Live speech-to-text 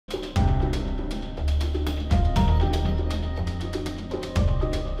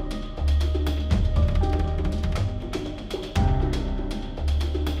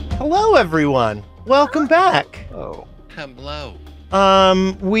Hello, everyone. Welcome back. Oh. Hello.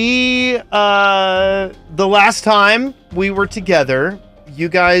 The last time we were together, you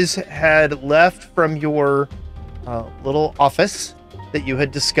guys had left from your little office that you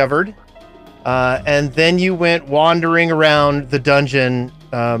had discovered, and then you went wandering around the dungeon,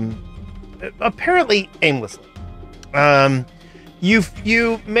 apparently aimlessly.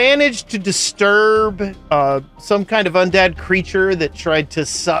 You managed to disturb some kind of undead creature that tried to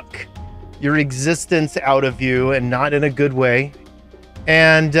suck your existence out of you, and not in a good way.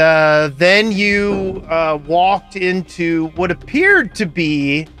 And then you walked into what appeared to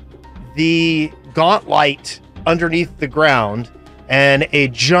be the Gauntlight underneath the ground, and a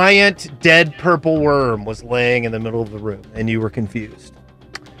giant dead purple worm was laying in the middle of the room, and you were confused.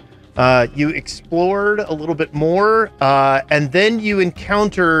 You explored a little bit more, and then you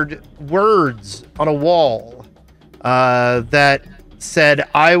encountered words on a wall that said,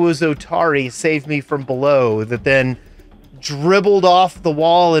 "I was Otari, save me from below," that then dribbled off the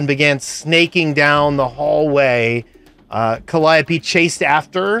wall and began snaking down the hallway. Calliope chased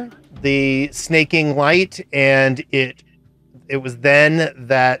after the snaking light, and it was then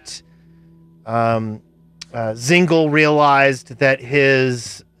that Zingle realized that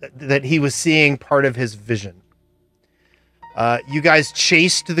he was seeing part of his vision. You guys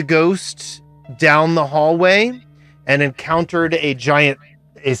chased the ghost down the hallway and encountered a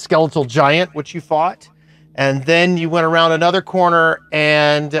skeletal giant, which you fought. And then you went around another corner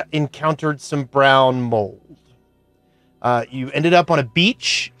and encountered some brown mold. You ended up on a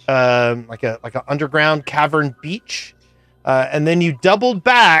beach, like an underground cavern beach. And then you doubled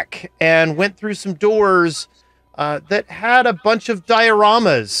back and went through some doors that had a bunch of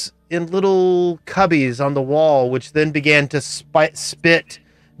dioramas in little cubbies on the wall, which then began to spit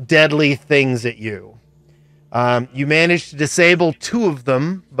deadly things at you. You managed to disable 2 of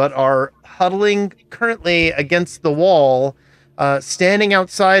them, but are huddling currently against the wall, standing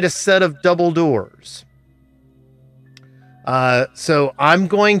outside a set of double doors. So I'm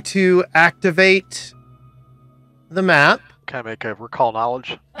going to activate the map. Can I make a recall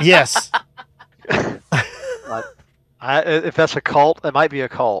knowledge? Yes. If that's a cult, it might be a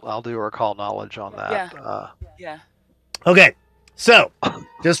cult. I'll do a recall knowledge on that. Yeah. Okay. So,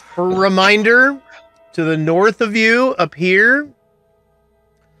 just for a reminder, to the north of you up here,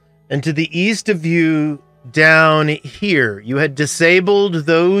 and to the east of you down here, you had disabled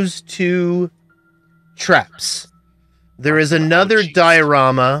those 2 traps. There is another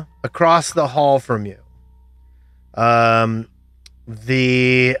diorama across the hall from you.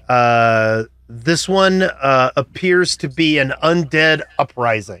 This one appears to be an undead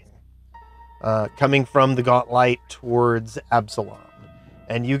uprising coming from the Gauntlight towards Absalom.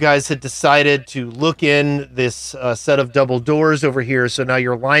 And you guys had decided to look in this set of double doors over here, so now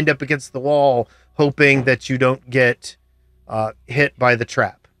you're lined up against the wall, hoping that you don't get hit by the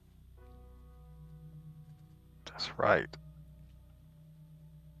trap. That's right.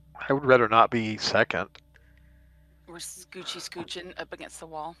 I would rather not be second. We're scooching up against the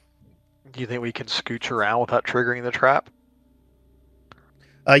wall. Do you think we can scooch around without triggering the trap?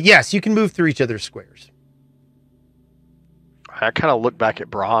 Yes, you can move through each other's squares. I kind of look back at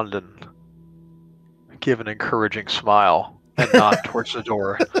Brond and give an encouraging smile and nod towards the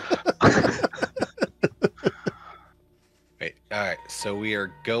door. Wait, alright, so we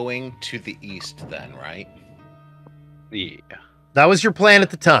are going to the east then, right? Yeah. That was your plan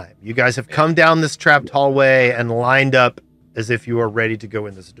at the time. You guys have come down this trapped hallway and lined up as if you are ready to go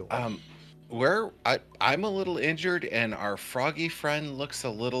in this door. I'm a little injured, and our froggy friend looks a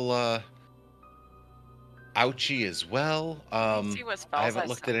little ouchy as well. I haven't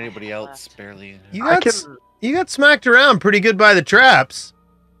looked at anybody else. Barely. You got smacked around pretty good by the traps.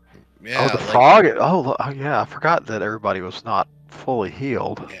 Yeah. Oh, the frog. Oh, yeah. I forgot that everybody was not fully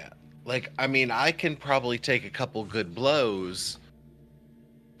healed. Yeah. Like, I mean, I can probably take a couple good blows,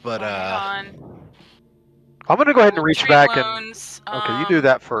 but I'm gonna go ahead and reach back wounds. Okay, you do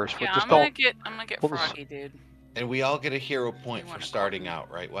that first. Yeah, just I'm gonna get froggy, dude. And we all get a hero point for starting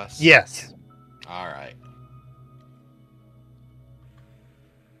out, right, Wes? Yes. All right.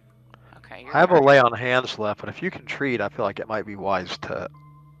 Okay. I have a lay on hands left, but if you can treat, I feel like it might be wise to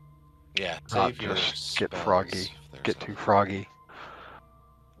not just get froggy, get too froggy.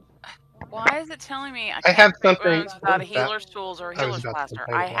 Why is it telling me I have can't treat something wounds without a healer's tools or a healer's plaster?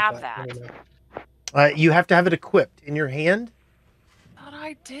 I have that. You have to have it equipped in your hand. I thought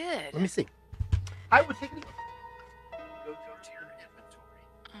I did. Let me see. I would take it. Go to your inventory.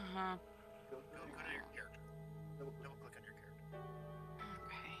 Go to your character. Double click on your character.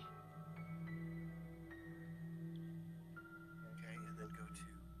 Okay. Okay, and then go to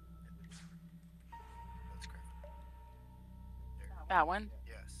That one?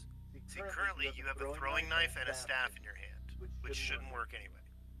 Yes. See, currently you have a throwing knife and a staff in your hand, which shouldn't work anyway.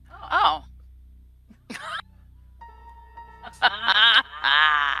 Oh.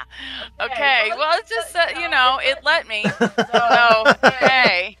 Okay, well, it's just, you know, it let me. So,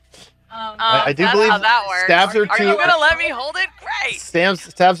 hey. I do that's believe how that works. stabs are Are two. you going to let me hold it? Great.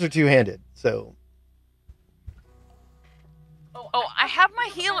 Stabs are two-handed, so. Oh, I have my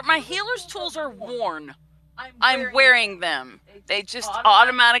healer. My healer's tools are worn. I'm wearing them. They just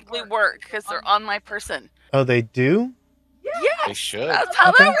automatically work because they're on my person. Oh, they do? Yes, They should. that's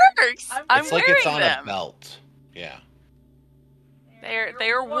how that works. I'm It's like wearing it's on them. a belt. Yeah. They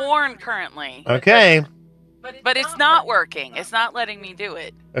are worn currently. Okay. But it's not working. It's not letting me do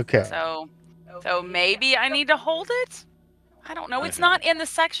it. Okay. So maybe I need to hold it. I don't know. It's not in the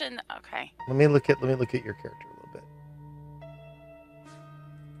section. Okay. Let me look at your character a little bit.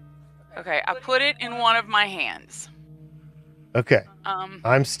 Okay, I put it in one of my hands. Okay.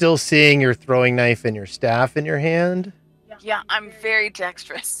 I'm still seeing your throwing knife and your staff in your hand. Yeah, I'm very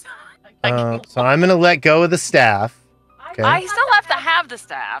dexterous. So I'm gonna let go of the staff. Okay. I still have to have the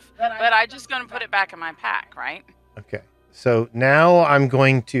staff, but I'm just gonna put it back in my pack, right? Okay. So now I'm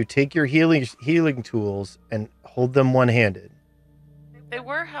going to take your healing tools and hold them one-handed. They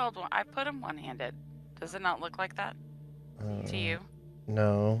were held. I put them one-handed. Does it not look like that to you?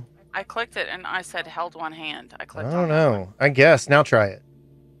 No. I clicked it and I said held one hand. I clicked. I don't know. I guess now try it.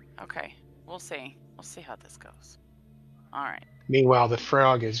 Okay, we'll see. We'll see how this goes. All right. Meanwhile, the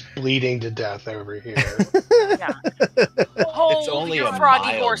frog is bleeding to death over here. Yeah. It's only your a froggy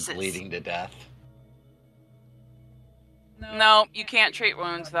mild horses. bleeding to death. No, you can't treat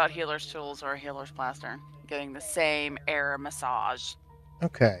wounds without healer's tools or a healer's plaster. Getting the same air massage.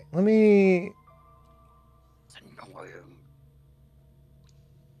 Okay. Let me. It's annoying.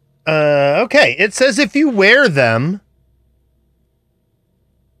 Okay. It says if you wear them.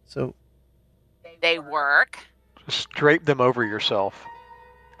 So. They work. Just drape them over yourself.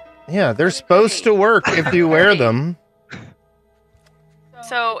 Yeah, they're supposed to work if you wear them.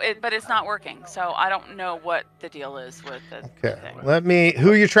 So, but it's not working. So I don't know what the deal is with the thing. Let me.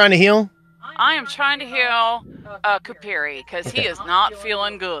 Who are you trying to heal? I am trying to heal Kupiri because he is not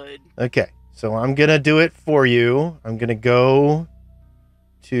feeling good. Okay, so I'm gonna do it for you. I'm gonna go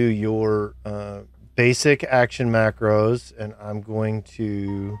to your basic action macros, and I'm going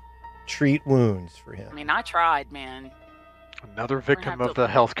to treat wounds for him. I mean, I tried, man. Another victim of the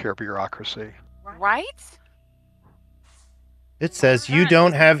healthcare bureaucracy. Right? It says you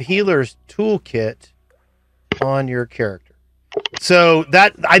don't have healer's toolkit on your character. So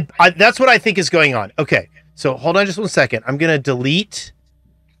that's what I think is going on. Okay, so hold on just 1 second. I'm gonna delete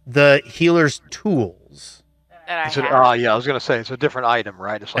the healer's tools. Yeah, I was gonna say it's a different item,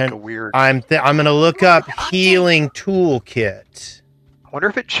 right? It's like And a weird. I'm gonna look up healing toolkit. I wonder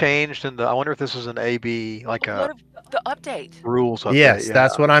if it changed in the. I wonder if this is an AB, like a the update rules update. Yes,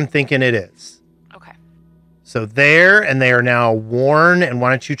 that's what I'm thinking it is. Okay. So there, and they are now worn. And why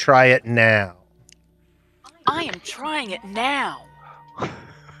don't you try it now? I am trying it now.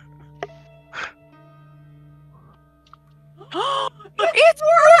 It's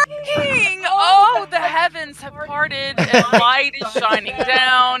working! Oh, the heavens have parted and light is shining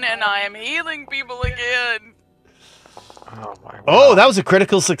down and I am healing people again. Oh, my God. Oh, that was a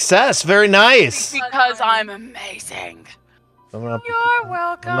critical success. Very nice. Because I'm amazing. You're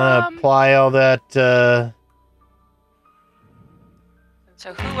welcome. I'm gonna apply all that.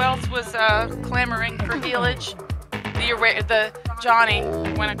 So who else was clamoring for healage? The Johnny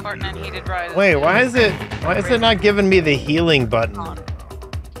Winnicourt and he did right. Wait, why is it not giving me the healing button? I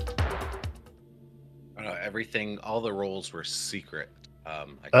don't know, everything, all the roles were secret.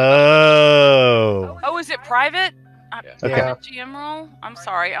 Oh, is it private? Yeah. Private GM role? I'm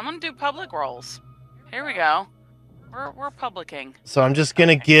sorry. I'm gonna do public roles. Here we go. We're publicing. So I'm just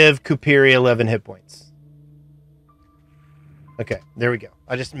gonna give Kupiri 11 hit points. Okay, there we go.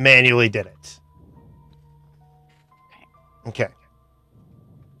 I just manually did it. Okay.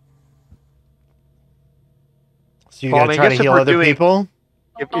 So you gotta try to heal other people?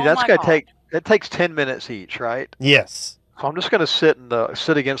 That's gonna take. It takes 10 minutes each, right? Yes. So I'm just gonna sit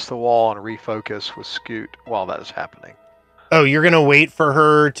against the wall and refocus with Scoot while that is happening. Oh, you're gonna wait for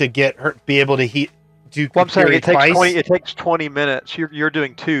her to be able to do. Well, I'm saying it takes twice? 20. It takes 20 minutes. You're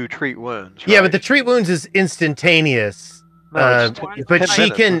doing 2 treat wounds. Right? Yeah, but the treat wounds is instantaneous. No, but she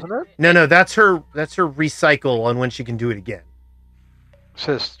minutes, can. isn't it? No, that's her recycle on when she can do it again. It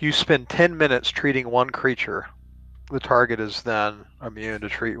says you spend 10 minutes treating one creature. The target is then immune to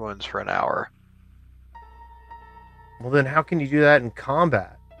treat wounds for an hour. Well, then how can you do that in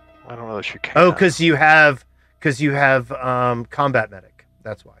combat? I don't know that you can. Oh, because because you have combat medic.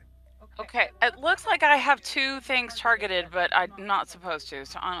 That's why. Okay, it looks like I have 2 things targeted, but I'm not supposed to,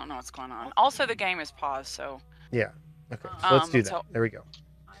 so I don't know what's going on. Also, the game is paused, so... Yeah. Okay, so let's do that. So there we go.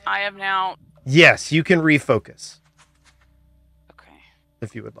 I have now... Yes, you can refocus. Okay.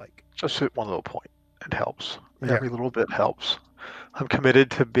 If you would like. Just hit one little point. It helps. Yeah. Every little bit helps. I'm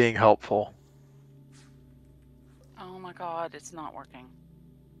committed to being helpful. Oh my god, it's not working.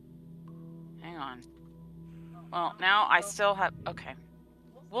 Hang on. Well, now I still have... Okay.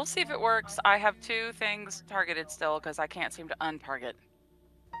 We'll see if it works. I have 2 things targeted still because I can't seem to untarget.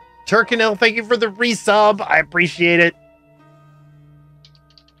 Turkinil, thank you for the resub. I appreciate it.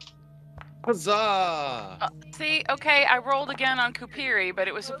 Huzzah! See, okay, I rolled again on Kupiri, but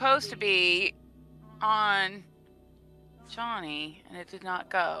it was supposed to be on Johnny, and it did not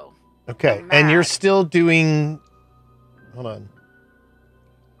go. Okay, and you're still doing... Hold on.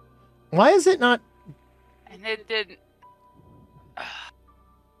 Why is it not... And it didn't...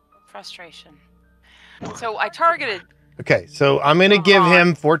 Frustration. So I targeted... Okay, so I'm going to give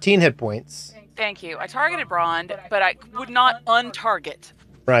him 14 hit points. Thank you. I targeted Brond, but I would not untarget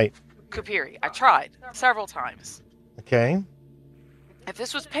Right. Kupiri. I tried several times. Okay. If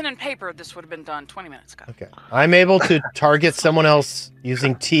this was pen and paper, this would have been done 20 minutes ago. Okay. I'm able to target someone else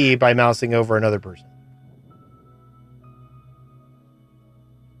using T by mousing over another person.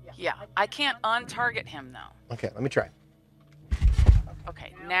 Yeah, I can't untarget him, though. Okay, let me try.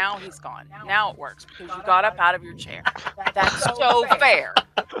 Okay, now he's gone. Now it works because you got up out of your chair. That's so fair.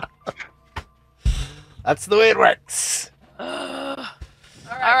 That's the way it works. All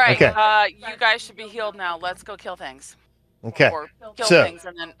right, Okay. You guys should be healed now. Let's go kill things. Okay. Or kill So- things,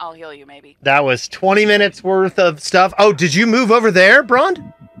 and then I'll heal you, maybe. That was 20 minutes worth of stuff. Oh, did you move over there,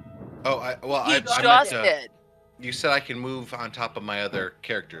 Brond? Oh, He I just did. You said I can move on top of my other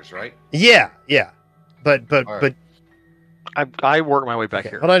characters, right? Yeah. But right. I work my way back okay,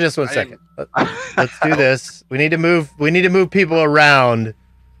 here. hold on just one second. Let's do this. We need to move people around.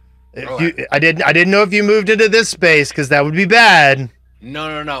 I didn't know if you moved into this space because that would be bad.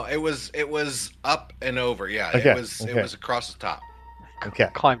 No. It was up and over. Yeah, Okay, it was across the top. Okay.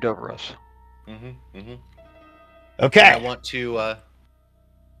 Climbed over us. Okay. And I want to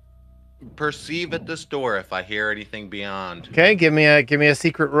perceive at this door if I hear anything beyond. Okay, give me a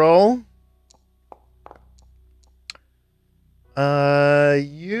secret roll.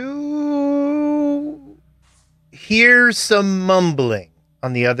 You hear some mumbling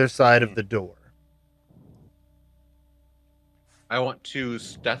on the other side of the door. I want to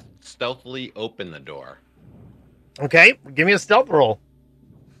stealthily open the door. Okay, give me a stealth roll.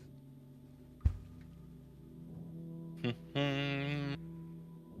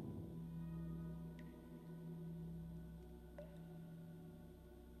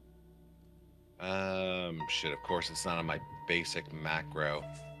 Shit, of course it's not on my basic macro.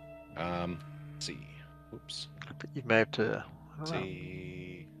 Let's see. Oops. You may have to... Let's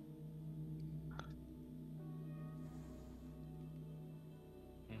see.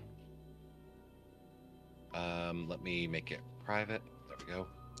 Let me make it private. There we go.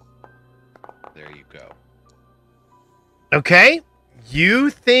 There you go. Okay, you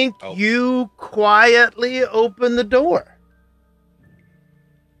think you quietly open the door.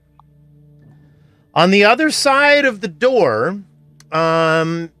 On the other side of the door, hold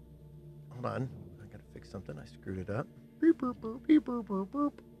on, I gotta fix something. I screwed it up. Beep, boop, boop, beep, boop, boop,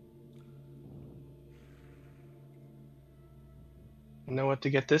 boop. You know what to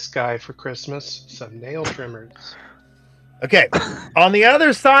get this guy for Christmas? Some nail trimmers. Okay, on the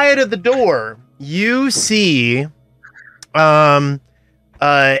other side of the door, you see a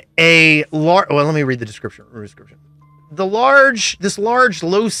large. Well, let me read the description. This large,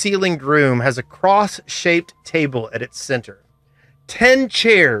 low-ceilinged room has a cross-shaped table at its center. 10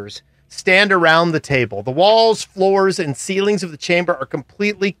 chairs stand around the table. The walls, floors, and ceilings of the chamber are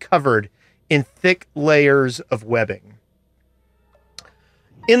completely covered in thick layers of webbing.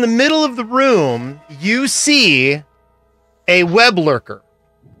 In the middle of the room, you see a web lurker,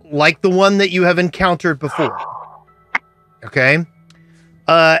 like the one that you have encountered before. Okay?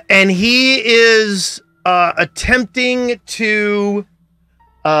 And he is attempting to...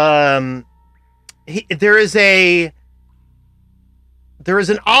 there is an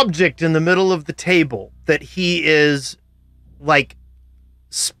object in the middle of the table that he is, like,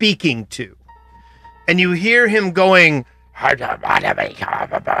 speaking to. And you hear him going...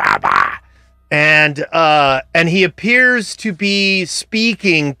 And he appears to be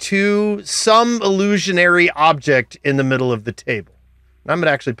speaking to some illusionary object in the middle of the table. I'm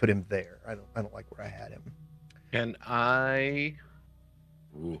gonna actually put him there. I don't like where I had him. And I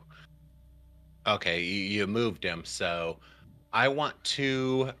Okay, you moved him, so I want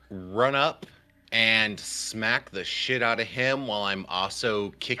to run up and smack the shit out of him while I'm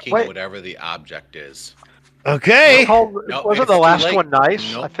also kicking whatever the object is. Okay. No, wasn't the last one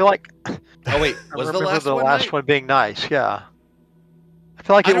nice? Nope. I feel like. Oh wait, was I the last the one last one being nice? Yeah. I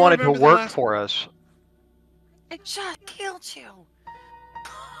feel like it wanted to work for us. It just killed you.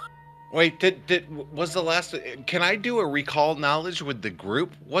 Wait, was the last? Can I do a recall knowledge with the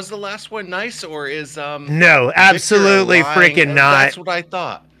group? Was the last one nice, or is No, absolutely freaking not. That's what I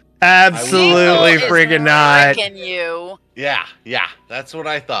thought. Absolutely freaking not. You. Yeah, that's what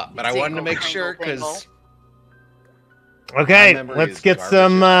I thought. But I wanted to make sure because. Okay, let's get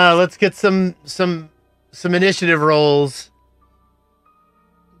some initiative rolls.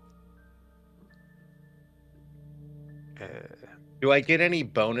 Do I get any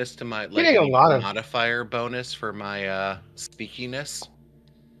bonus to my modifier bonus for my speakiness?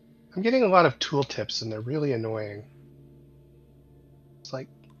 I'm getting a lot of tooltips and they're really annoying. It's like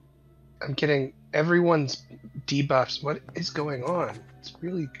I'm getting everyone's debuffs. What is going on? It's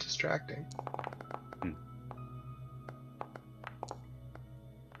really distracting.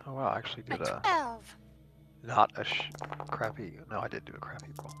 Oh wow, I actually did not a crappy. No, I did do a crappy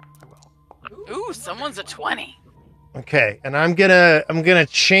roll. Oh, well. Ooh, someone's a 20. Okay, and I'm gonna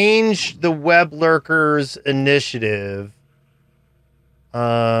change the web lurker's initiative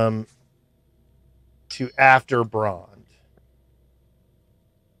to after Brond.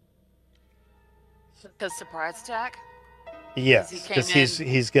 Because surprise attack? Yes, because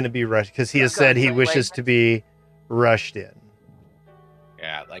he's gonna be rushed because he has said he wishes to be rushed in.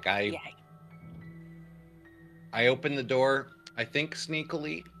 Yeah, like I open the door, I think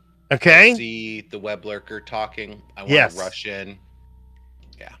sneakily. Okay. I see the web lurker talking. I want to rush in.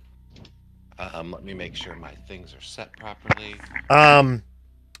 Yeah. Let me make sure my things are set properly. I'm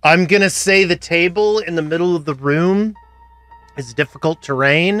gonna say the table in the middle of the room is difficult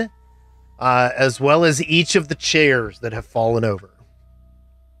terrain, as well as each of the chairs that have fallen over.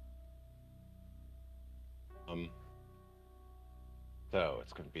 So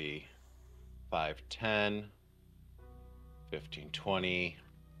it's going to be 5, 10, 15, 20.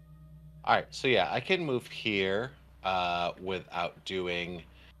 All right, so yeah, I can move here without doing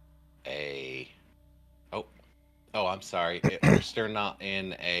a... Oh, I'm sorry. We're still not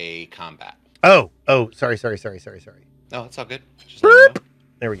in a combat. Oh, sorry. No, it's all good. Just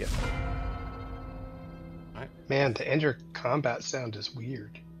there we go. All right. Man, to end your combat sound is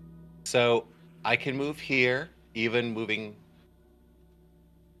weird. So I can move here, even moving...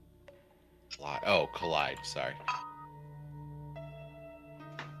 collide, sorry. What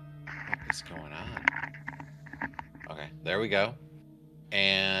is going on? Okay, there we go.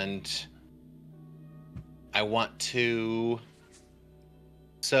 And I want to...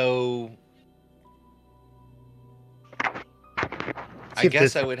 So... I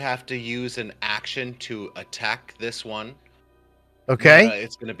guess I would have to use an action to attack this one. Okay.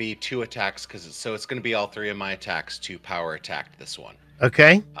 It's going to be 2 attacks, so it's going to be all 3 of my attacks to power attack this one.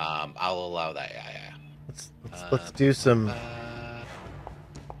 Okay. I'll allow that. Yeah. Let's do some.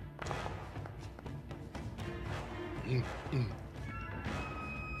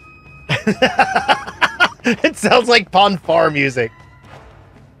 It sounds like Ponfar music.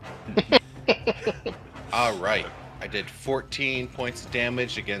 All right. I did 14 points of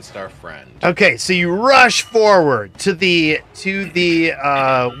damage against our friend. Okay, so you rush forward to the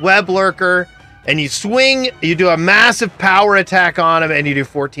web lurker, and you swing. You do a massive power attack on him, and you do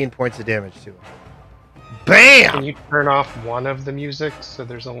 14 points of damage to him. Bam! Can you turn off one of the music so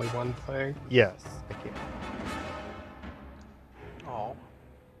there's only one playing? Yes, I can. Oh.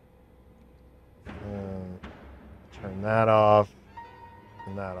 Turn that off.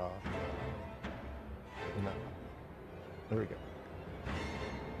 Turn that off. Turn that off. There we go.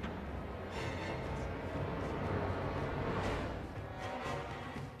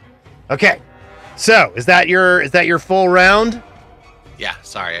 Okay. So, is that your full round? Yeah,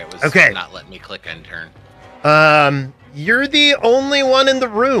 sorry, it was not letting me click end turn. You're the only one in the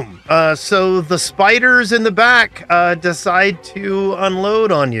room. So the spiders in the back decide to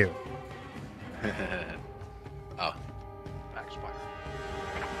unload on you. Oh, back spider.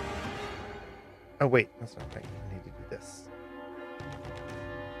 Oh wait, that's not right. I need to do this.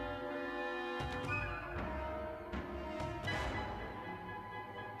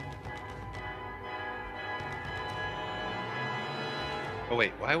 Oh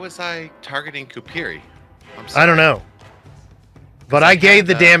wait, why was I targeting Kupiri? I'm sorry. I don't know. But I gave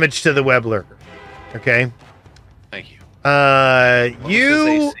the damage to the web lurker. Okay. Thank you.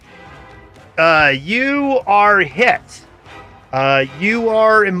 You are hit. You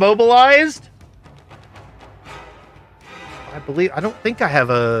are immobilized. I don't think I have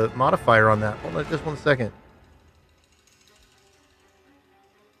a modifier on that. Hold on just 1 second.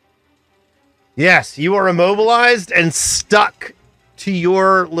 Yes, you are immobilized and stuck to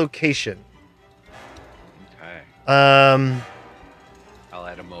your location. Okay. I'll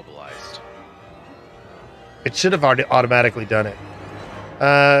add immobilized. It should have already automatically done it.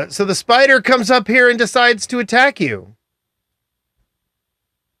 So the spider comes up here and decides to attack you.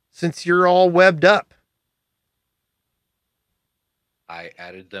 Since you're all webbed up. I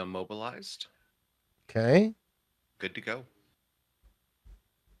added the immobilized. Okay. Good to go.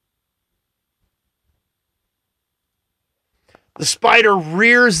 The spider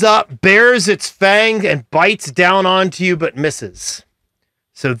rears up, bares its fang, and bites down onto you, but misses.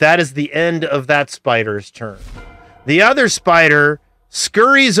 So that is the end of that spider's turn. The other spider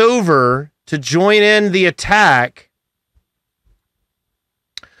scurries over to join in the attack,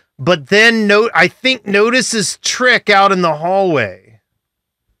 but then notices Trick out in the hallway.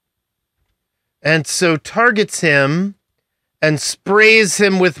 And so targets him and sprays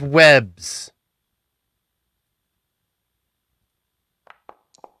him with webs.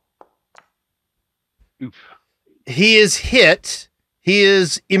 Oof. He is hit. He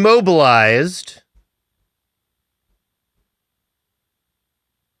is immobilized.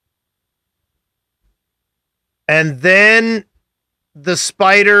 And then the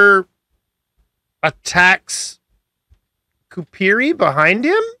spider attacks Kupiri behind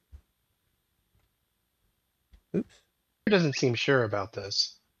him? Oops. He doesn't seem sure about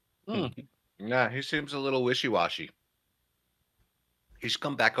this. Nah, he seems a little wishy-washy. He's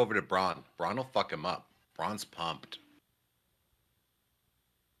come back over to Braun. Braun will fuck him up. Braun's pumped.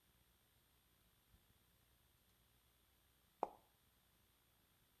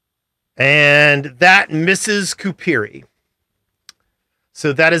 And that misses Kupiri.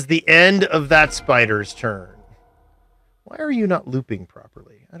 So that is the end of that spider's turn. Why are you not looping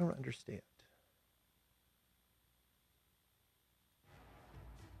properly? I don't understand.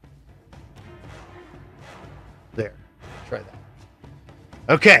 There. Try that.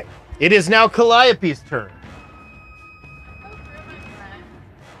 Okay. It is now Calliope's turn.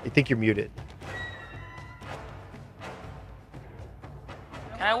 I think you're muted.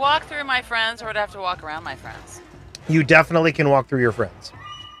 Can I walk through my friends, or would I have to walk around my friends? You definitely can walk through your friends.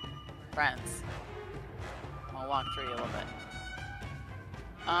 Friends. I'll walk through you a little bit.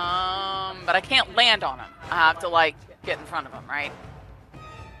 But I can't land on them. I have to, like, get in front of them, right?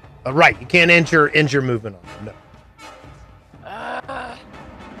 Right. You can't end your movement on them. No.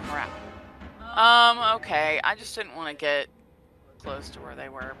 Crap. Okay. I just didn't want to get close to where they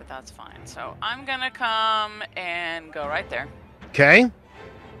were, but that's fine. So I'm gonna come and go right there. Okay.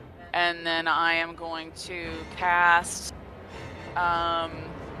 And then I am going to cast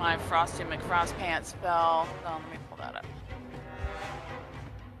my Frosty McFrost Pants spell. Oh, let me pull that up.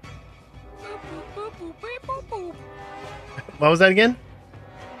 Boop, boop, boop, boop, boop, boop. What was that again?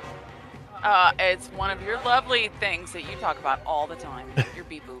 It's one of your lovely things that you talk about all the time. Your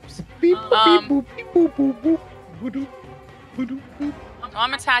beep boops. Beep, boop, beep, boop, beep, boop, boop, boop. Boop, boop, boop.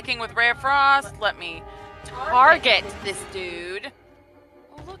 I'm attacking with Ray of Frost. Let me target this dude.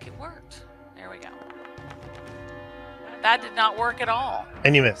 Oh, look, it worked. There we go. That did not work at all.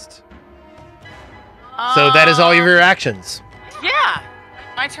 And you missed. So that is all of your actions. Yeah.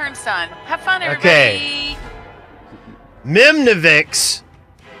 My turn's done. Have fun, everybody. Okay. Mimnivix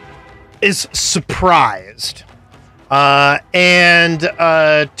is surprised and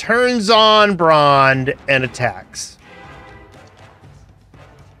turns on Brond and attacks.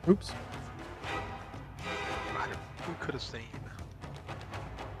 Oops. Who could have seen?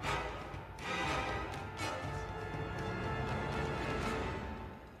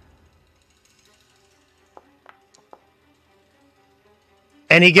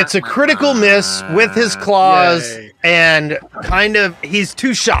 And he gets a critical miss with his claws. Yay. And kind of, he's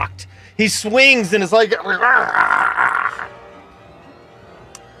too shocked. He swings and is like...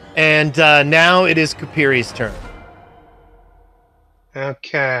 And now it is Kupiri's turn.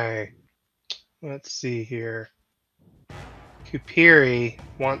 Okay. Let's see here. Kupiri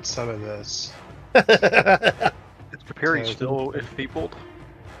wants some of this. Is Kupiri still enfeebled?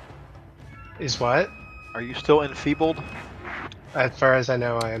 Is what? Are you still enfeebled? As far as I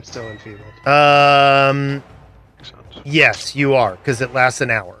know, I am still enfeebled. Yes, you are, because it lasts an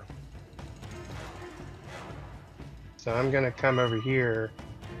hour. So I'm gonna come over here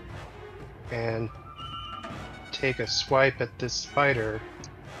and take a swipe at this spider,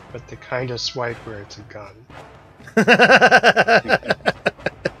 but the kind of swipe where it's a gun.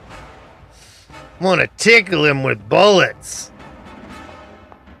 I'm gonna tickle him with bullets.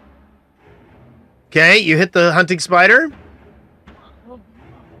 Okay, you hit the hunting spider.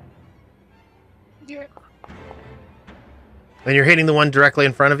 And you're hitting the one directly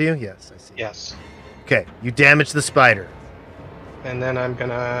in front of you? Yes, I see. Yes. Okay, you damage the spider. And then I'm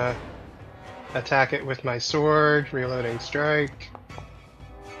gonna attack it with my sword, reloading strike.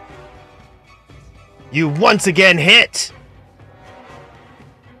 You once again hit!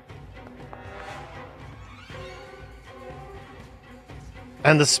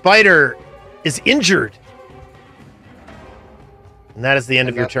 And the spider is injured. And that is the end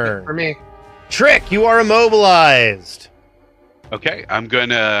of your turn. For me. Trick, you are immobilized. Okay, I'm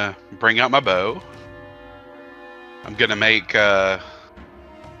gonna bring out my bow. I'm gonna make let's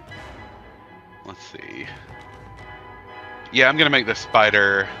see. Yeah, I'm gonna make the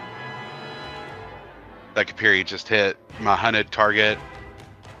spider that Kapiri just hit my hunted target.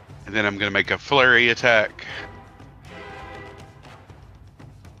 And then I'm gonna make a flurry attack.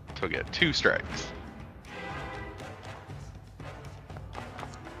 So I'll get 2 strikes.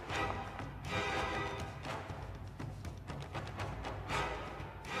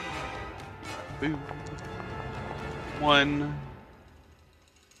 Boom. 1.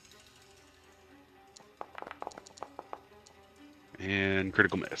 And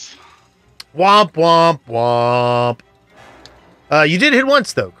critical miss. Womp, womp, womp. You did hit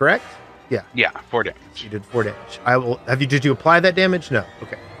once, though, correct? Yeah. Yeah, 4 damage. You did 4 damage. I will. Did you apply that damage? No.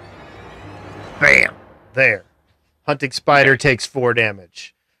 Okay. Bam. There. Hunting spider takes 4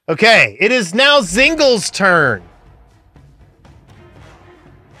 damage. Okay. It is now Zingle's turn.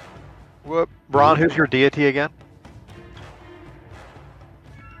 Whoop. Ron, who's your deity again?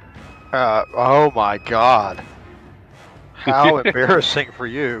 Oh my god. How embarrassing for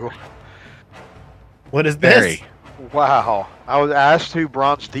you. What is this? Very. Wow. I was asked who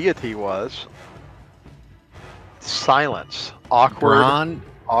Bron's deity was. Silence. Awkward. Bron,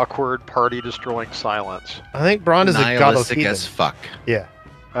 Awkward, party-destroying silence. I think Braun is a god of nihilistic heathen. as fuck. Yeah.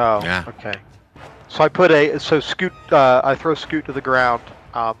 Oh, Yeah. okay. So I put Scoot, I throw Scoot to the ground,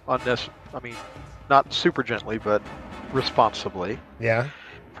 on this, I mean, not super gently, but responsibly. Yeah.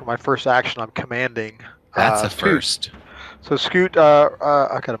 For my first action, I'm commanding. That's a Scoot. first. So Scoot,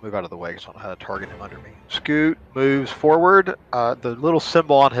 I gotta move out of the way because I don't know how to target him under me. Scoot moves forward, the little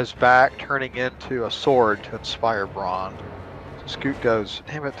symbol on his back turning into a sword to inspire Braun. So Scoot goes,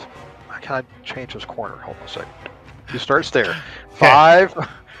 damn it, can I change this corner? Hold on a second. He starts there. 5,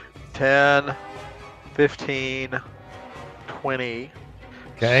 10, 15, 20.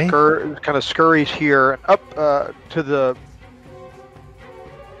 Okay. Kind of scurries here and up to the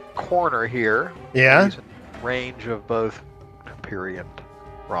corner here. Yeah. He's in range of both Kapiri and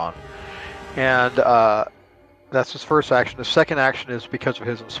Ron. And that's his first action. His second action is because of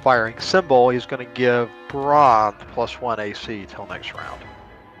his inspiring symbol, he's going to give Braun +1 AC till next round.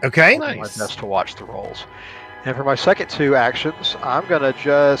 Okay. I'll do my best to watch the rolls. And for my second 2 actions, I'm going to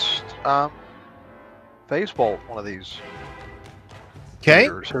just phase bolt one of these. Okay.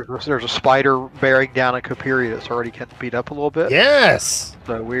 There's a spider bearing down a Kapiri that's already getting beat up a little bit. Yes.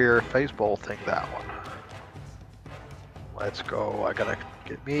 So we're phase bolting that one. Let's go. I gotta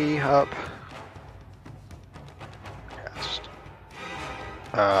get me up. Cast.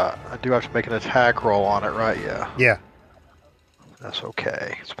 I do have to make an attack roll on it, right? Yeah. Yeah. That's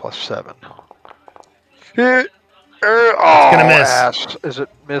okay. It's +7. It's gonna miss. Ass. Is it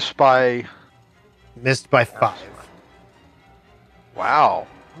missed by? Missed by 5. Wow.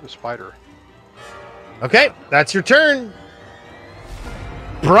 What a spider. Okay, that's your turn.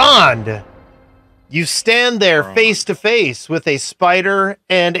 Brond, you stand there face to face with a spider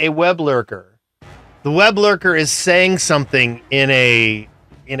and a web lurker. The web lurker is saying something in a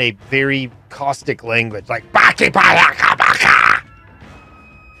very caustic language, like "Baki baka baka."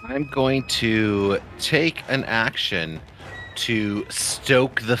 I'm going to take an action to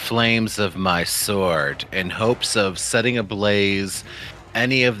stoke the flames of my sword in hopes of setting ablaze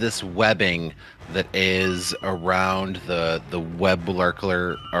any of this webbing that is around the web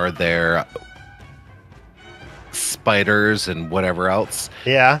lurker or their spiders and whatever else.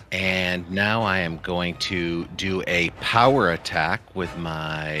 Yeah. And now I am going to do a power attack with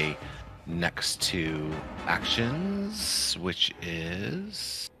my next 2 actions, which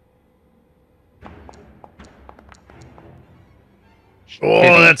is...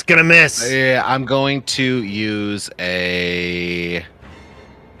 Oh, that's gonna miss. Yeah, I'm going to use a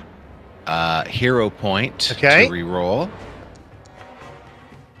hero point to reroll.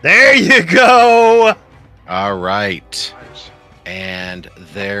 There you go. All right. And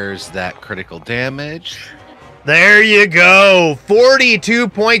there's that critical damage. There you go. 42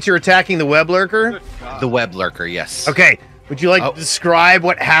 points. You're attacking the web lurker? The web lurker, yes. Okay. Would you like to describe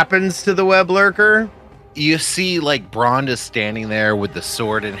what happens to the web lurker? you see like Brond is standing there with the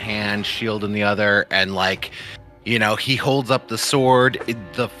sword in hand, shield in the other, and like, you know, he holds up the sword,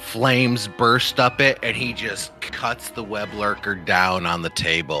 the flames burst up it, and he just cuts the web lurker down on the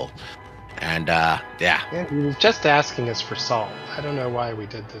table. And yeah. Yeah, he was just asking us for salt. I don't know why we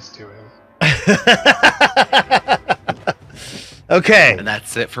did this to him. Okay. And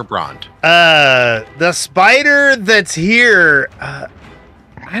that's it for Brond. The spider that's here,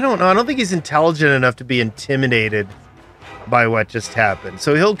 I don't know. I don't think he's intelligent enough to be intimidated by what just happened.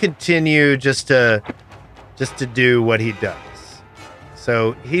 So he'll continue just to do what he does.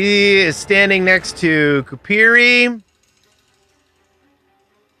 So he is standing next to Kupiri.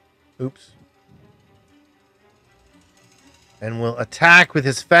 Oops. And will attack with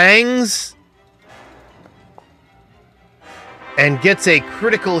his fangs. And gets a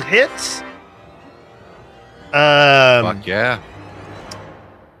critical hit. Fuck yeah.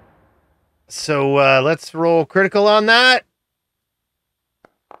 So let's roll critical on that.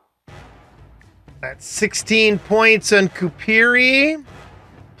 That's 16 points on Kupiri.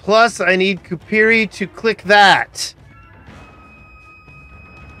 Plus, I need Kupiri to click that.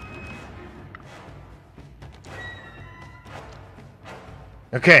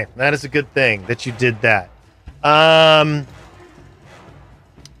 Okay, that is a good thing that you did that.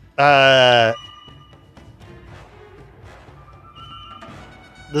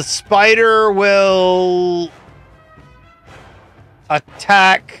 The spider will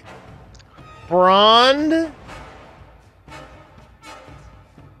attack Brond.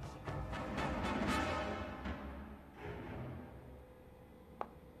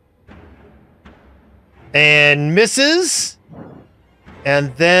 And misses.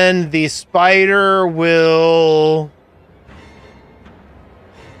 And then the spider will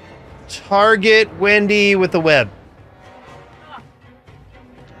target Wendy with the web.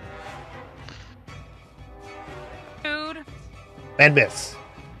 Dude. And miss.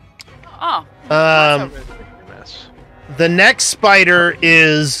 Oh. The next spider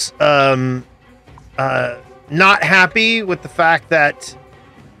is not happy with the fact that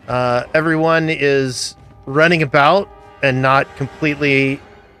everyone is running about and not completely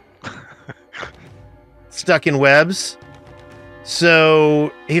stuck in webs.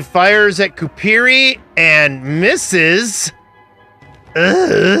 So he fires at Kupiri and misses.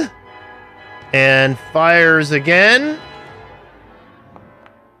 And fires again.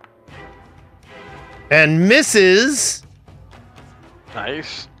 And misses.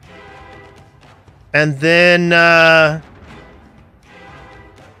 Nice. And then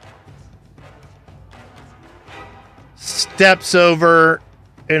steps over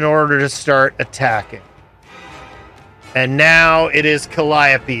in order to start attacking. And now it is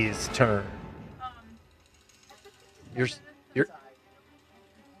Calliope's turn. You're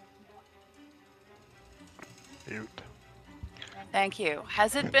Mute. Thank you.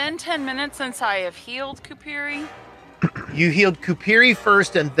 Has it been 10 minutes since I have healed Kupiri? You healed Kupiri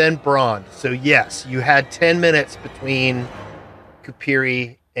first and then Brond. So yes, you had 10 minutes between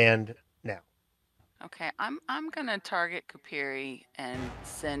Kupiri and now. Okay, I'm gonna target Kupiri and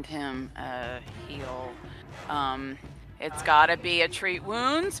send him a heal. It's gotta be a treat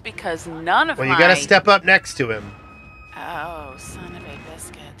wounds because none of Well, you gotta step up next to him. Oh, son of a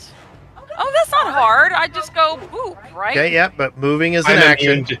biscuit. Oh, that's not hard. I just go boop, right? Okay, yeah, but moving is an I'm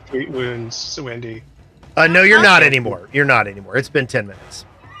action. immune to treat wounds, Wendy. No, you're not anymore. You're not anymore. It's been 10 minutes.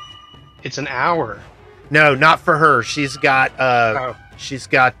 It's an hour. No, not for her. She's got she's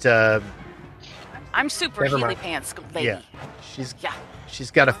got I'm super Never healy mind. pants lady. yeah.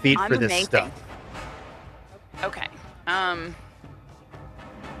 She's got a feat I'm for this amazing. stuff. Okay.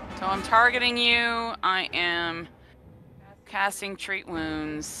 So I'm targeting you. I am casting treat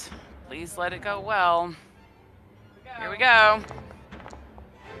wounds. Please let it go well. Here we go.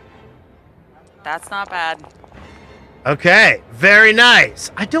 That's not bad. Okay, very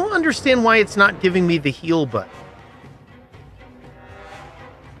nice. I don't understand why it's not giving me the heal button.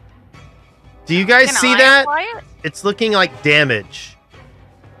 Do you guys Can see I that? apply it? It's looking like damage.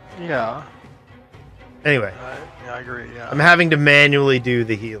 Yeah. Anyway, Yeah, I agree. Yeah. I'm having to manually do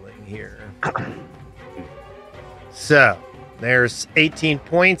the healing here. So, there's 18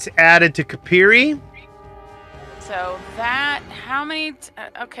 points added to Kupiri. So that, how many?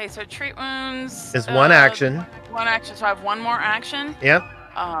 Okay, so treat wounds Is one action. One action. So I have one more action. Yep.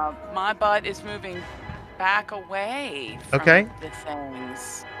 My butt is moving back away from Okay. the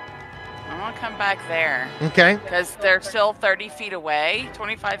things. I want to come back there Okay. because they're still 30 feet away,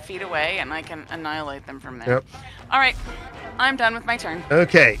 25 feet away, and I can annihilate them from there. Yep. All right, I'm done with my turn.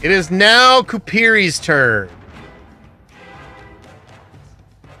 Okay. It is now Kupiri's turn.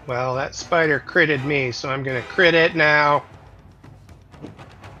 Well, that spider critted me, so I'm gonna crit it now.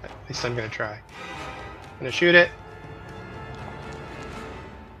 At least I'm gonna try. I'm gonna shoot it.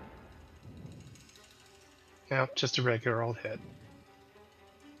 No, just a regular old hit.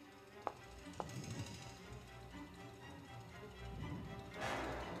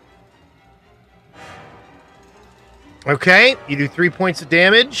 Okay, you do 3 points of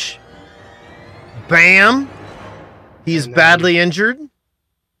damage. Bam. He's And then- badly injured.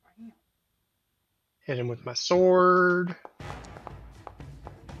 Hit him with my sword.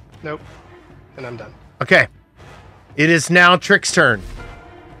 Nope. And I'm done. Okay. It is now Trick's turn.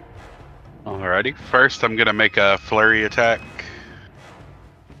 Alrighty. First, I'm gonna make a flurry attack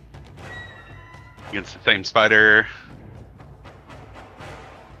against the same spider.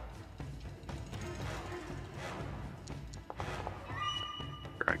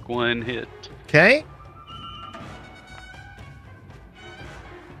 Strike 1 hit. Okay.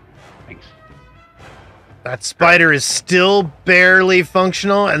 Thanks. That spider is still barely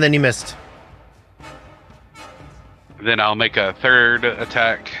functional, and then you missed. Then I'll make a third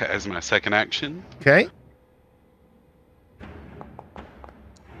attack as my second action. Okay.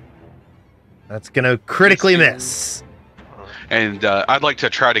 That's going to critically miss. And I'd like to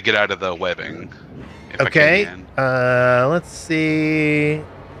try to get out of the webbing. If Okay. I can. Let's see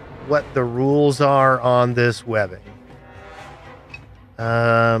what the rules are on this webbing.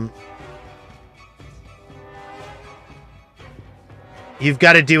 You've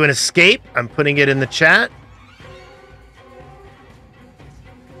got to do an escape. I'm putting it in the chat.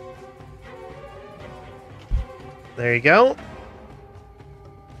 There you go.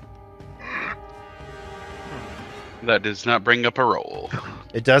 That does not bring up a roll.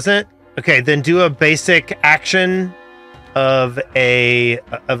 It doesn't? Okay, then do a basic action of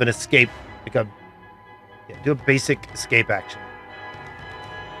an escape. Do a basic escape action.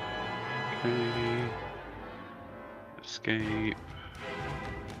 Okay. Escape.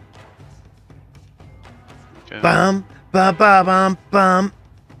 Okay. Bum, ba ba bum bum.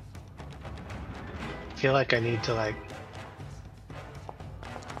 I feel like I need to, like,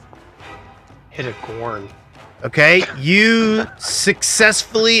 hit a Gorn. Okay, you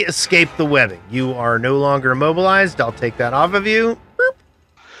successfully escape the webbing. You are no longer immobilized. I'll take that off of you. Boop.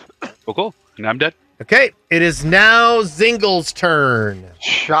 Cool. And I'm dead. Okay, it is now Zingle's turn.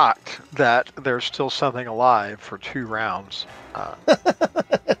 Shocked that there's still something alive for 2 rounds.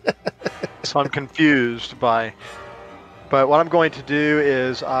 So I'm confused by. But what I'm going to do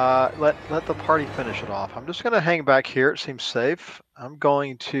is let the party finish it off. I'm just going to hang back here. It seems safe. I'm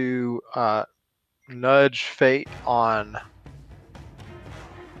going to nudge fate on.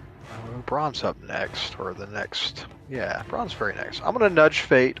 Braun's up next, or the next. Yeah, Braun's very next. I'm going to nudge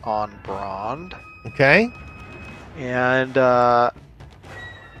fate on Braun. Okay. And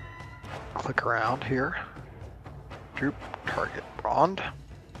click around here. Droop target Braun.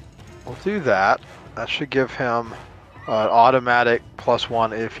 We'll do that. That should give him an automatic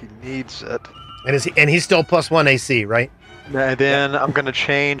 +1 if he needs it. And he's still +1 AC, right? And then I'm going to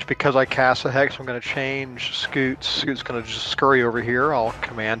change, because I cast a hex, I'm going to change Scoot. Scoot's going to just scurry over here. I'll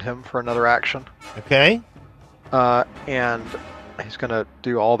command him for another action. Okay. And he's going to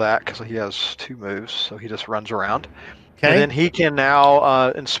do all that because he has 2 moves, so he just runs around. Okay. And then he can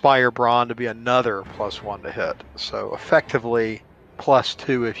now inspire Braun to be another +1 to hit. So effectively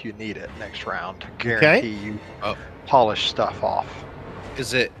 +2 if you need it next round to guarantee you polish stuff off.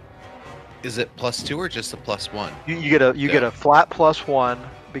 Is it +2 or just a +1? You get a flat +1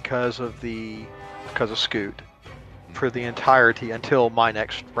 because of Scoot for the entirety until my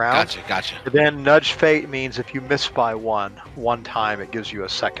next round. Gotcha. But then nudge fate means if you miss by one time, it gives you a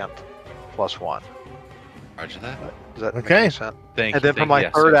second +1. Roger that. Does that Okay. make sense? Thank And you. then for my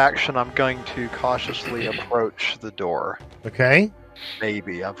third action, I'm going to cautiously approach the door. Okay.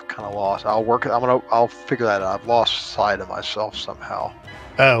 Maybe I've kind of lost. I'll figure that out. I've lost sight of myself somehow.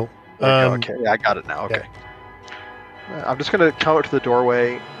 Oh. Okay, yeah, I got it now. Okay. I'm just gonna come up to the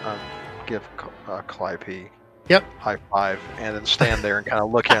doorway, give Calliope high five, and then stand there and kind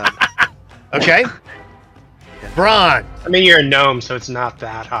of look in. Okay. Braun. I mean, you're a gnome, so it's not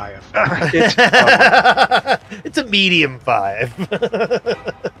that high of It's a medium 5.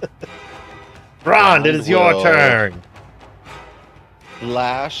 Braun, it is your will- turn.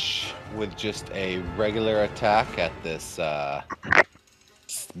 Slash with just a regular attack at this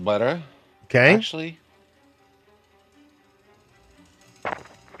spider. Okay. Actually.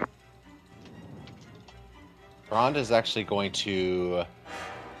 Rhonda is actually going to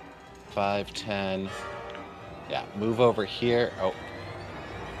 5, 10. Yeah, move over here. Oh,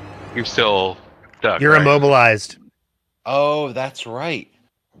 You're still stuck. You're right? immobilized. oh, that's right.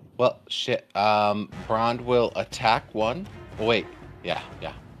 Well, shit. Brond will attack one. Oh, wait. Yeah.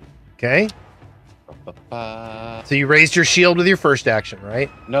 Okay. Ba-ba-ba. So you raised your shield with your first action, right?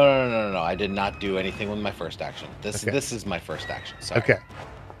 No. I did not do anything with my first action. Okay. This is my first action. Sorry. Okay.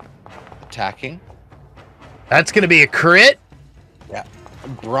 Attacking. That's going to be a crit. Yeah.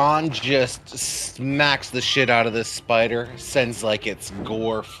 Braun just smacks the shit out of this spider, sends like its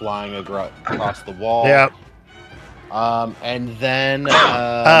gore flying across the wall. Yeah. And then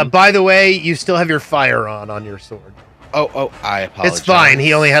by the way, you still have your fire on your sword. Oh, I apologize. It's fine.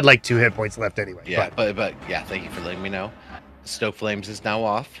 He only had like 2 hit points left anyway. Yeah, but yeah, thank you for letting me know. Stoke Flames is now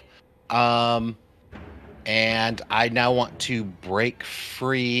off. And I now want to break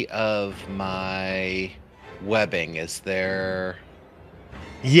free of my webbing. Is there...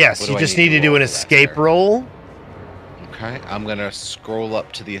 Yes, you just need to do an escape roll. Okay, I'm gonna scroll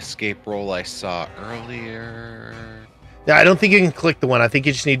up to the escape roll I saw earlier. Yeah, I don't think you can click the one. I think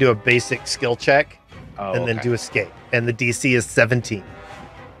you just need to do a basic skill check and then okay. do escape. And the DC is 17.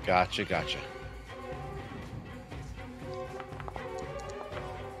 Gotcha.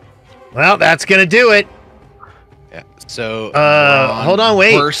 Well, that's gonna do it. Yeah. So hold on,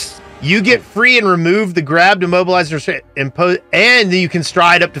 wait. First, You get free and remove the grabbed, immobilized, restraint, impose, and you can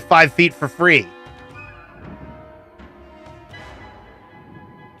stride up to 5 feet for free.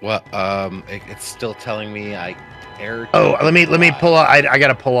 well, it's still telling me I erred. Oh, let me pull off. I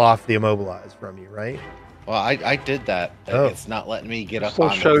gotta pull off the immobilized from you, right? Well, I did that. Oh. It's not letting me get up Still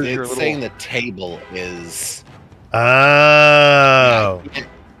on shows it. your It's little- saying the table is. Oh. I can't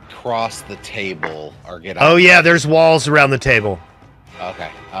cross the table or get. Oh out. yeah, there's walls around the table. Okay.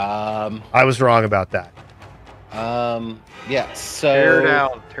 I was wrong about that. Yeah. So. Tear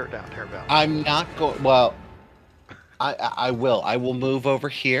down. I'm not going. Well, I will. I will move over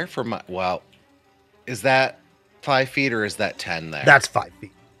here for my. Well, is that 5 feet or is that 10 there? That's 5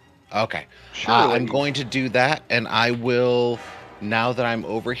 feet. Okay. Surely. I'm going to do that, and I will. Now that I'm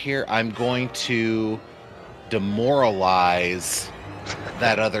over here, I'm going to demoralize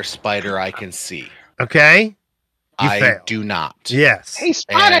that other spider I can see. Okay. You I fail. do not. Yes. Hey,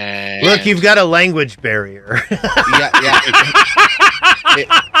 Spider! And Look, you've got a language barrier. Yeah.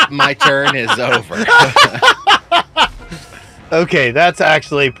 My turn is over. Okay, that's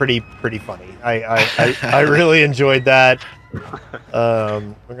actually pretty funny. I really enjoyed that.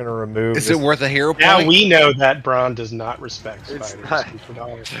 We're gonna remove. Is it worth a hero point? Now we know that Braun does not respect It's spiders. not-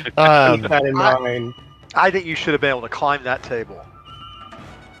 Keep Um, that in mind. I think you should have been able to climb that table.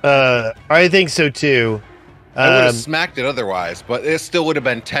 I think so too. I would have smacked it otherwise, but it still would have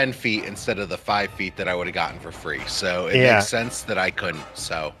been 10 feet instead of the 5 feet that I would have gotten for free. So it Yeah. makes sense that I couldn't.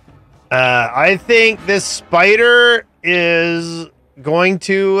 So I think this spider is going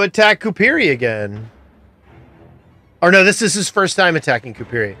to attack Kupiri again. Or no, this is his first time attacking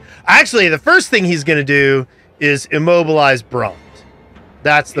Kupiri. Actually, the first thing he's going to do is immobilize Brond.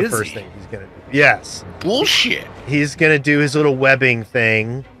 That's the Is first he? thing he's going to do. Yes. bullshit. He's going to do his little webbing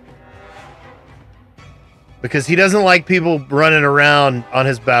thing. Because he doesn't like people running around on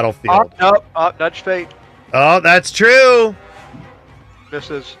his battlefield. Up, nudge fate. Oh, that's true.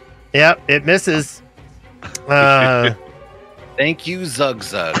 Misses. Yep, it misses. Thank you, Zug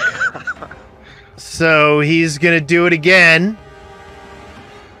Zug. So he's going to do it again.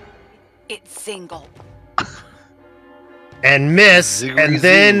 It's single. And miss. Ziggery And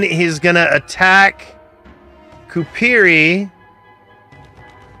then zoo. he's going to attack Kupiri.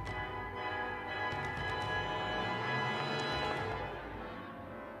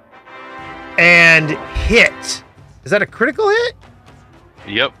 And hit. Is that a critical hit?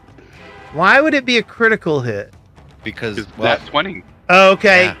 Yep. Why would it be a critical hit? Because Is well, that 20? Oh,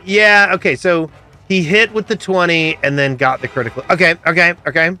 okay. Yeah. Okay. So he hit with the 20 and then got the critical. Okay.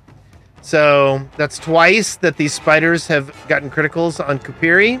 So that's twice that these spiders have gotten criticals on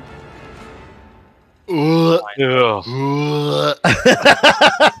Kupiri.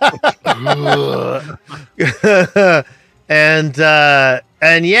 And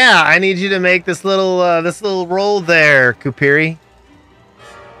yeah, I need you to make this little roll there, Kupiri.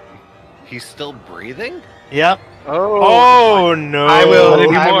 he's still breathing. Yep. Oh, no! I Not will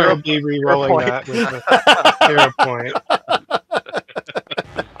anymore. be re-rolling Hero that with a hero point.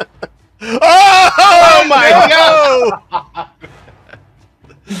 Oh my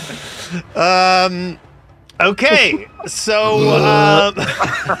god! Okay, so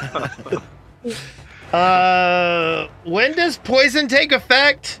when does poison take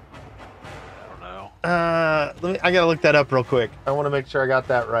effect? I don't know. I gotta look that up real quick. I want to make sure I got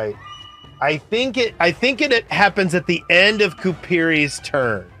that right. I think it happens at the end of Kupiri's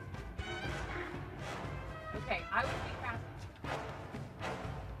turn. Okay, I would be fast.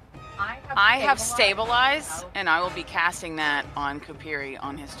 I have stabilize, and I will be casting that on Kupiri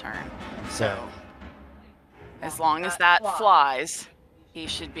on his turn. So, as long as that flies, he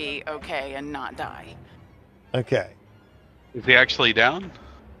should be okay and not die. Okay. Is he actually down?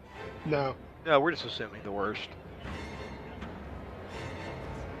 No. No, we're just assuming the worst.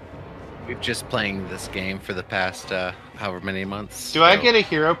 We've just playing this game for the past however many months. Do I get a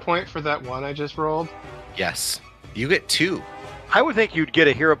hero point for that one I just rolled? Yes. You get 2. I would think you'd get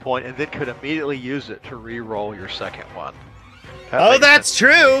a hero point and then could immediately use it to re-roll your second one. Oh, that's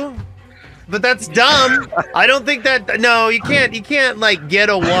true. But that's dumb. I don't think that. No, you can't. You can't like get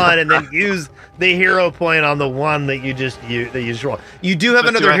a 1 and then use the hero point on the 1 that you just roll. You do have But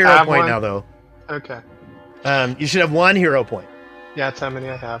another do I hero have point one? now, though. Okay. You should have 1 hero point. Yeah, that's how many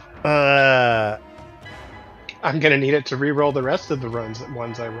I have. Uh, I'm gonna need it to re-roll the rest of the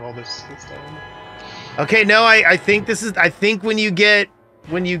ones I roll this time. okay. No, I think this is. I think when you get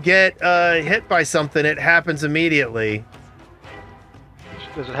hit by something, it happens immediately.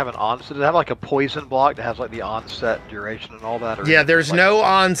 Does it have an onset? Does it have like a poison block that has like the onset duration and all that? Or Yeah, is it there's like- no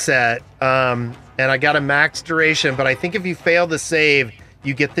onset. And I got a max duration, but I think if you fail the save,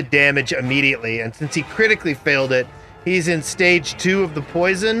 you get the damage immediately. And since he critically failed it, he's in stage 2 of the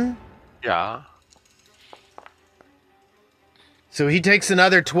poison. Yeah. So he takes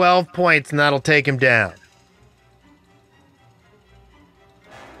another 12 points, and that'll take him down.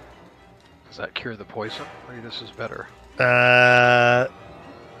 Does that cure the poison? Maybe this is better.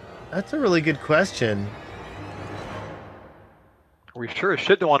 That's a really good question. We sure as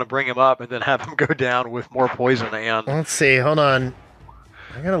shit don't want to bring him up and then have him go down with more poison and... Let's see. Hold on.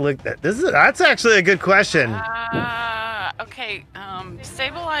 I gotta look that. That's actually a good question. Okay.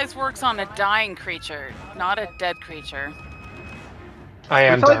 Stabilize works on a dying creature, not a dead creature. I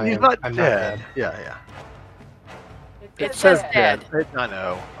am He's not- dying. He's not I'm dead. Not dead. Yeah. It says dead. I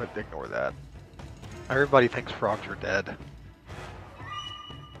know, but ignore that. Everybody thinks frogs are dead.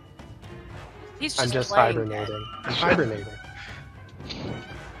 He's I'm just just playing hibernating. I'm hibernating.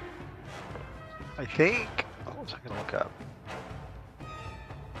 I think... What was I going to look up?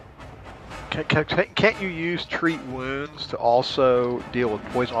 Can't you use treat wounds to also deal with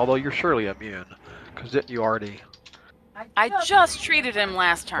poison? Although you're surely immune, because didn't you already? I just treated him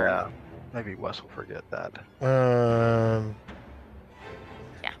last turn. Yeah, maybe Wes will forget that. Yeah.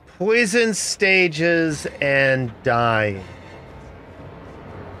 Yeah. Poison stages and dying.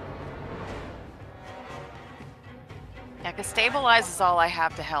 Yeah, because stabilize is all I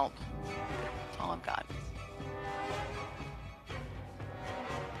have to help. That's all I've got.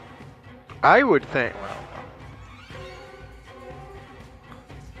 I would think. Well,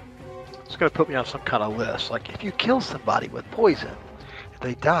 it's going to put me on some kind of list. Like if you kill somebody with poison, if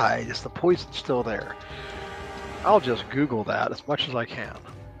they die, is the poison still there? I'll just Google that as much as I can.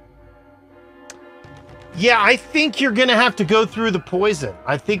 Yeah, I think you're gonna have to go through the poison.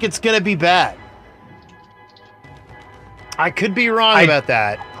 I think it's gonna be bad. I could be wrong about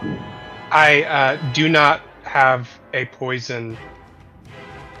that. I do not have a poison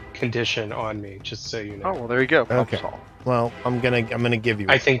condition on me, just so you know. Oh well, there you go. Problem Okay. solved. Well, I'm gonna give you.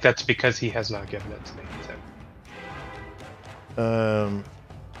 I think that's because he has not given it to me. So.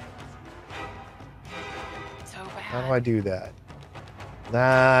 So How do bad. I do that?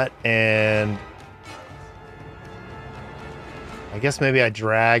 That and I guess maybe I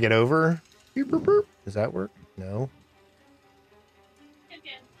drag it over. Boop, boop, boop. Does that work? No.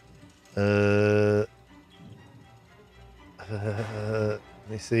 Let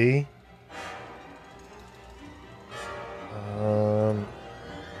me see.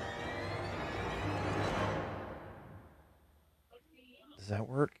 Does that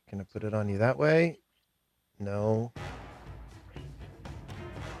work? Can I put it on you that way? No.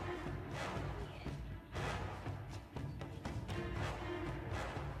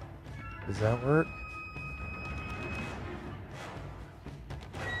 Does that work?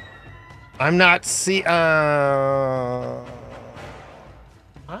 I'm not I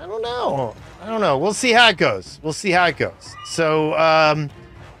don't know. I don't know. We'll see how it goes. We'll see how it goes. So,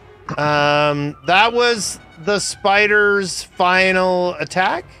 that was the spider's final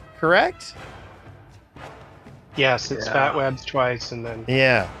attack, correct? Yes, it's fat webs twice, and then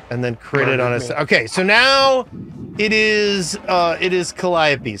Yeah, and then critted on us. Me. Okay, so now it is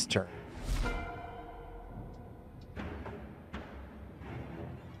Calliope's turn.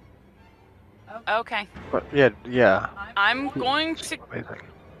 Okay. But yeah. I'm going to. Amazing.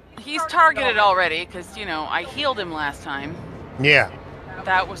 He's targeted already because, you know, I healed him last time. Yeah.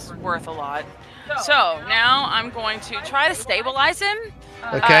 That was worth a lot. So now I'm going to try to stabilize him.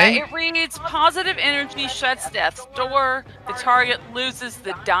 Okay. It reads positive energy shuts death's door. The target loses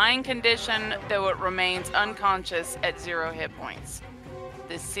the dying condition, though it remains unconscious at 0 hit points.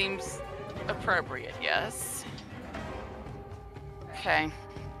 This seems appropriate, yes. Okay.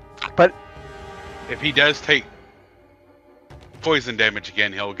 But If he does take poison damage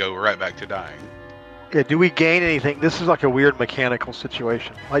again, he'll go right back to dying. yeah, do we gain anything? This is like a weird mechanical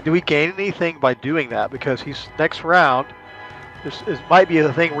situation. Like, do we gain anything by doing that? Because he's next round. This might be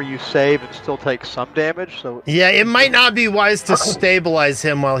a thing where you save and still take some damage. So Yeah, it might not be wise to stabilize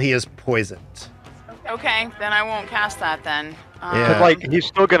him while he is poisoned. Okay, then I won't cast that then. Yeah. But, like, he's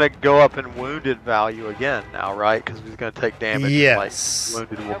still gonna go up in wounded value again now, right? Because he's gonna take damage. Yes.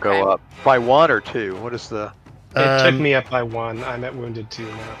 Like, wounded will Okay. go up by 1 or 2. What is the It took me up by 1. I'm at wounded 2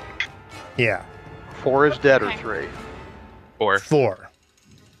 now. Yeah, 4 is dead or Okay. 3? Or 4.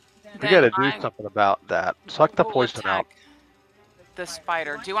 We gotta do I something about that. Suck the will poison out. attack the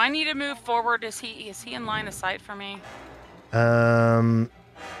spider. Do I need to move forward? Is he in line of sight for me?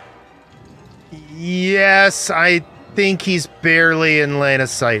 Yes, I think he's barely in line of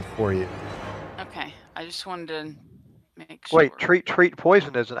sight for you. Okay, I just wanted to make sure. Wait, treat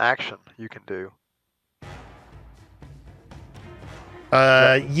poison is an action you can do.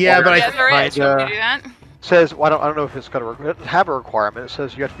 Yeah, but Yeah, there is. You want me to do that? Says, well, I don't know if it's got it doesn't have a requirement. It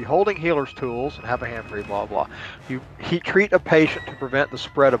says you have to be holding healer's tools and have a hand free, blah blah. He treat a patient to prevent the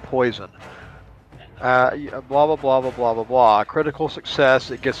spread of poison. Blah blah blah blah blah blah blah. Critical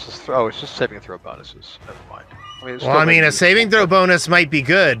success. It gets us. Oh, it's just saving throw bonuses. Never mind. I mean, it's well, still I mean, making a saving throw bonus might be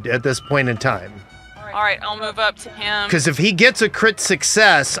good at this point in time. All right, I'll move up to him. Because if he gets a crit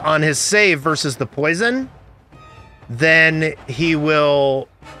success on his save versus the poison, then he will,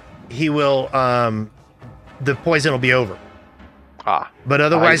 the poison will be over. But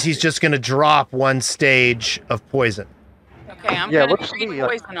otherwise, he's just going to drop 1 stage of poison. Okay, I'm Yeah, gonna looks to treat me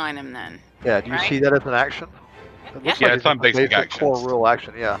poison on him then. Yeah. Do you Right? see that as an action? It looks Yeah, like it's on a basic actions. core rule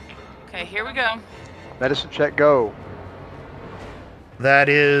action. Yeah. Okay, here we go. Medicine check. Go. That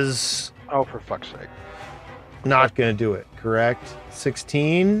is Oh, for fuck's sake. not going to do it, correct?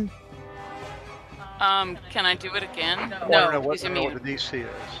 16? Can I do it again? I don't No, know he's what immune. the DC is.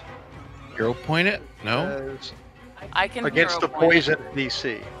 Hero point it? No. It's I can against the hero point it. poison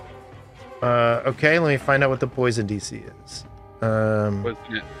DC. Okay, let me find out what the poison DC is. wasn't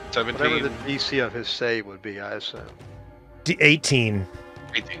it Whatever 17? the DC of his save would be, I assume. 18.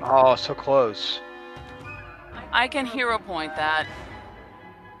 18. Oh, so close. I can hero point that.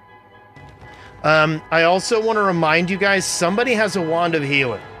 I also want to remind you guys, somebody has a wand of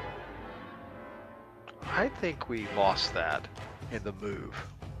healing. I think we lost that in the move.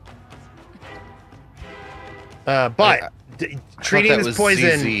 But treating that this was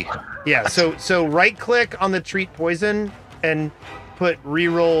poison, ZZ. yeah. So right click on the treat poison and put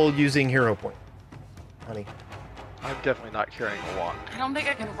reroll using hero point, honey. I'm definitely not carrying a wand. I don't think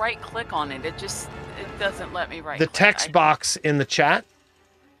I can right click on it. It doesn't let me right The click. text box in the chat.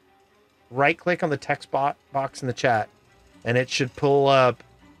 Right click on the text box in the chat, and it should pull up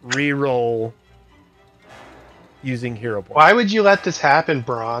reroll using hero point. Why would you let this happen,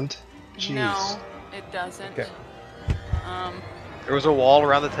 Brond? Jeez. No, it doesn't. Okay. There was a wall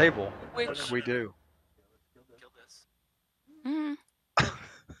around the table. What Which did we do? Mhm.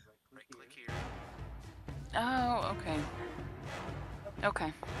 Oh, okay.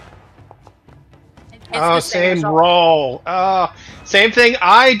 Okay. It's Oh, the same result. roll. Oh, same thing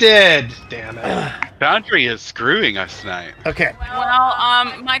I did. Damn it. Foundry is screwing us tonight. Okay.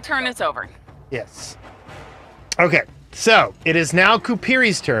 Well, my turn is over. Yes. Okay. So it is now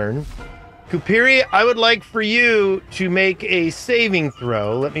Kupiri's turn. Kupiri, I would like for you to make a saving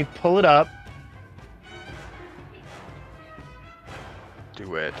throw. Let me pull it up.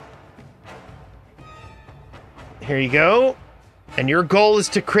 Do it. Here you go. And your goal is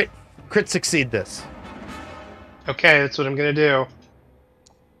to crit succeed this. Okay, that's what I'm gonna do.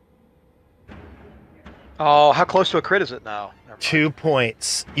 Oh, how close to a crit is it now? Never mind. 2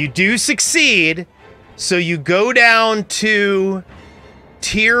 points. You do succeed, so you go down to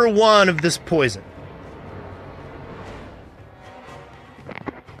tier 1 of this poison.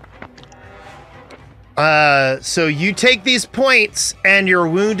 So you take these points, and your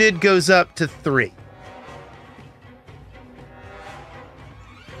wounded goes up to 3.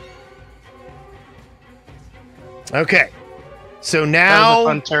 Okay. So That was a now,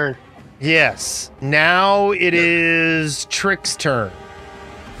 fun turn. yes, now it is Trick's turn.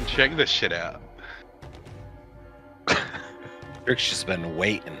 Check this shit out. Rick's just been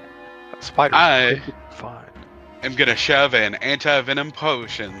waiting. Spider. I- Fine. am gonna shove an anti-venom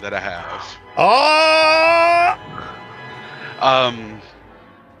potion that I have. Oh!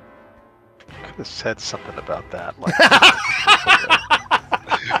 Could have said something about that.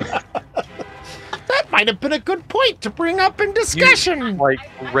 That might have been a good point to bring up in discussion. Like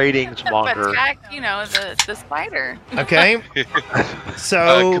ratings monger. Attack, the spider. Okay.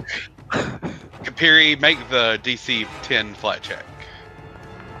 So, Kapiri, make the DC 10 flat check.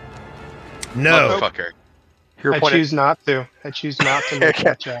 no. Motherfucker. Here, I point it. choose not to. I choose not to make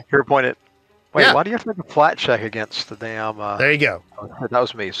that check. Here, point it. Wait, Yeah. why do you have to make a flat check against the damn? There you go. That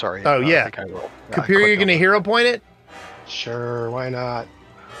was me. Sorry. Oh, yeah. I think I will. Yeah, I Kapir, clicked you're on going to it. hero point it? Sure, why not?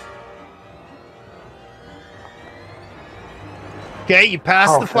 Okay, you pass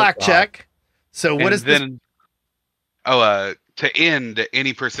Oh, the thank flak God. check. So what And is this? then, to end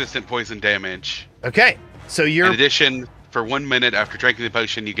any persistent poison damage. Okay, so In you're addition, for 1 minute after drinking the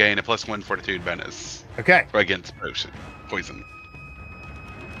potion, you gain a +1 fortitude bonus okay. against poison.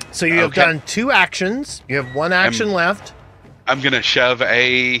 So you have Okay. done 2 actions. You have 1 action left. I'm gonna shove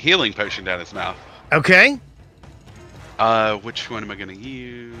a healing potion down his mouth. Okay. Which one am I gonna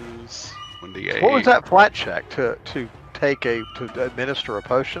use? 1d8. What was that flat check to administer a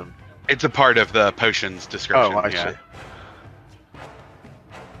potion? It's a part of the potion's description. Oh, I yeah. see.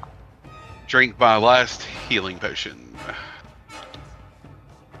 Drink my last healing potion.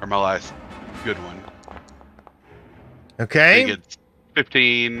 Or my last good one. I Okay. think it's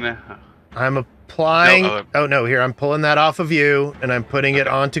 15. I'm applying. No, oh no, here I'm pulling that off of you, and I'm putting it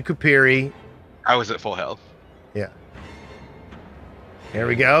Okay. onto Kapiri. I was at full health. There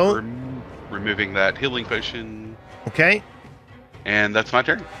we go. Removing that healing potion. Okay. And that's my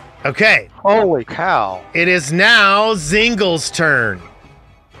turn. Okay. Holy cow! It is now Zingle's turn.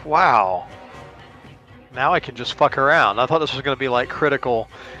 Wow. Now I can just fuck around. I thought this was going to be like critical,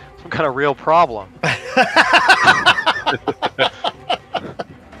 some kind of real problem.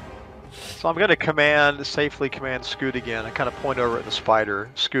 So I'm going to safely command Scoot again. I kind of point over at the spider.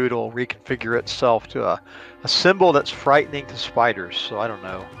 Scoot will reconfigure itself to a symbol that's frightening to spiders. So I don't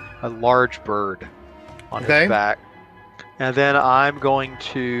know, a large bird on Okay. his back. And then I'm going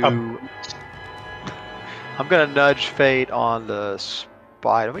to nudge Fate on the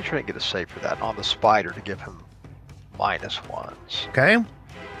spider. Let me try to get a save for that on the spider to give him -1s. Okay. Let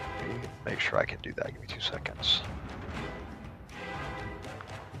me make sure I can do that. Give me 2 seconds.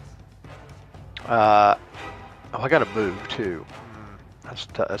 I got to move too.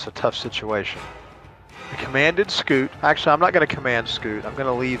 That's a tough situation. I commanded Scoot. Actually, I'm not going to command Scoot. I'm going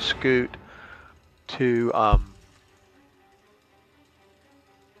to leave Scoot to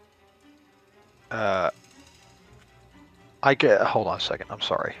hold on a second. I'm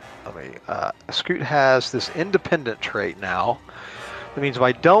sorry. Let me. Scoot has this independent trait now. That means if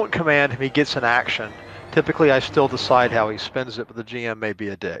I don't command him, he gets an action. Typically, I still decide how he spends it, but the GM may be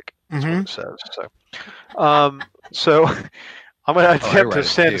a dick. That's what it says. So I'm going to attempt to read it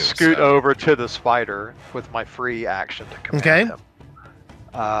send too, Scoot so. over to the spider with my free action to command him.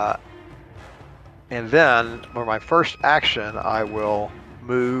 And then, for my first action, I will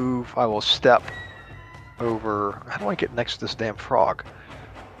move. I will step over. How do I get next to this damn frog?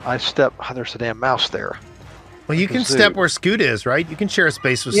 I step. Oh, there's a damn mouse there. Well, you can Zoo. step where Scoot is, right? You can share a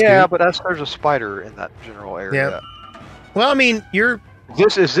space with Yeah, Scoot. but there's a spider in that general area. Well, I mean, you're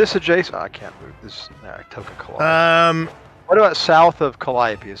Is this adjacent? I can't move this. I took a Calliope. What about south of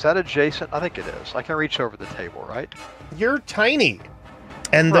Calliope? Is that adjacent? I think it is. I can reach over the table, right? you're tiny,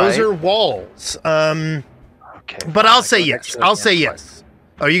 and those Right. are walls. Okay. But fine, I'll I say go yes. next to the I'll damn say spider. yes.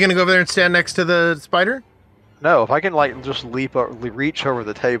 Are you gonna go over there and stand next to the spider? No, if I can like just reach over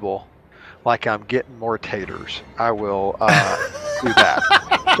the table, like I'm getting more taters, I will do that.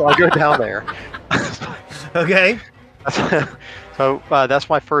 So I go down there. Okay. So that's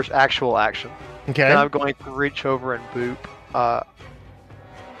my first actual action. Okay. Then I'm going to reach over and boop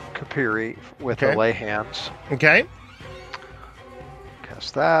Kapiri with the Okay. lay hands. Okay.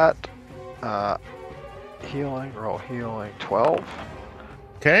 Cast that. Roll healing, 12.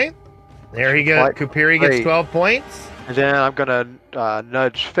 Okay. There you go. Like, Kupiri gets great. 12 points. And then I'm going to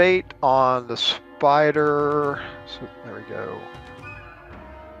nudge Fate on the spider. So there we go.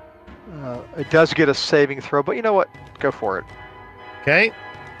 It does get a saving throw, but you know what? Go for it. Okay.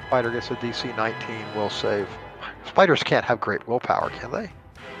 Spider gets a DC 19 will save. Spiders can't have great willpower, can they?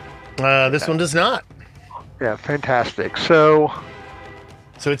 This one does not. Yeah, fantastic. So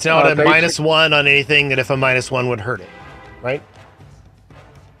So it's now at a basic- -1 on anything that if a -1 would hurt it, right?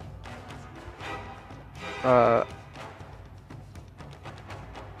 no,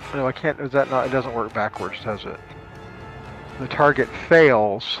 I can't. Is that not? It doesn't work backwards, does it? The target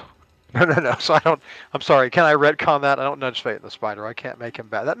fails. No. So I don't. I'm sorry. Can I retcon that? I don't nudge Fate in the spider. I can't make him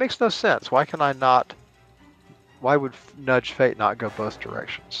bad. That makes no sense. Why can I not? Why would nudge Fate not go both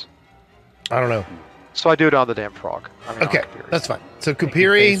directions? I don't know. So I do it on the damn frog. I mean, Okay, on Kupiri. that's fine. So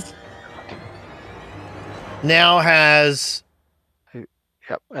Kupiri now has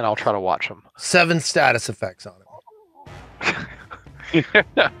Yep, and I'll try to watch him. 7 status effects on him.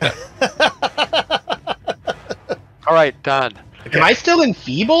 All right, done. Okay. Am I still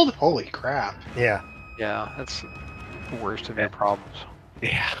enfeebled? Holy crap. Yeah. Yeah, that's the worst of your problems.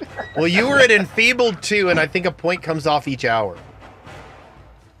 Yeah. Well, you were at enfeebled too, and I think a point comes off each hour.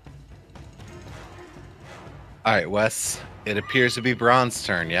 All right, Wes. It appears to be Braun's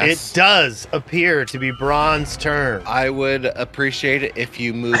turn, yes? It does appear to be Braun's turn. I would appreciate it if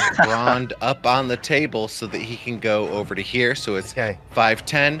you moved Braun up on the table so that he can go over to here. So it's Okay. 5,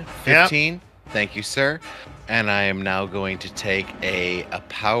 10, 15. Thank you, sir. And I am now going to take a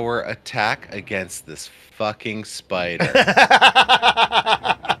power attack against this fucking spider.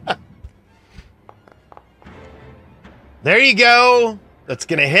 There you go. That's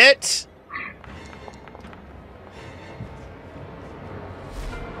going to hit.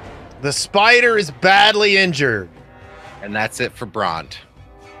 The spider is badly injured. And that's it for Braun.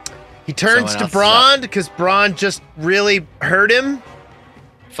 He turns Someone to else is Braun because Braun just really hurt him.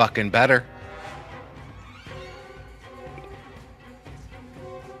 Fucking better.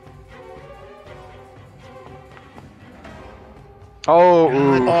 Oh,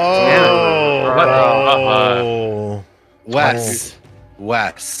 Oh. Wes.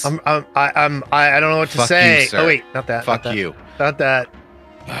 Wes. I don't know what to Fuck say. you, sir. Oh wait, not that. Fuck not that, you. Not that.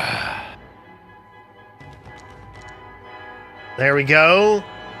 There we go.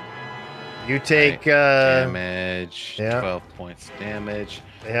 You take damage. yeah. 12 points damage.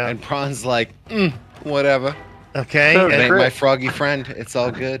 yeah. And Braun's like, whatever. Okay. So It And, ain't my froggy friend. It's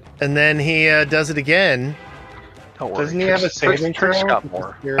all good. and then he does it again. don't worry. Doesn't he have a saving Tricks throw? got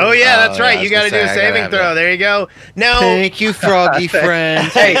more. Oh yeah, that's yeah, right. I You was got gonna to do a say, I gotta saving have throw. that. There you go. Now, Thank you, froggy friend.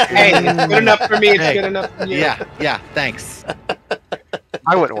 Hey, it's good enough for me. It's Hey. good enough for you. Yeah, thanks.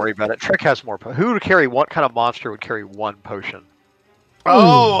 I wouldn't worry about it. Trick has more. Who would carry what kind of monster would carry one potion?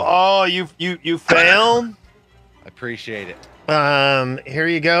 you fail. Appreciate it. Here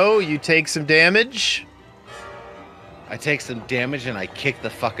you go. You take some damage. I take some damage and I kick the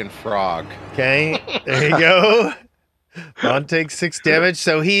fucking frog. Okay, there you go. Ron takes 6 damage,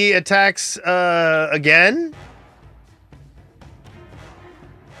 so he attacks again.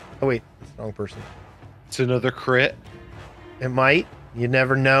 Oh wait, that's the wrong person. It's another crit. It might. You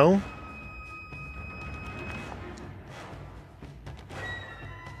never know.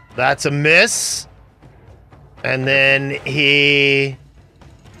 That's a miss. And then he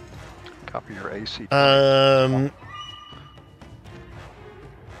Copy your AC.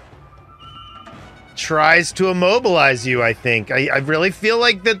 tries to immobilize you, I think. I really feel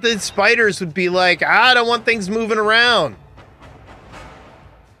like that the spiders would be like, I don't want things moving around.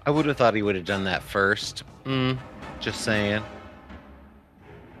 I would have thought he would have done that first. Just saying.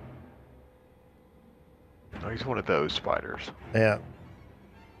 No, he's one of those spiders. Yeah.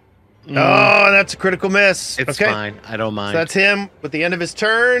 Oh, that's a critical miss. It's okay. fine. I don't So mind. that's him with the end of his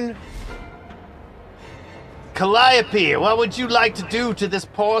turn. Calliope, what would you like to do to this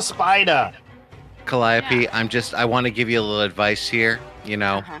poor spider? Calliope, I want to give you a little advice here. You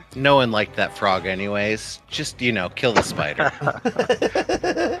know, Uh-huh. no one liked that frog anyways. Just, kill the spider.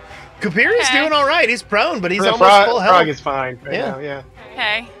 Kupiri's Okay. doing all right. He's prone, but he's The almost full health. frog is fine right Yeah. now, yeah.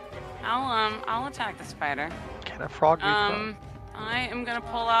 Okay. I'll attack the spider. Can a frog be thrown? I am gonna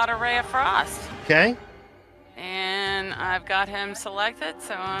pull out a ray of frost. Okay. And I've got him selected,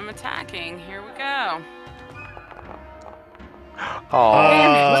 so I'm attacking. Here we go.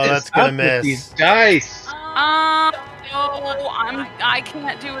 Oh, That's gonna Up with these miss. dice. No, I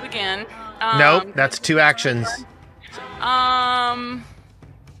can't do it again. Nope, that's 2 actions.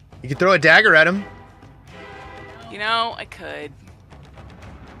 You can throw a dagger at him. I could.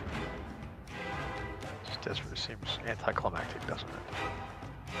 desperate seems anticlimactic, doesn't it?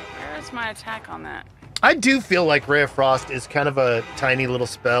 Where is my attack on that? I do feel like Ray of Frost is kind of a tiny little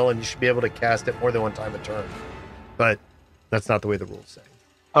spell, and you should be able to cast it more than one time a turn. But that's not the way the rules say.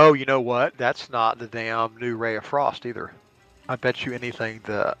 Oh, you know what? That's not the damn new Ray of Frost either. I bet you anything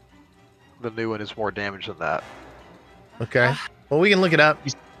that the new one is more damage than that. Okay. Well, we can look it up.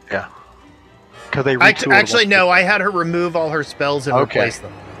 Yeah. Because they retooled Actually, no. I had her remove all her spells and Okay. replace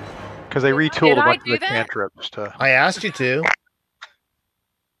them. Because they retooled a I bunch of do the that? cantrips to. I asked you to.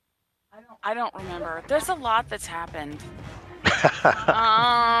 I don't remember. There's a lot that's happened.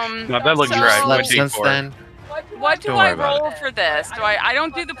 No, that looks so- right. Slept What since D4? then. What do Don't I worry about roll for this? Do I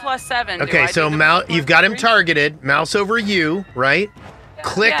don't do the +7. do Okay, I so do the mouse, you've got him +3? targeted. Mouse over you, right?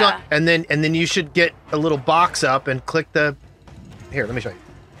 Click Yeah. on, and then you should get a little box up and click the. Here, let me show you.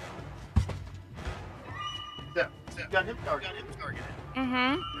 So you got him targeted. Mm-hmm.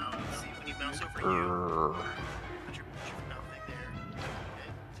 Now, see when you mouse over you. Put your mouth thing there.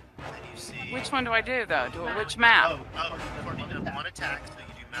 And then you see. Which one do I do though? Which map? You've already done one attack, so you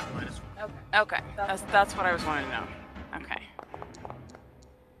do map -1. Okay, that's what I was wanting to know. Okay.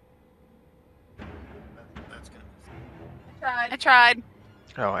 That's gonna. I tried.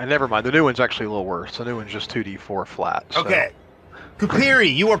 Oh, and never mind. The new one's actually a little worse. The new one's just 2d4 flat. So. Okay.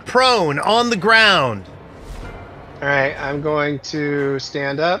 Kupiri, you are prone on the ground. All right, I'm going to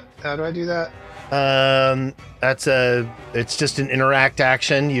stand up. How do I do that? It's just an interact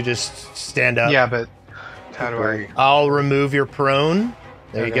action. You just stand up. Yeah, but how do I? I'll remove your prone.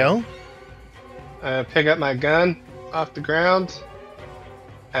 There you Okay. go. Pick up my gun off the ground,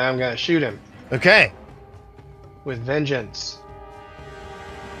 and I'm gonna shoot him Okay. with vengeance.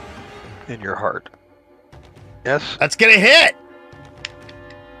 In your heart. Yes? That's gonna hit.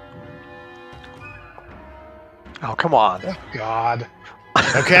 Oh, come on. Oh, God.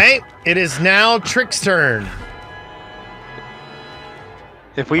 Okay. It is now Trick's turn.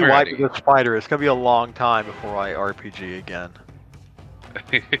 If we wipe Alrighty. the spider, it's going to be a long time before I RPG again.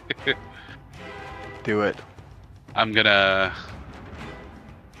 Do it. I'm gonna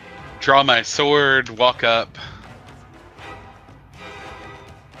draw my sword, walk up,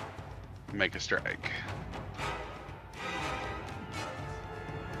 make a strike.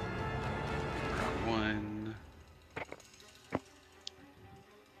 Round one.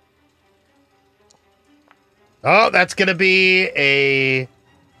 Oh, that's gonna be a.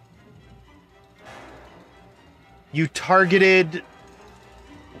 You targeted.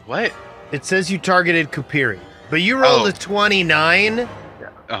 What? It says you targeted Kupiri, but you rolled Oh. a 29,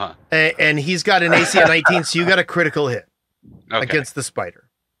 Uh-huh. and he's got an AC of 19, so you got a critical hit Okay. against the spider.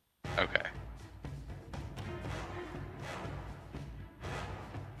 Okay.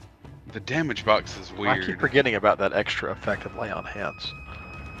 The damage box is weird. I keep forgetting about that extra effect of lay on hands.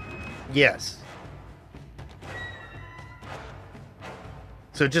 Yes.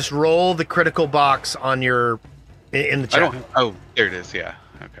 So just roll the critical box on your in the I chat. don't. Oh, there it is. Yeah.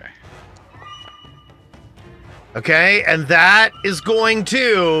 Okay. Okay, and that is going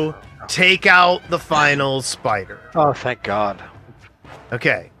to take out the final spider. Oh, thank God.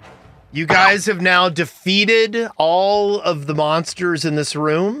 Okay. You guys have now defeated all of the monsters in this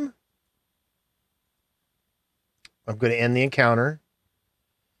room. I'm going to end the encounter.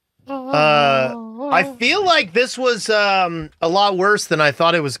 I feel like this was a lot worse than I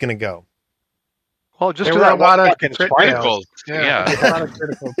thought it was going to go. Well, just There do were that a lot one of fucking crit spider. fails. Yeah. A lot of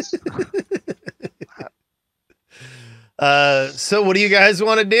criticals. So what do you guys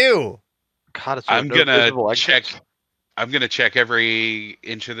want to do? God, it's I'm no gonna visible check. exits. I'm gonna check every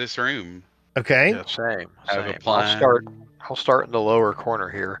inch of this room. Okay. Yeah, same. I have a Same. plan. I'll start in the lower corner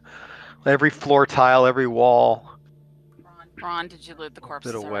here. Every floor tile, every wall, Ron, did you loot the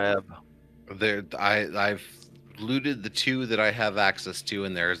corpses? bit of already? web. I've looted the 2 that I have access to,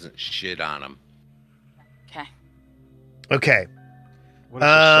 and there isn't shit on them. Okay. Okay. What is this,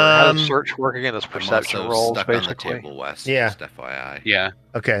 how does search work again? It's I'm perception also rolls, stuck on the basically. table, Wes. Yeah. Just FYI. Yeah.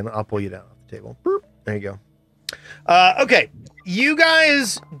 Okay, I'll pull you down off the table. Boop. There you go. Okay, you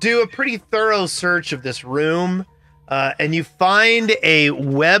guys do a pretty thorough search of this room, and you find a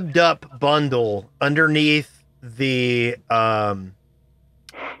webbed up bundle underneath the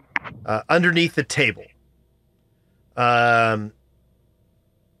table.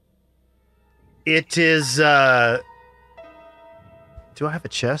 It is. Do I have a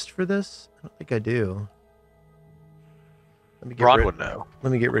chest for this? I don't think I do. Let me get Ron rid- would know.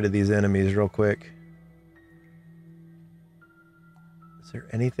 Let me get rid of these enemies real quick. Is there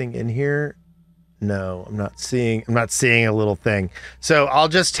anything in here? No, I'm not seeing a little thing. So I'll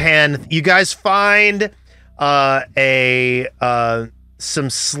just hand you guys find some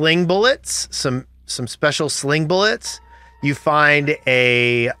sling bullets, some special sling bullets. You find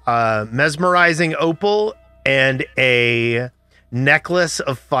a mesmerizing opal and a necklace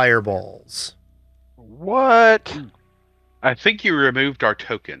of fireballs. What? I think you removed our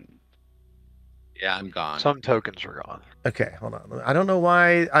token. Yeah, I'm gone. Some tokens are gone. Okay, hold on. I don't know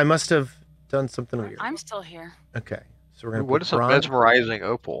why. I must have done something weird. I'm still here. Okay, so we're gonna What put is a bronze. mesmerizing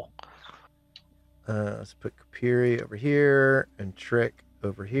opal? Let's put Kupiri over here and Trick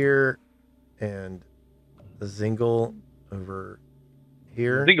over here and the Zingle over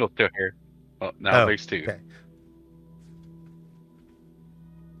here. Zingle's still here. Well, no, Oh, there's 2. okay.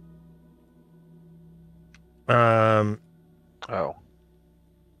 Oh.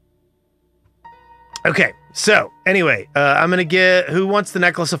 Okay, so anyway, I'm gonna get. Who wants the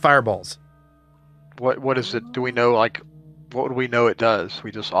necklace of fireballs? What is it? Do we know, like, what do we know it does?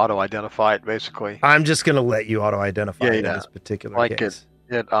 We just auto-identify it, basically. I'm just gonna let you auto-identify Yeah, it in yeah. this particular Like case.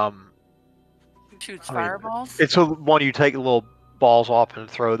 It Shoots I mean, fireballs. it's a one you take little balls off and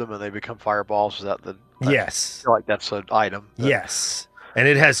throw them, and they become fireballs. Is that the? Yes. I feel like that's an item. Yes. And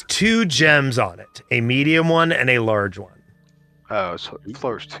it has 2 gems on it, a medium one and a large one. Oh, so it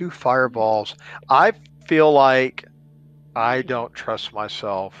throws 2 fireballs. I feel like I don't trust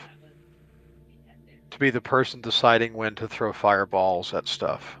myself to be the person deciding when to throw fireballs at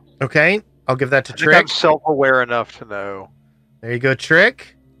stuff. Okay, I'll give that to I think Trick. I'm self-aware enough to know. There you go,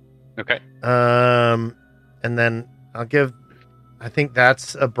 Trick. Okay. And then I'll give. I think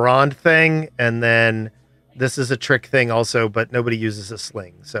that's a Brond thing, and then this is a Trick thing also, but nobody uses a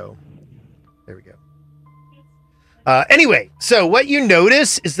sling, so there we go. Anyway, so what you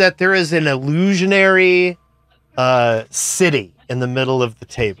notice is that there is an illusionary city in the middle of the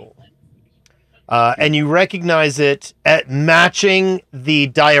table. And you recognize it at matching the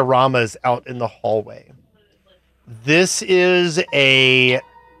dioramas out in the hallway. This is a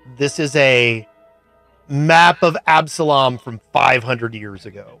map of Absalom from 500 years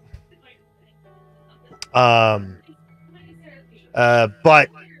ago. But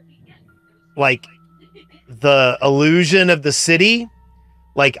like the illusion of the city,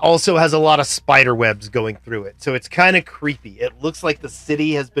 like also has a lot of spider webs going through it. So it's kind of creepy. It looks like the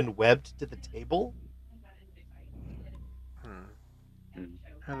city has been webbed to the table.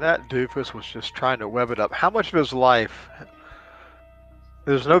 And that doofus was just trying to web it up. How much of his life?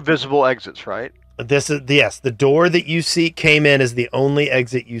 There's no visible exits, right? This is yes, the door that you see came in is the only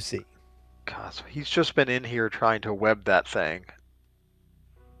exit you see. God, so he's just been in here trying to web that thing.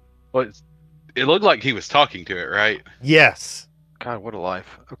 Well, it looked like he was talking to it, right? Yes. God, what a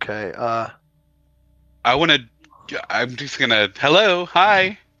life. Okay. I'm just gonna. Hello,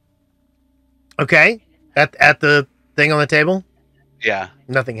 hi. Okay. At the thing on the table, Yeah.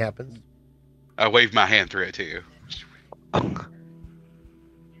 nothing happens. I waved my hand through it to you.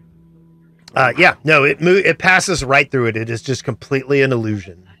 Yeah, no, it passes right through it. It is just completely an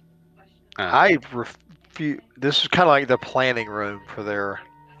illusion. I refuse. This is kind of like the planning room for their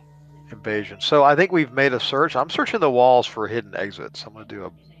invasion. So I think we've made a search. I'm searching the walls for hidden exits. I'm going to do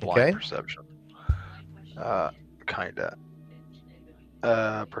a blind perception. Kinda.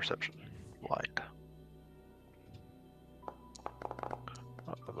 Perception. Blind.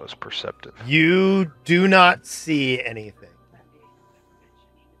 Not the most perceptive. You do not see anything.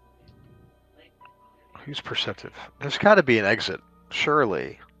 Who's perceptive? There's got to be an exit,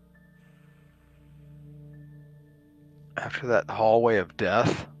 surely. After that hallway of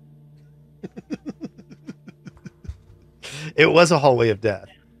death. It was a hallway of death.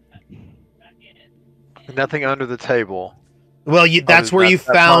 Nothing under the table. Well, that's where you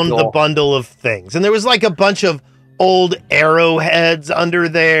found the bundle of things. And there was like a bunch of old arrowheads under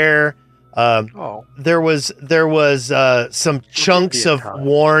there. There was some chunks of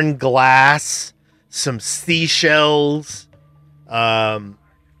worn glass, some seashells, and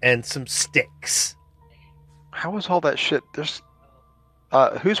some sticks. How is all that shit? There's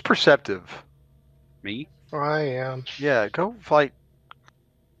who's perceptive? Me? I am. Yeah, go find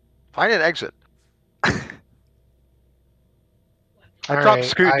an exit. I dropped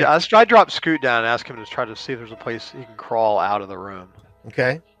Scoot down and asked him to try to see if there's a place he can crawl out of the room.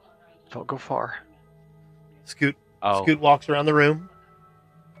 Okay. Don't go far. Scoot walks around the room.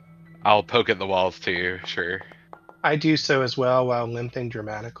 I'll poke at the walls too, sure. I do so as well while limping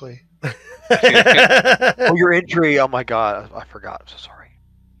dramatically. Oh, your injury. Oh my god, I forgot. I'm so sorry.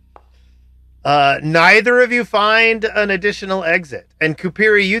 Neither of you find an additional exit. And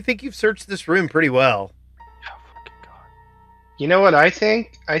Kupiri, you think you've searched this room pretty well. Oh, fucking god. You know what I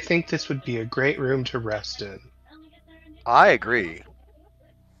think? I think this would be a great room to rest in. I agree.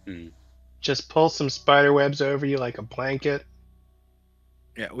 Just pull some spider webs over you like a blanket.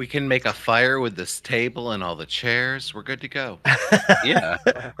 Yeah, we can make a fire with this table and all the chairs. We're good to go. Yeah.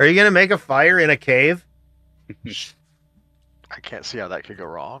 Are you going to make a fire in a cave? I can't see how that could go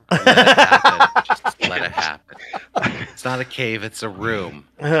wrong. Let it happen. Just let it happen. It's not a cave, it's a room.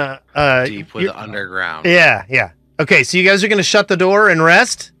 Deep with the underground. Yeah. Okay, so you guys are going to shut the door and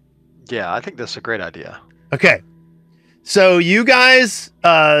rest? Yeah, I think that's a great idea. Okay. So you guys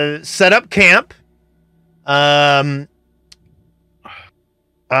set up camp.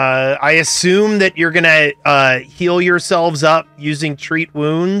 I assume that you're going to heal yourselves up using treat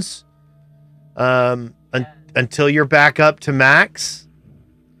wounds until you're back up to max.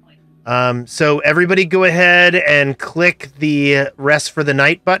 So everybody go ahead and click the rest for the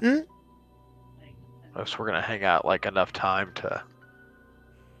night button. So we're gonna hang out like enough time to.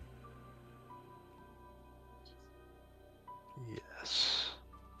 Yes.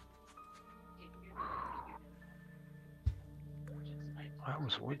 I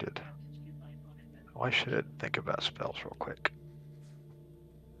was wounded. Why should I think about spells real quick?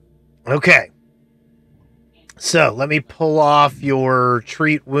 Okay. So let me pull off your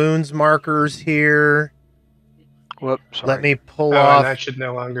treat wounds markers here. Whoop, sorry. Let me pull And off. that should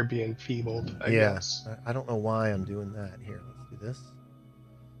no longer be enfeebled, I guess. I don't know why I'm doing that. Here, let's do this.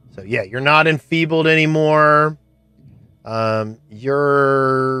 So yeah, you're not enfeebled anymore. You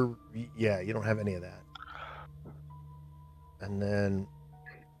don't have any of that. And then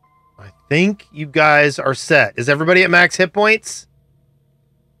I think you guys are set. Is everybody at max hit points?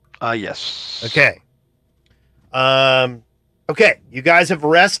 Yes. Okay. Okay, you guys have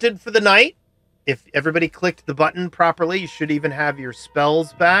rested for the night. If everybody clicked the button properly, you should even have your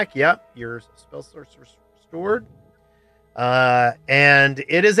spells back. Yep, your spell source restored. And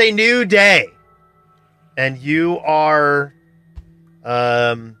it is a new day. And you are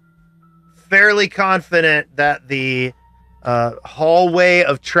fairly confident that the hallway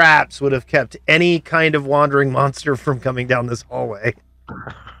of traps would have kept any kind of wandering monster from coming down this hallway.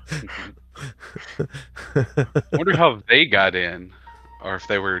 I wonder how they got in, or if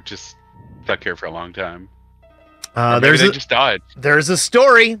they were just stuck here for a long time. Maybe they just died. There's a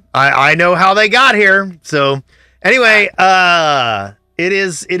story. I know how they got here. So anyway, it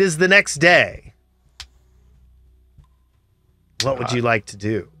is the next day. What would you like to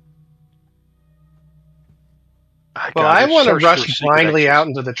do? Well, I want to rush blindly out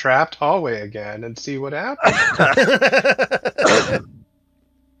into the trapped hallway again and see what happens.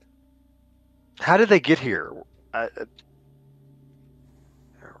 How did they get here? I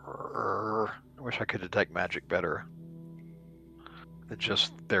wish I could detect magic better than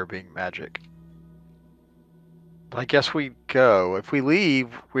just there being magic. But I guess we go. If we leave,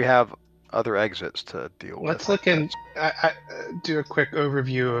 we have other exits to deal with. Let's look and do a quick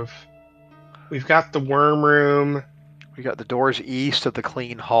overview of. We've got the worm room. We got the doors east of the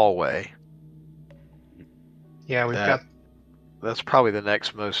clean hallway. Yeah, we've got. That's probably the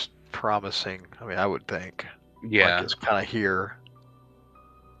next most promising. I mean, I would think. Yeah. Like it's kind of here.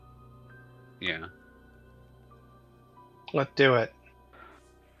 Yeah. Let's do it.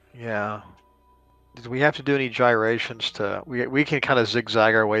 Yeah. Did we have to do any gyrations to? We can kind of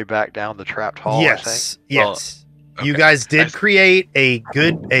zigzag our way back down the trapped hall. Yes. I think. Yes. Well, You okay. guys did create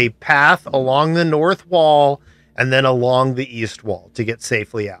a path along the north wall and then along the east wall to get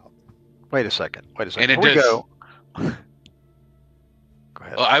safely out. Wait a second. And it Before we does- go. Go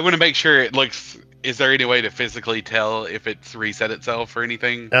ahead. Well, I want to make sure it looks. Is there any way to physically tell if it's reset itself or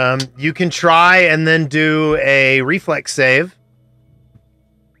anything? You can try and then do a reflex save.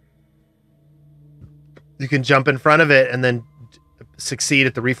 You can jump in front of it and then succeed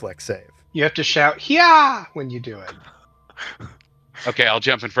at the reflex save. You have to shout "Yeah" when you do it. Okay, I'll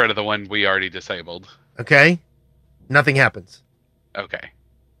jump in front of the one we already disabled. Okay? Nothing happens. Okay.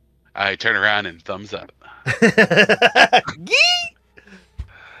 I turn around and thumbs up.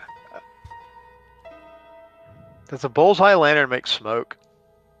 Does a bullseye lantern make smoke?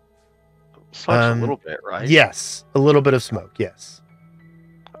 Smokes a little bit, right? Yes. A little bit of smoke, yes.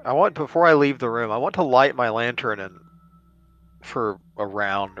 I want, before I leave the room, I want to light my lantern and for a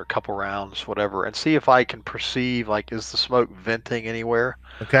round or couple rounds, whatever, and see if I can perceive, like, is the smoke venting anywhere?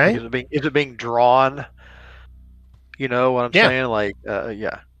 Okay? Like, is it being drawn? You know what I'm saying? Like,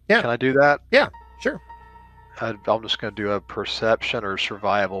 yeah. Yeah. Can I do that? Sure. I'm just going to do a perception or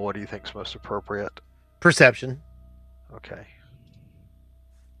survival. What do you think is most appropriate? Perception. Okay.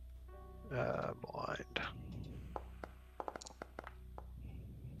 Blind.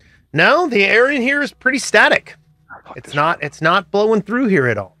 No, the air in here is pretty static. Fuck It's this not room. it's not blowing through here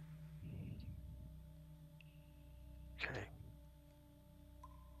at all. Okay.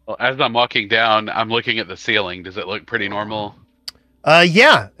 Well, as I'm walking down, I'm looking at the ceiling. Does it look pretty normal?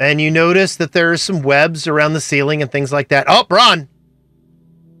 Yeah, and you notice that there's some webs around the ceiling and things like that. Oh, Braun!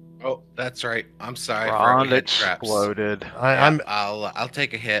 Oh, that's right. I'm sorry. Ron for hit traps. exploded. I'll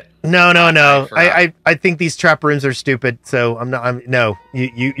take a hit. No. I forgot. I think these trap rooms are stupid, so no.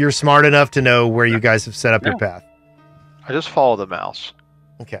 You're smart enough to know where you guys have set up your path. I just follow the mouse.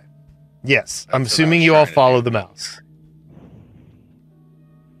 Okay. Yes, I'm That's what I assuming was you all trying to follow do. the mouse.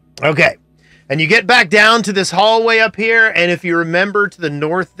 Okay. And you get back down to this hallway up here, and if you remember, to the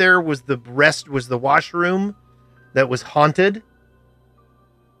north there was the washroom that was haunted.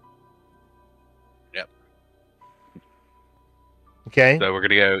 Yep. Okay. So we're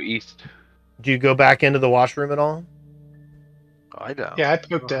gonna go east. Do you go back into the washroom at all? I don't. Yeah, I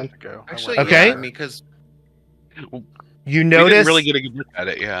poked in. Go. Actually, Okay. yeah, I mean, because You We didn't notice really get a good look at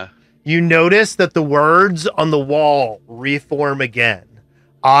it. Yeah. you notice that the words on the wall reform again.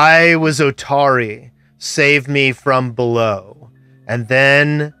 I was Otari, save me from below. And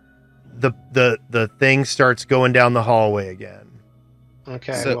then the thing starts going down the hallway again.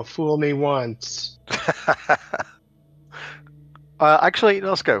 Okay, So- well, fool me once. Actually,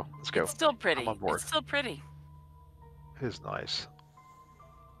 let's go. Let's go. It's still pretty. I'm on board. It's still pretty. It is nice.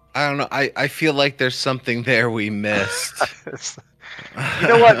 I don't know. I feel like there's something there we missed. You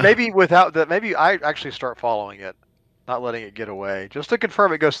know what? Maybe without that, maybe I actually start following it, not letting it get away, just to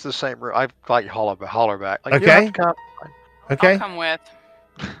confirm it goes to the same room. I like holler back. Like, you don't have to come. Okay. I'll come with.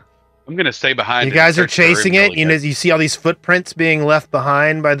 I'm gonna stay behind. You and guys are search the room chasing it. really You know, good. you see all these footprints being left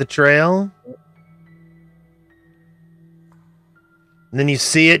behind by the trail. And then you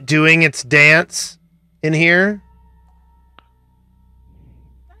see it doing its dance in here.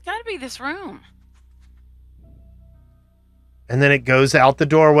 Gotta be this room. And then it goes out the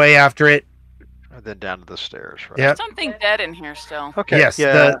doorway after it. And then down to the stairs, right? Yep. Something dead in here still. Okay. Yes,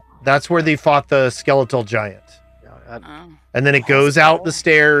 Yeah. that's where they fought the skeletal giant. Oh. And then it goes out the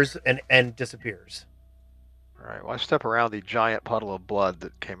stairs and disappears. All right. Well, I step around the giant puddle of blood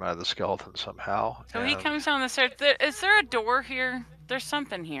that came out of the skeleton somehow. So he and- comes down the stairs. Is there a door here? There's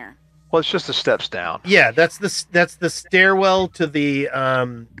something here. Well, it's just the steps down. Yeah, that's the stairwell to the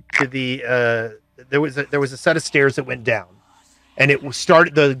there was a set of stairs that went down. And it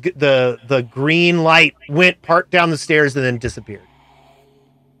started the green light went part down the stairs and then disappeared.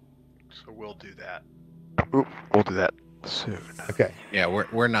 So we'll do that. Oop, we'll do that soon. Okay. Yeah,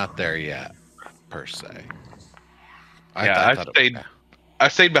 we're not there yet, per se. Yeah, thought I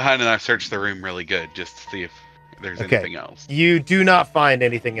stayed behind and I searched the room really good just to see if there's Okay. anything else. You do not find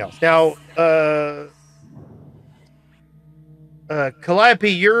anything else. Now, Calliope,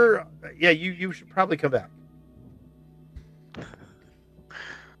 you should probably come back.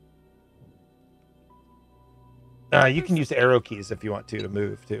 You can use arrow keys if you want to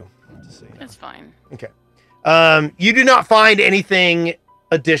move too. Just so you know. It's fine. You do not find anything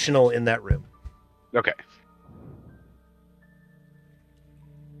additional in that room. Okay.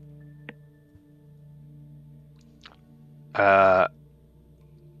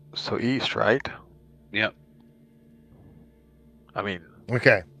 So east, right? Yep. I mean,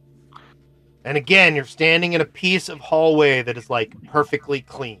 Okay. And again, you're standing in a piece of hallway that is like perfectly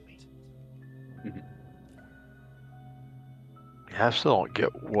cleaned. I still don't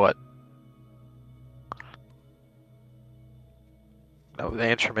get what. No, the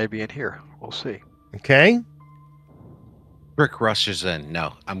answer may be in here. We'll see. Okay. Rick rushes in.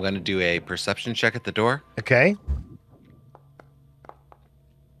 No, I'm going to do a perception check at the door. Okay.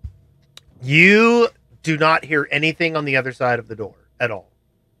 You do not hear anything on the other side of the door at all.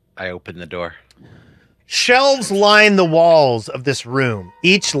 I open the door. Shelves line the walls of this room,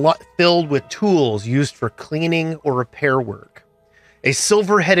 each filled with tools used for cleaning or repair work. A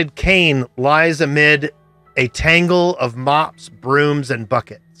silver-headed cane lies amid a tangle of mops, brooms, and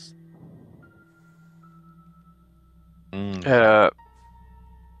buckets. Okay.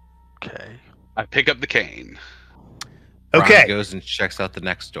 I pick up the cane. Ron Okay. goes and checks out the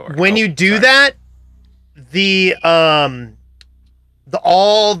next door. When Oh, you do sorry. that,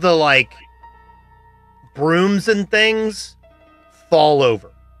 all the like brooms and things fall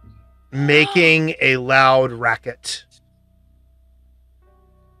over, making a loud racket.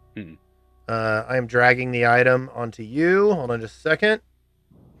 I am dragging the item onto you. Hold on just a second.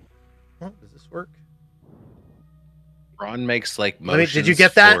 Oh, does this work? Ron makes like Let me- motions. did you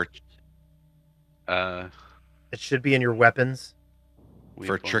get that? It should be in your weapons.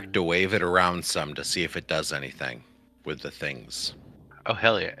 For Trick to wave it around some to see if it does anything with the things. Oh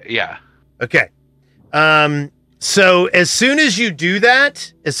hell yeah! Yeah. Okay. So as soon as you do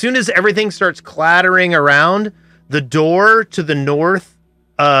that, as soon as everything starts clattering around, the door to the north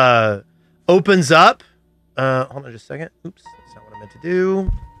opens up. Hold on just a second. Oops, that's not what I meant to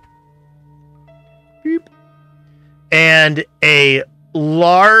do. Beep. And a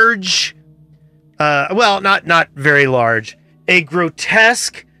large, not very large, a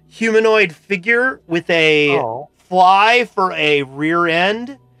grotesque humanoid figure with a fly for a rear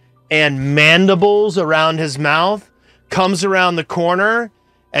end and mandibles around his mouth comes around the corner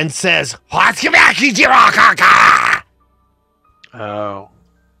and says, Oh.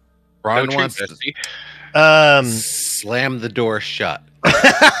 Ron Go wants treat to Bessie. slam the door shut.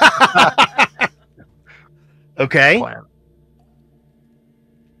 Okay. Plan.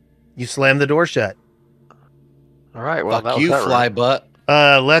 You slam the door shut. All right. Well, that Fuck was you, that fly round. butt.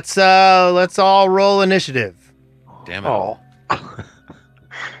 Let's all roll initiative. Damn it. Oh.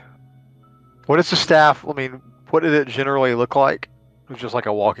 What is the staff? I mean, what did it generally look like? It was just like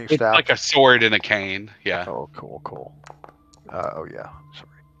a walking It's staff. like a sword and a cane. Yeah. Oh, cool. Oh yeah. Sorry.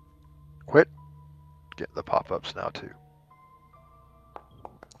 Quit. Get the pop-ups now too.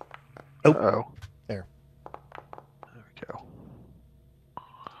 Oh. Uh-oh. There. There we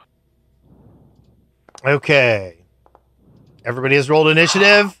go. Okay. Everybody has rolled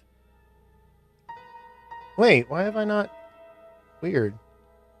initiative. Wait, why have I not? Weird.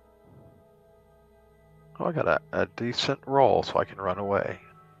 Oh, I got a decent roll, so I can run away.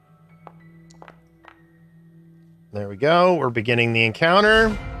 There we go. We're beginning the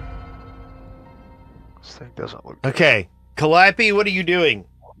encounter. This thing doesn't look good. Okay. Calliope, what are you doing?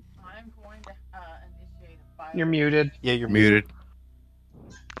 I'm going to initiate a fire. You're muted. Yeah, you're Muted.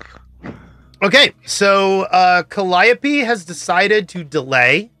 Okay, so Calliope has decided to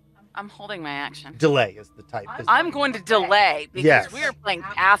delay. I'm holding my action. Delay is the type. I'm going to delay because Yes. we are playing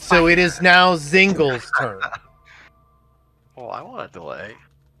Pathfinder. So it is now Zingle's turn. Well, I want to delay.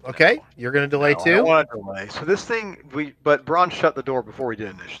 Okay, you're going to delay No, I too? don't want to delay. So this thing, but Braun shut the door before we did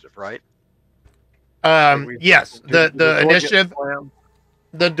initiative, right? Yes, Did the door get initiative, slammed?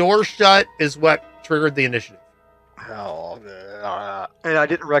 the door shut is what triggered the initiative. Oh, and I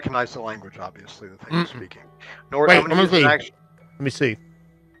didn't recognize the language, obviously, the thing was Mm-mm. speaking. Nor Wait, I'm gonna let me use an see. action. Let me see.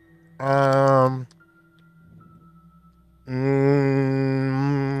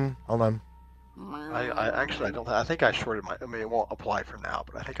 Hold on. I actually I don't. I think I shorted my. I mean, it won't apply for now,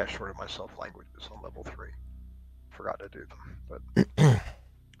 but I think I shorted myself languages on level 3. Forgot to do them,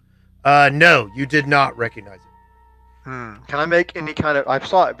 but No, you did not recognize it. can I make any kind of? I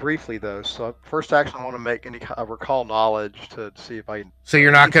saw it briefly though. So first action, I want to make any kind of recall knowledge to see if I. So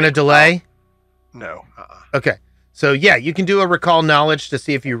you're not going to delay? No. Okay. So yeah, you can do a recall knowledge to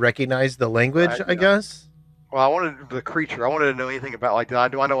see if you recognize the language, I Yeah. guess. Well, I wanted the creature. I wanted to know anything about like. Do I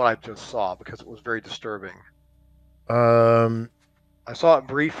know what I just saw because it was very disturbing. I saw it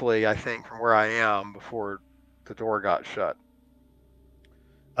briefly, I think, from where I am before the door got shut.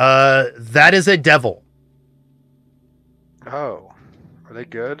 That is a devil. Oh, are they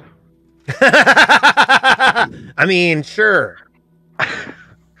good? I mean, sure.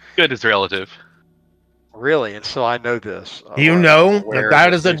 Good is relative. Really? And so I know this. You or I'm know aware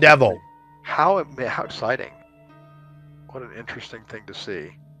that is a there's devil. something- How exciting! What an interesting thing to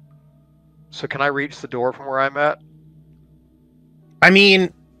see. So can I reach the door from where I'm at? I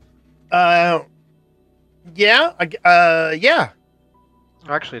mean, yeah, yeah.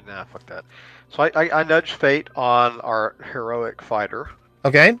 Actually, nah, fuck that. So I nudge fate on our heroic fighter.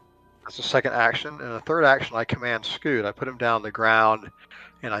 Okay. That's the second action. And the third action, I command Scoot. I put him down on the ground,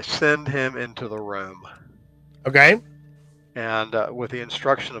 and I send him into the room. Okay. And with the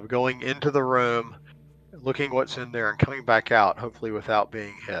instruction of going into the room, looking what's in there, and coming back out, hopefully without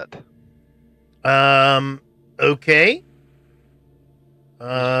being hit. Okay.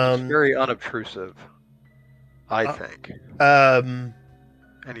 It's very unobtrusive, I think. And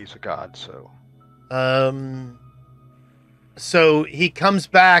he's a god, so. So he comes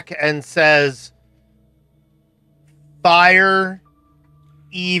back and says, fire,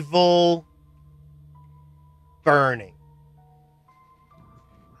 evil, burning.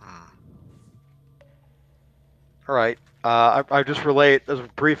 All right. I just relate as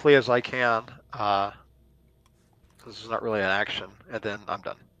briefly as I can. This is not really an action, and then I'm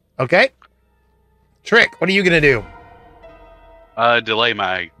done. Okay. Trick, what are you going to do? Delay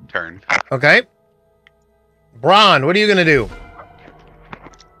my turn. Okay. Braun, what are you going to do?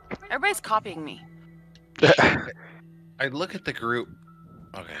 Everybody's copying me. I look at the group.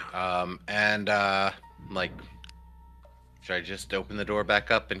 Okay. And like, should I just open the door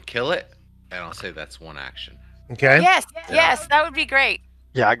back up and kill it? And I'll say that's one action. Okay. Yes, that would be great.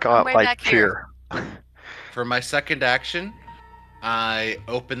 Yeah, I got way like back here. fear. For my second action, I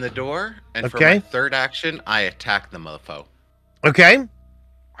open the door, and for Okay. my third action, I attack the mofo. Okay.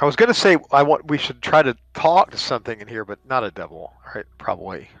 I was gonna say we should try to talk to something in here, but not a devil, right?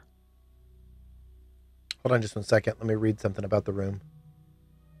 Probably. Hold on just 1 second. Let me read something about the room.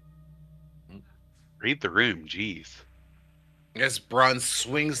 Read the room, jeez. As Braun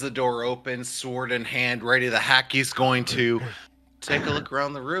swings the door open, sword in hand, ready to hack, he's going to take a look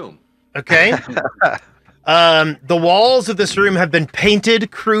around the room. Okay. The walls of this room have been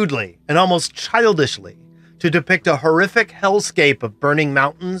painted crudely and almost childishly to depict a horrific hellscape of burning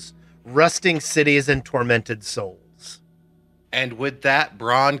mountains, rusting cities, and tormented souls. And with that,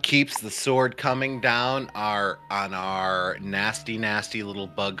 Braun keeps the sword coming down on our nasty, nasty little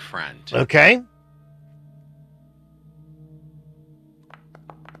bug friend. Okay.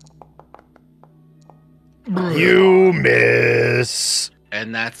 You miss.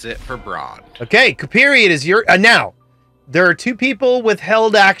 And that's it for Braun. Okay, Kupiri, it is your... now, there are 2 people with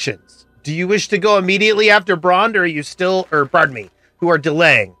held actions. Do you wish to go immediately after Brond, or are you still... Or, pardon me, who are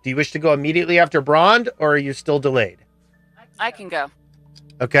delaying. Do you wish to go immediately after Brond, or are you still delayed? I can go.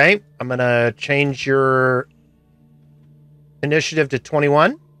 Okay, I'm going to change your initiative to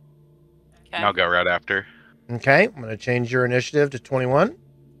 21. Okay. And I'll go right after. Okay, I'm going to change your initiative to 21.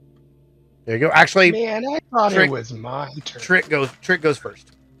 There you go. Actually, Man, I thought Trick- it was my turn. Trick goes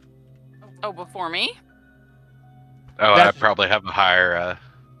first. Oh, before me? Oh, That's- I probably have a higher.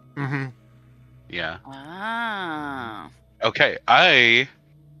 Mm-hmm. Yeah. Ah. Okay, I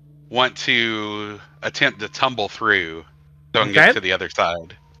want to attempt to tumble through so I can Okay. get to the other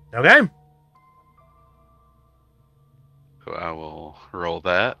side. Okay. So I will roll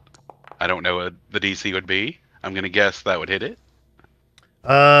that. I don't know what the DC would be. I'm gonna guess that would hit it.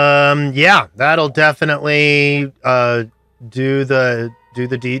 Yeah, that'll definitely do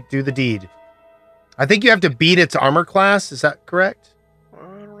the deed. I think you have to beat its armor class. Is that correct? I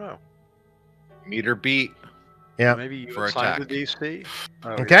don't know. Meter beat. Yeah. Maybe you For assigned attack. the DC. Oh,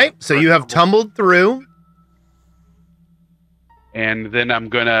 Okay, yeah. so you have tumbled through. And then I'm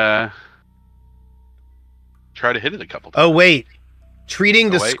gonna try to hit it a couple times. Oh wait, treating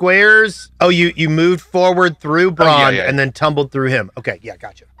the Oh, wait. squares. Oh, you moved forward through Brond yeah. and then tumbled through him. Okay, yeah,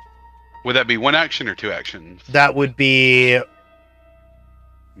 gotcha. Would that be 1 action or 2 actions? That would be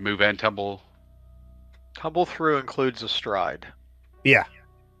Move and tumble. Tumble through includes a stride yeah.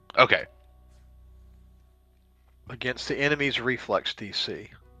 Okay. against the enemy's reflex DC.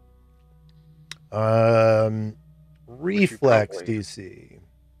 Reflex probably- DC. You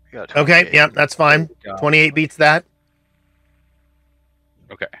got Okay, 28. yeah, that's fine. 28 beats that.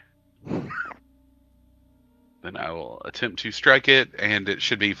 Okay. Then I will attempt to strike it, and it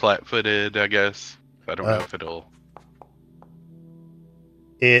should be flat-footed, I guess. I don't know if it'll...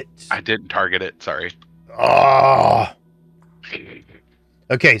 I didn't target it, sorry. Oh.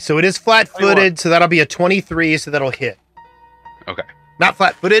 Okay, so it is flat-footed, so that'll be a 23, so that'll hit. Okay. Not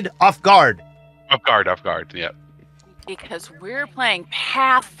flat-footed, off guard. Off guard, yep. Because we're playing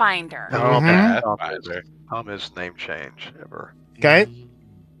Pathfinder. Mhm. Pathfinder. Dumbest name change ever. Okay.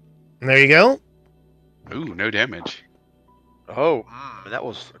 And there you go. Ooh, no damage. Oh, that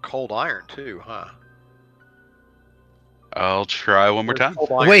was a cold iron too, huh? I'll try one more time.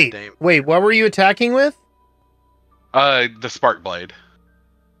 Cold iron, Wait, Dame. wait, what were you attacking with? The spark blade.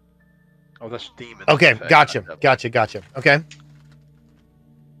 Oh, that's demon. Okay, effect. gotcha. Okay.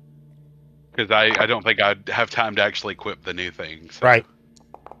 Because I don't think I'd have time to actually equip the new thing. So. Right.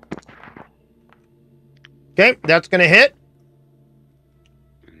 Okay, that's going to hit.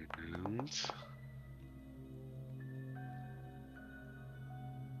 And...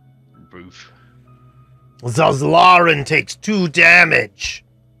 Boof. Zazlarin takes 2 damage.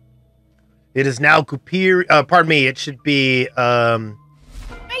 It is now Kupir. Pardon me, it should be My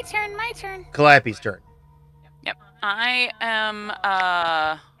turn. Calliope's turn. Yep. I am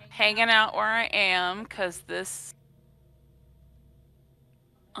hanging out where I am because this.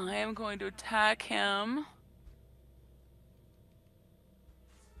 I am going to attack him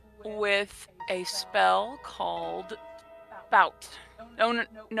with a spell called Bout.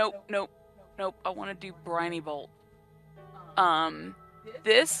 Nope. I want to do Briny Bolt.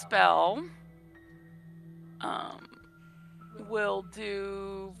 This spell will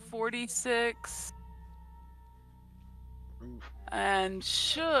do 46 and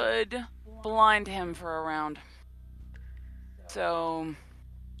should blind him for a round. So,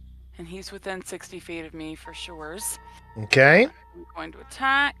 and he's within 60 feet of me for sure. Okay. I'm going to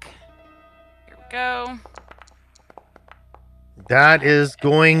attack. Here we go. That is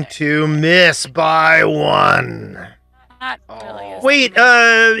going to miss by 1. That really is. Wait,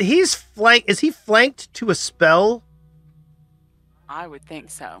 he's flanked. Is he flanked to a spell? I would think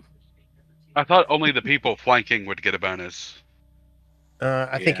so. I thought only the people flanking would get a bonus.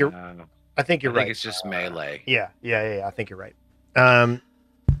 I think you're I right. think it's just melee. Yeah. I think you're right.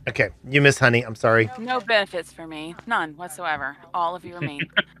 Okay, you miss Honey. I'm sorry. No benefits for me. None whatsoever. All of you are mean.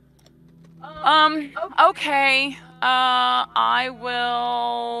 Okay. I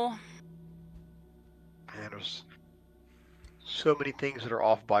will. Man, there's so many things that are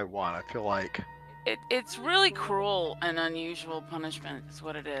off by 1. I feel like It's really cruel and unusual punishment is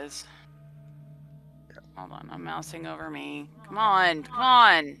what it is. Hold on, I'm mousing over me. Come on.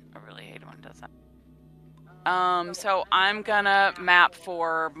 I really hate when it does that. So I'm gonna map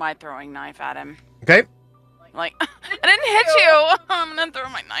for my throwing knife at him. Okay. Like, I didn't hit you! I'm gonna throw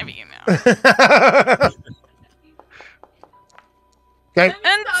my knife at you now. Okay.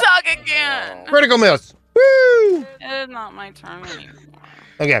 And tug again! Critical miss. Woo! It's not my turn anymore.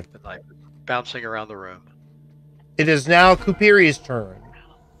 Okay. And like bouncing around the room. It is now Kupiri's turn.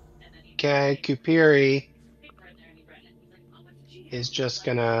 Okay, Kupiri is just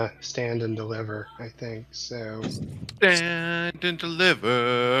gonna stand and deliver, I think. So Stand and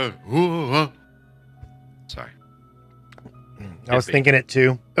deliver. Ooh. Sorry. I was be. thinking it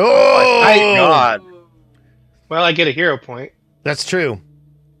too. Oh my God! well, I get a hero point, That's true.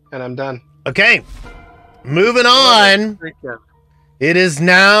 and I'm done. Okay. Moving on. It is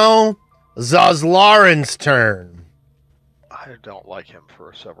now Zazlarin's turn. I don't like him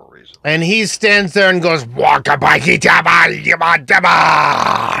for several reasons. And he stands there and goes, Waka baki jabba yabba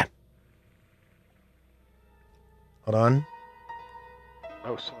jabba. Hold on.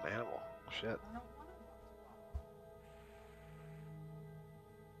 Oh, so an animal. Shit.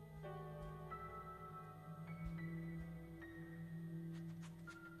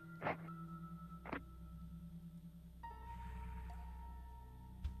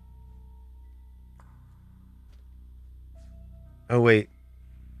 Oh, wait.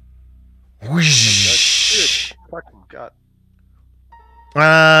 Whoosh. Fucking God.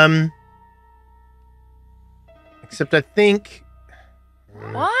 Except I think...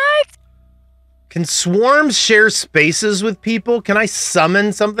 What? Can swarms share spaces with people? Can I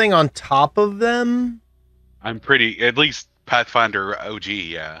summon something on top of them? I'm pretty, at least Pathfinder OG,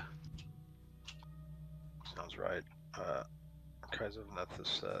 yeah. Sounds right. Archives of Nethys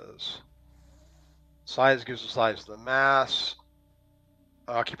says size gives the size of the mass.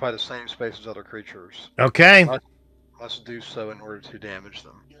 Occupy the same space as other creatures. Okay. Must do so in order to damage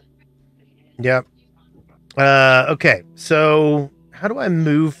them. Yep. Okay. So how do I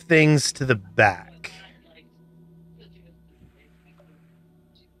move things to the back?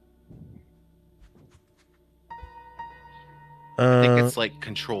 I think it's like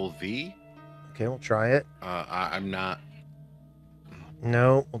Control V. Okay, we'll try it. I'm not.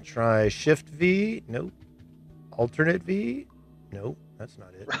 No, we'll try Shift V. Nope. Alternate V. Nope, that's not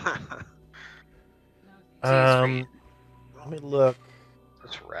it. Let me look.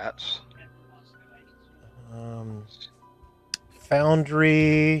 That's rats.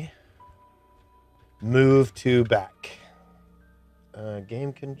 Foundry. Move to back.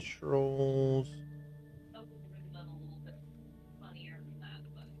 Game controls.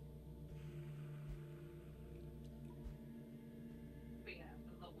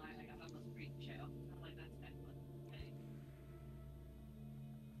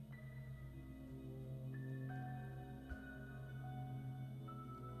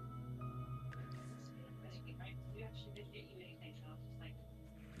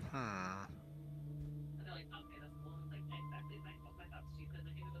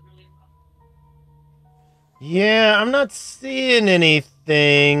 Yeah, I'm not seeing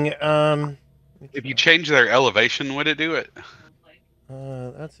anything. If you change their elevation, would it do it?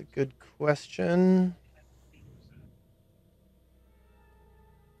 That's a good question.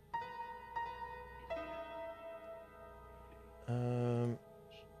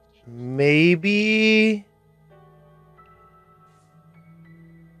 Maybe.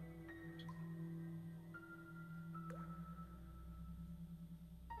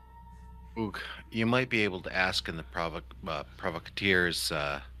 Ooh, you might be able to ask in the Provocateers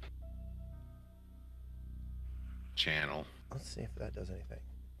channel. Let's see if that does anything.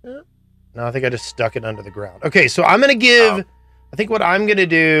 No, I think I just stuck it under the ground. Okay, so I'm going to give... Oh. I think what I'm going to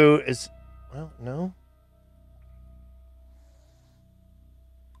do is... Well, no.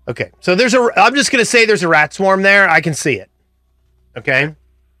 Okay, so there's a... I'm just going to say there's a rat swarm there. I can see it. Okay?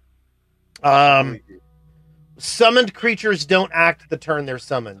 Summoned creatures don't act the turn they're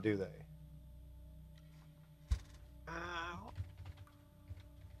summoned, do they?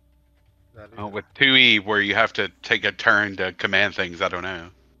 With 2E, where you have to take a turn to command things, I don't know.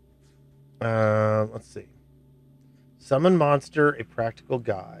 Let's see. Summon monster, a practical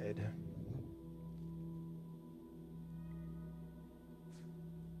guide.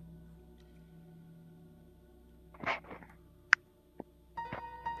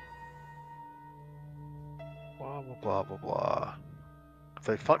 Blah, blah, blah, blah, blah. If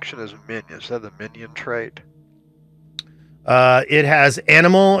they function as minions, is that the minion trait? It has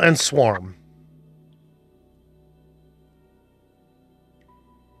animal and swarm.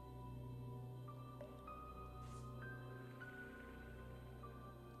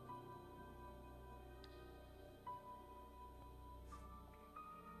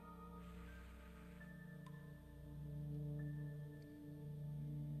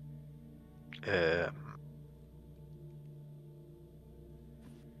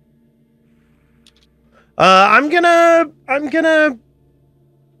 I'm gonna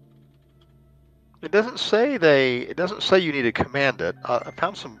It doesn't say It doesn't say you need to command it. I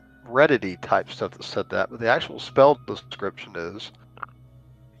found some Reddit-y type stuff that said that, but the actual spell description is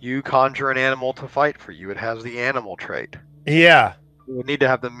you conjure an animal to fight for you. It has the animal trait. Yeah. You need to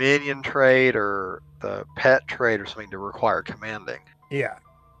have the minion trait or the pet trait or something to require commanding. Yeah.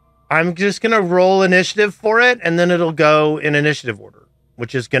 I'm just going to roll initiative for it, and then it'll go in initiative order,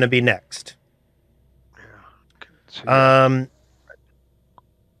 which is going to be next. Yeah.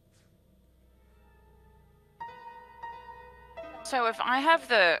 So if I have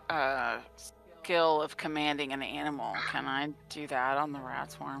the skill of commanding an animal, can I do that on the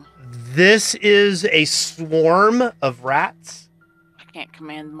rat swarm? This is a swarm of rats. I can't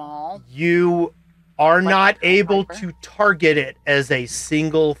command them all. You are Like not a able viper? to target it as a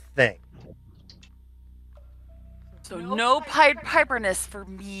single thing. So no Pied Piperness for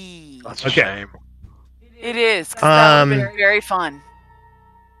me. That's a Okay. shame. It is, 'cause that would have been Um, very fun.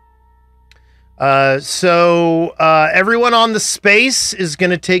 So everyone on the space is going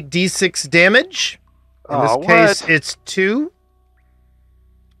to take D6 damage. In this case, it's 2.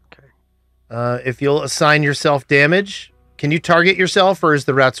 Okay. If you'll assign yourself damage. Can you target yourself, or is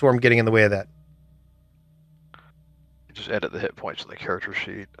the rat swarm getting in the way of that? Just edit the hit points on the character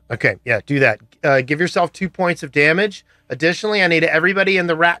sheet. Okay, yeah, do that. Give yourself 2 points of damage. Additionally, I need everybody in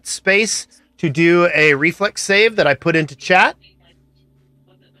the rat space to do a reflex save that I put into chat.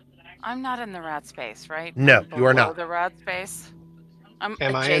 I'm not in the rat space, right? No, I'm you are below not. the rat space. I'm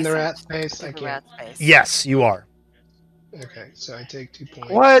Am I in the rat adjacent space? to I the can't. rat space. Yes, you are. Okay, so I take 2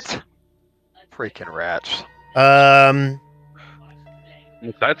 points. What? Freaking rats.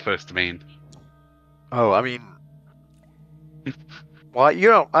 What's that supposed to mean? Oh, I mean, well,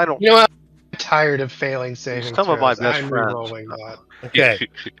 I don't. You know what? I'm tired of failing saving Some of my throws. best I'm friends. re-rolling that. Okay.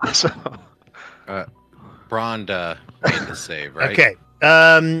 So, Brond made the save, right? Okay.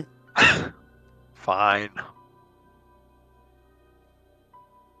 fine.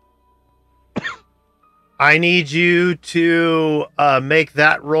 I need you to make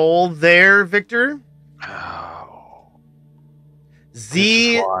that roll there, Victor. Oh.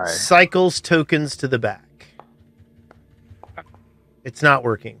 Z This is why. cycles tokens to the back. It's not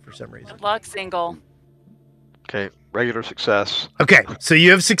working for some reason. Good luck, single. Okay, regular success. Okay, so you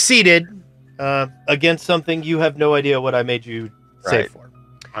have succeeded against something you have no idea what I made you save Right. for.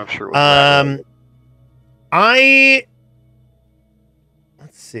 I'm sure it was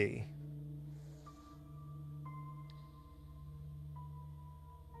Let's see.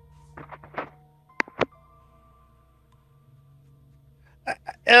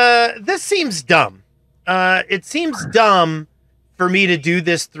 This seems dumb. It seems dumb for me to do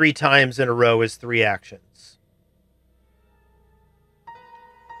this 3 times in a row as 3 actions.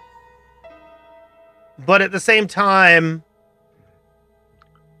 But at the same time,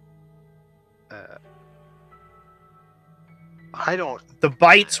 I don't. the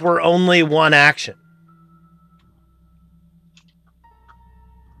bites were only 1 action.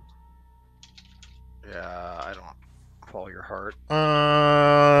 Yeah, I don't follow your heart.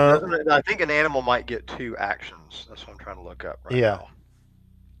 Uh, I think an animal might get 2 actions. That's what I'm trying to look up right Yeah. now.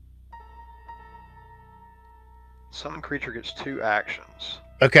 Some creature gets 2 actions,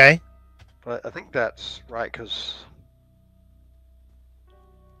 okay. but I think that's right because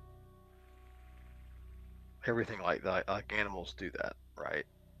everything like that, like animals do that, right?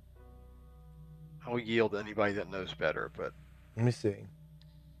 I'll yield to anybody that knows better, but Let me see. I'm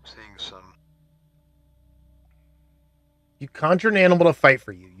seeing some. You conjure an animal to fight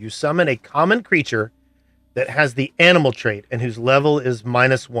for you. You summon a common creature that has the animal trait and whose level is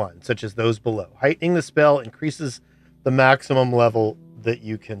 -1, such as those below. Heightening the spell increases the maximum level that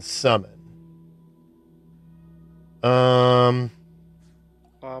you can summon. Blah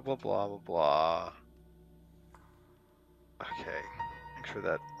blah blah blah blah. Okay, thanks for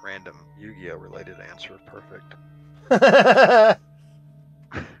that random Yu-Gi-Oh related answer. Perfect.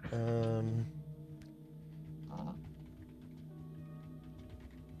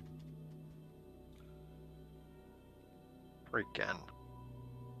 Freaking.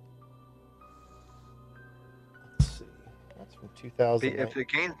 Let's see. That's from 2000. If it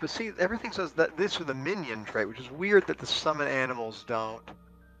gains, but see, everything says that this with the minion trait, which is weird that the summon animals don't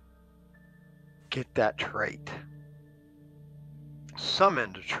get that trait.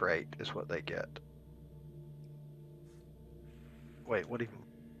 Summoned trait is what they get. Wait, what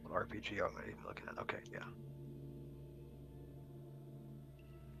RPG am I even looking at? Okay, yeah.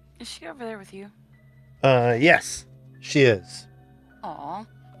 Is she over there with you? Yes, she is. Aw,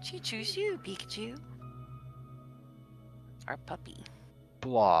 she choose you, Pikachu. Our puppy.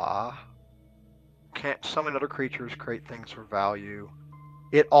 Blah. Can't summon other creatures, create things for value.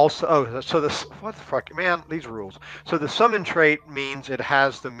 It also so this what the fuck, man? These rules. So the summon trait means it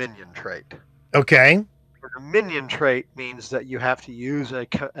has the minion trait. Okay. The minion trait means that you have to use an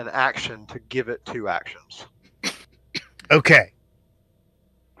action to give it 2 actions. Okay.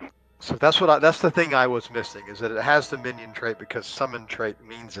 So that's the thing I was missing, is that it has the minion trait because summon trait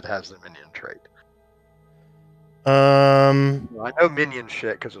means it has the minion trait. I know minion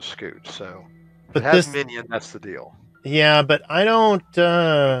shit because of Scoot, so if it has minion, that's the deal. Yeah, but I don't.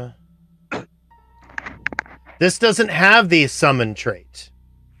 This doesn't have the summon trait.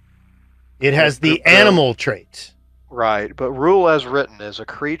 It has the animal trait. Right, but rule as written is a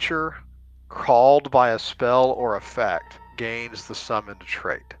creature called by a spell or effect gains the summoned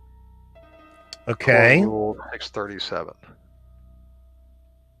trait. Okay. Rule 637.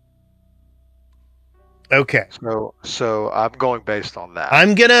 Okay. So I'm going based on that.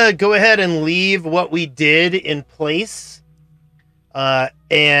 I'm gonna go ahead and leave what we did in place,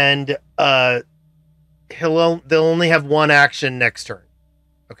 and they'll only have 1 action next turn.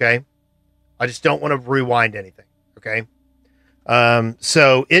 Okay. I just don't want to rewind anything. Okay.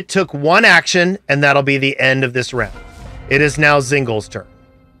 So it took 1 action, and that'll be the end of this round. It is now Zingel's turn.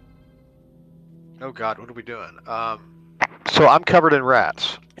 Oh God, what are we doing? So I'm covered in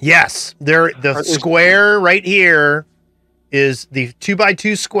rats. Yes, the square right here is the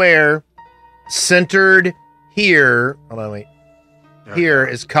 2x2 square centered here. Hold on, wait. Here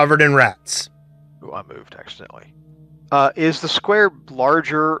is covered in rats. Oh, I moved accidentally. Is the square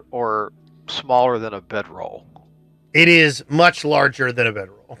larger or smaller than a bedroll? It is much larger than a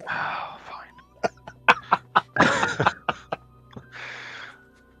bedroll. Oh, fine.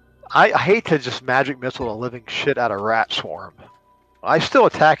 I hate to just magic missile the living shit out of rat swarm. I still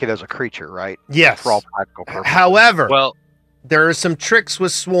attack it as a creature, right? Yes. For all practical purposes. However, Well, there are some tricks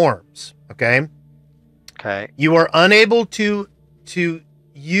with swarms. Okay. Okay. You are unable to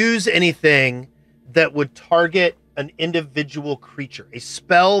use anything that would target an individual creature. A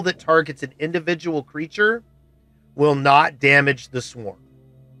spell that targets an individual creature will not damage the swarm.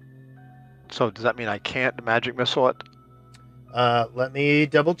 So does that mean I can't magic missile it? Let me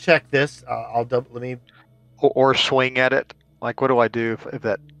double check this. Let me. Or swing at it. Like, what do I do if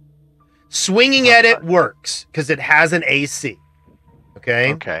that? Swinging at it works because it has an AC.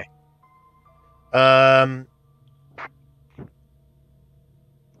 Okay. Okay.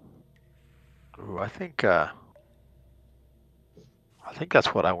 Ooh, I think that's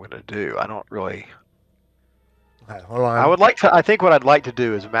what I'm going to do. I don't really. Okay, hold on. I would like to. I think what I'd like to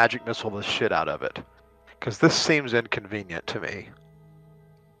do is magic missile the shit out of it, because this seems inconvenient to me.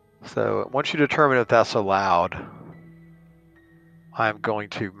 So once you determine if that's allowed, I'm going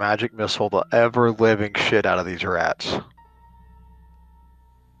to magic missile the ever living shit out of these rats.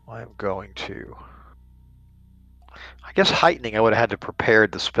 I'm going to. I guess heightening. I would have had to prepare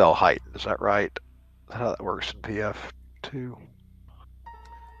the spell heighten. Is that right? Is that how that works in PF2?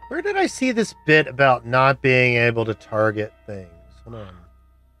 Where did I see this bit about not being able to target things? Hold on.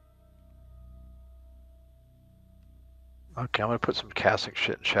 Okay, I'm going to put some casting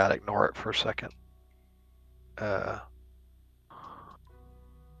shit in chat. Ignore it for a second.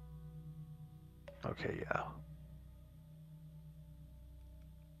 Okay, yeah.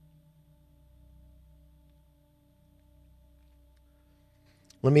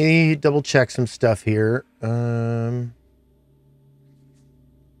 Let me double check some stuff here.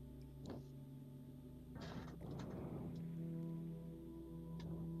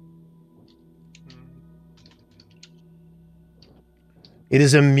 It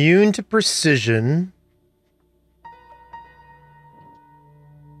is immune to precision.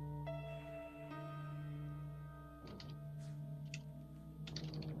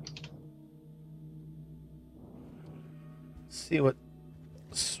 Let's see what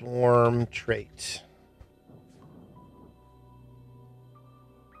swarm trait.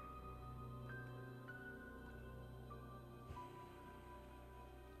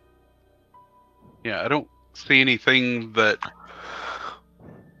 yeah, I don't see anything that.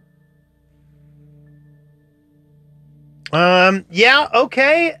 Yeah,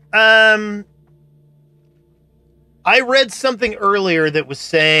 okay. I read something earlier that was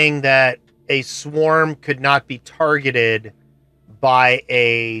saying that a swarm could not be targeted by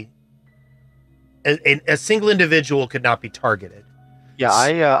a single individual could not be targeted. Yeah,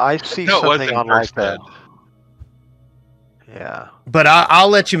 I see something on like that. Dead. Yeah. But I'll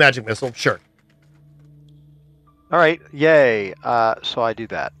let you magic missile, sure. All right, yay. So I do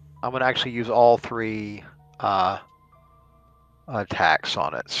that. I'm going to actually use all 3 attacks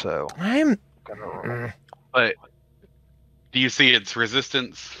on it. So But do you see its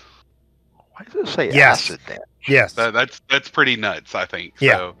resistance? why does it say Yes. acid then? Yes. That's pretty nuts, I think.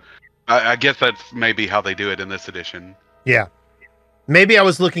 Yeah. So I guess that's maybe how they do it in this edition. Yeah. Maybe I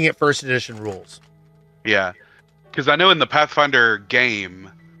was looking at first edition rules. Yeah. Because I know in the Pathfinder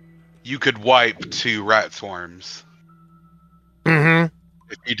game, you could wipe 2 rat swarms. Mm-hmm.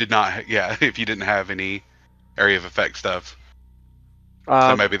 If you did not, if you didn't have any area of effect stuff.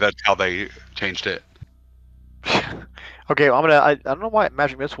 So maybe that's how they changed it. Okay, I don't know why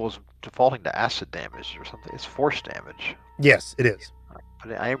Magic Missile was defaulting to acid damage or something. It's force damage. Yes, it is.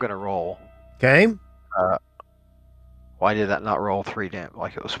 But I am gonna roll. Okay. Why did that not roll 3 damage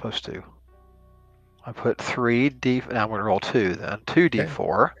like it was supposed to? I put 3d. Now I'm gonna roll 2 then.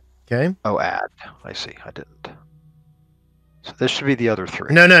 2d4. Okay. Oh, add. I see. I didn't. So this should be the other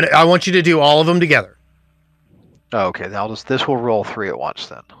 3. No. I want you to do all of them together. Oh, okay. Now this will roll 3 at once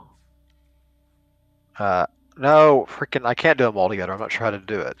then. No, freaking! I can't do them all together. I'm not sure how to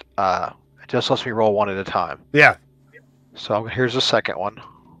do it. It just lets me roll 1 at a time. Yeah. So here's the second one.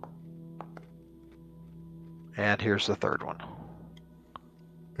 And here's the third one.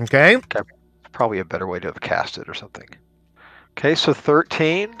 Okay. Probably a better way to have cast it or something. Okay, so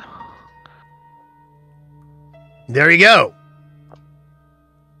 13. There you go.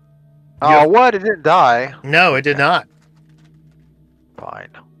 Oh, what? It didn't die. No, it did not. Fine.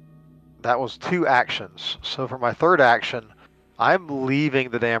 That was 2 actions. So for my third action, I'm leaving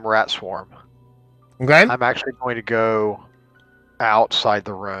the damn rat swarm. Okay. I'm actually going to go outside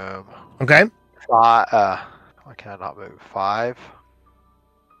the room. Okay. Why can I not move? 5.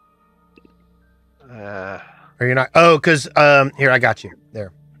 Are you not? Oh, because here, I got you.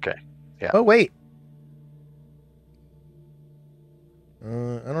 There. Okay. Yeah. Oh, wait. I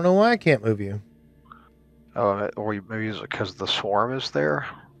don't know why I can't move you. Oh, or maybe it's because the swarm is there.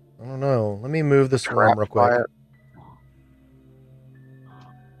 I don't know. Let me move the swarm real quick.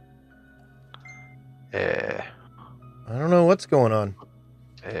 Yeah. I don't know what's going on.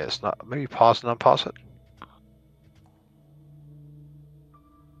 It's not. Maybe pause and unpause it.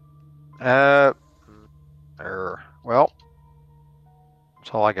 Well,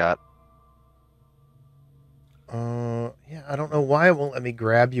 that's all I got. Yeah, I don't know why it won't let me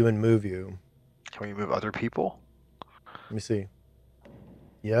grab you and move you. Can we move other people? Let me see.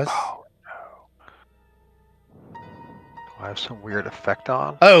 Yes. Oh no. Do I have some weird effect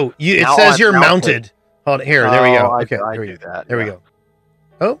on? Oh, it Now says I'm you're mounted. mounted. Hold on, here. There we go. Okay, I there we do go. that. There we go.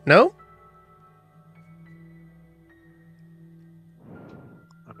 Oh, no.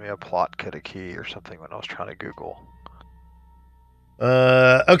 I may have plot cut a key or something when I was trying to Google.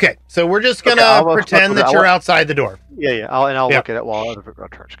 Okay, so we're just gonna pretend that you're outside the door. Yeah. I'll look at it while other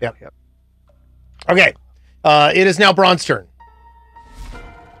turns go. Yep. Okay. It is now Braun's turn.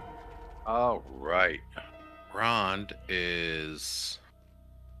 All right. Rond is.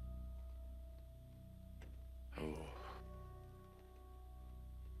 Oh.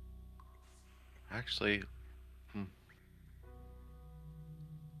 Actually.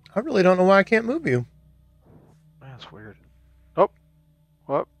 I really don't know why I can't move you. That's weird. Oh.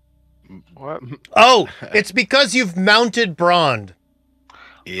 What? Oh, it's because you've mounted Braun.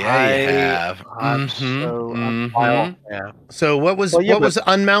 Yeah, I have. Yeah. So what was was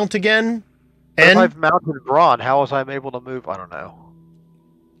unmount again? If I've mounted Braun, how was I able to move? I don't know.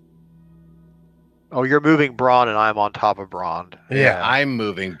 Oh, you're moving Braun, and I'm on top of Braun. Yeah, I'm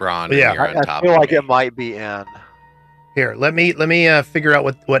moving Braun. Yeah, and you're on top I feel of like me. it might be in. Here, let me figure out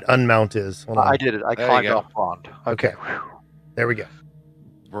what unmount is. Hold on. I did it. I climbed off Braun. Okay. There we go.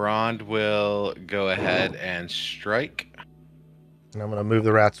 Braun will go ahead and strike. And I'm going to move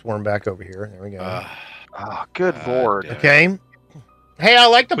the rat swarm back over here. There we go. Good lord. Okay. Hey, I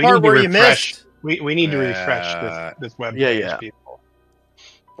like the part where you missed. We need to refresh this web page, people.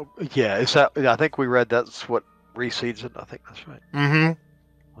 Yeah, is that? I think we read that's what reseeds it. I think that's right. Mm-hmm.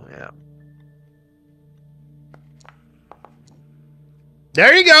 Yeah.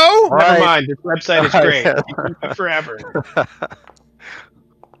 There you go. Never mind. This website is great. Keep it forever.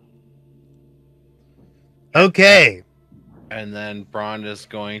 Okay. And then Braun is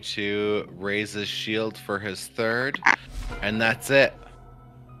going to raise his shield for his third, and that's it.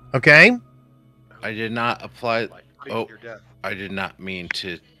 Okay. I did not apply. Oh, I did not mean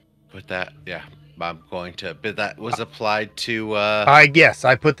to put that. Yeah, I'm going to. But that was applied to. Yes,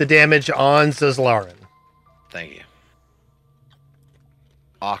 I put the damage on Zizlarin. Thank you.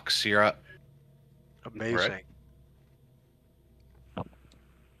 Ox, you're up. Amazing. Right.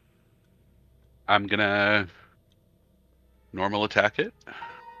 I'm gonna normal attack it.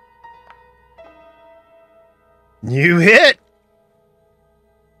 You hit.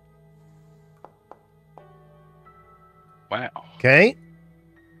 Wow. Okay.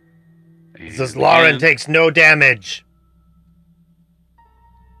 And Says Lauren again. takes no damage.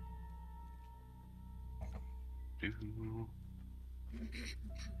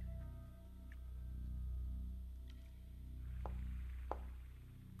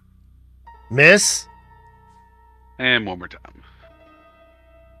 Miss. And one more time.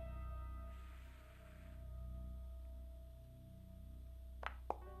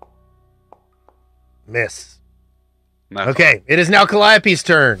 Miss. That's Okay, it is now Calliope's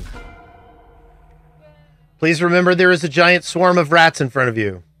turn. Please remember there is a giant swarm of rats in front of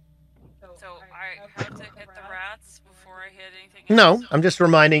you. So I have to hit the rats before I hit anything No, else? I'm just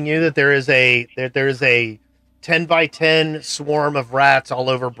reminding you that there is a 10 by 10 swarm of rats all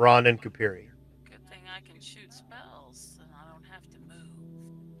over Braun and Kupiri. Good thing I can shoot spells, and I don't have to move.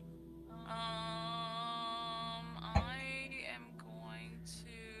 I am going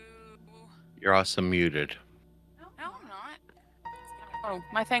to. You're also muted. No, I'm not. Oh,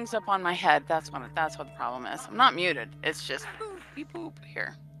 my thing's up on my head. That's what the problem is. I'm not muted. It's just boop, beep, boop.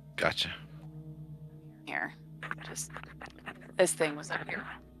 Here. Gotcha. Here. Just this thing was up here.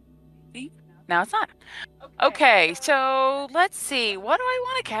 See? Now it's not. Okay, so let's see. What do I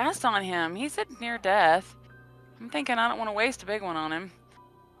want to cast on him? He's at near death. I'm thinking I don't want to waste a big one on him.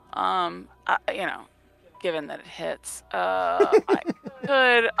 Given that it hits, I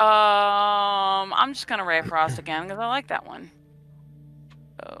could. I'm just gonna Ray Frost again because I like that one.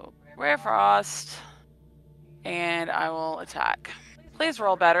 So Ray Frost, and I will attack. Please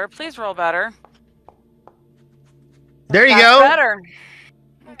roll better. Please roll better. There you That's go. Better.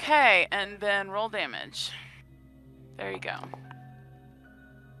 Okay, and then roll damage. There you go.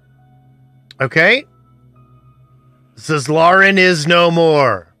 Okay. Says Lauren is no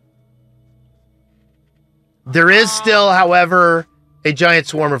more. There is still, however, a giant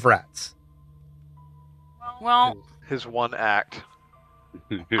swarm of rats. Well, His one act.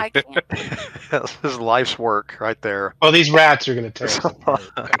 I can't. That's his life's work right there. Oh, these rats are going to tear us apart,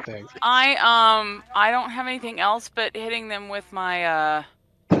 I think. I don't have anything else but hitting them with my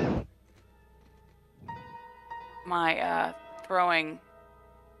throwing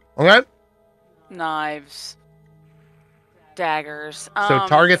Okay. knives, daggers. So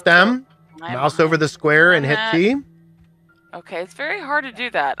target them, mouse over the square, and hit T. Okay, it's very hard to do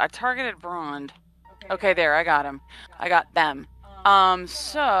that. I targeted Braun. Okay, there, I got him. I got them.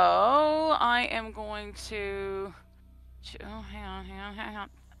 So I am going to. Oh, hang on.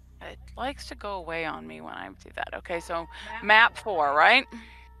 It likes to go away on me when I do that. Okay, so map 4, right?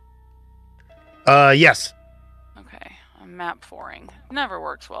 Yes. Okay, I'm map 4ing. Never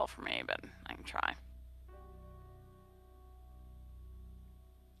works well for me, but I can try.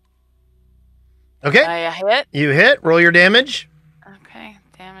 Okay. I hit. You hit. Roll your damage. Okay,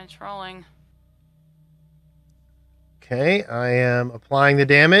 damage rolling. Okay, I am applying the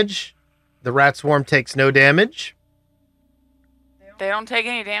damage. The rat swarm takes no damage. They don't take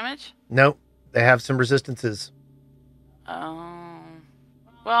any damage? Nope. They have some resistances. Oh.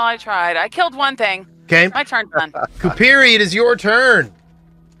 Well, I tried. I killed one thing. Okay. My turn's done. Kupiri, it is your turn.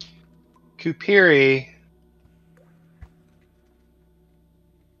 Kupiri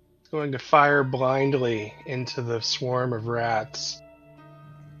is going to fire blindly into the swarm of rats.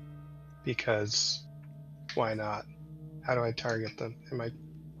 Because why not? How do I target them? Am I?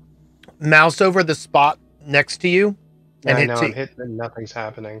 Mouse over the spot next to you. And I hit know T. I'm hitting. Nothing's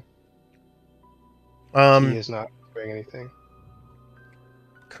happening. He is not doing anything.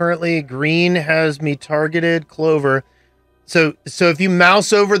 Currently, green has me targeted. Clover. So if you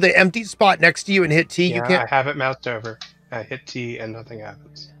mouse over the empty spot next to you and hit T, Yeah, you can't. I have it moused over. I hit T and nothing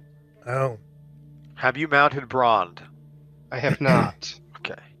happens. Oh. Have you mounted Braun? I have not.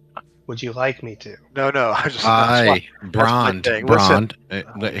 Okay. Would you like me to? No. I just. Aye, my thing. Brond.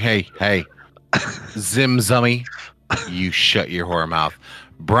 Hey. Zimzummy, you shut your whore mouth.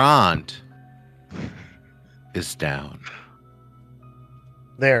 Brond is down.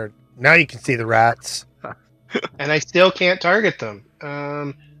 There. Now you can see the rats. And I still can't target them.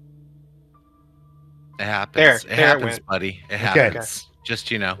 It happens. There It it happens, went. buddy. It Okay. happens. Just,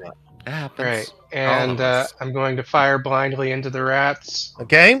 it happens. Right. All And of us. I'm going to fire blindly into the rats.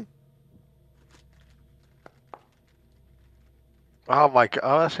 Okay. Oh my god!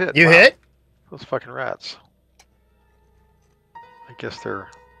 Oh, that's it. You Wow. hit. Those fucking rats. I guess they're.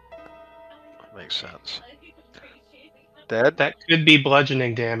 Makes sense. Dead? That could be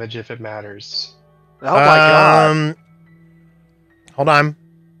bludgeoning damage if it matters. Oh my god! Hold on.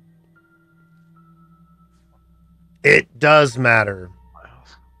 It does matter.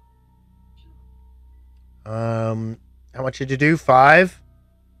 How much did you do? 5?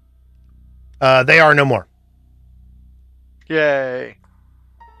 They are no more. Yay!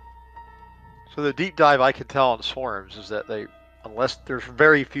 So the deep dive I can tell on swarms is that unless there's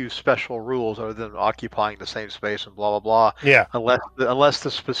very few special rules other than occupying the same space and blah blah blah. Yeah. Unless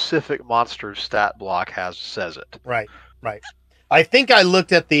the specific monster's stat block says it. Right. I think I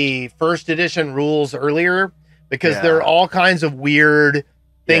looked at the first edition rules earlier because there are all kinds of weird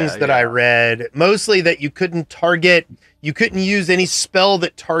things that I read. Mostly that you couldn't use any spell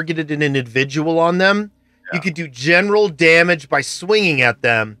that targeted an individual on them. Yeah. You could do general damage by swinging at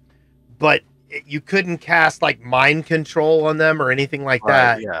them, but you couldn't cast like mind control on them or anything like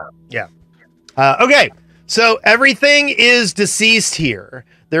that. Yeah. Okay. So everything is deceased here.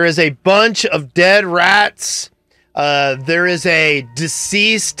 There is a bunch of dead rats. There is a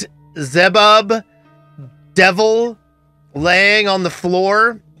deceased Zebub devil laying on the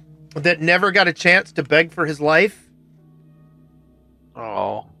floor that never got a chance to beg for his life.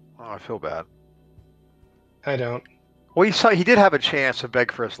 Oh, I feel bad. I don't. Well, he did have a chance to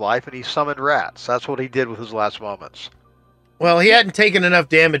beg for his life, and he summoned rats. That's what he did with his last moments. Well, he hadn't taken enough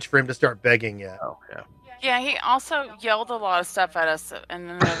damage for him to start begging yet. Oh, yeah. Yeah, he also yelled a lot of stuff at us in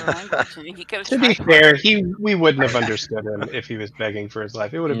another language. And he could have To be fair, we wouldn't have understood him if he was begging for his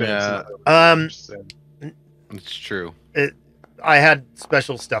life. It would have been some other language, so. It's true. I had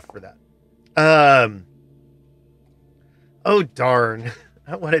special stuff for that. Oh darn!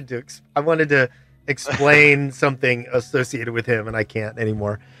 I wanted to explain something associated with him, and I can't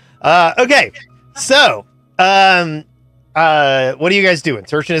anymore. Okay, so what are you guys doing?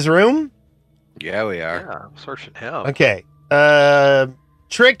 Searching his room? Yeah, we are. Yeah, I'm searching him. Okay.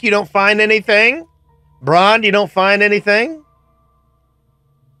 Trick, you don't find anything. Braun, you don't find anything.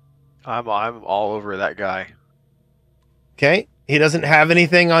 I'm all over that guy. Okay. He doesn't have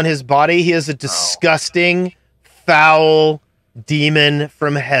anything on his body. He is a disgusting, foul demon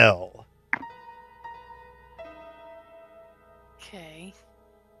from hell. Okay.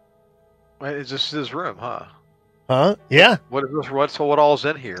 Wait, is this his room, huh? Huh? Yeah. What is this? What all's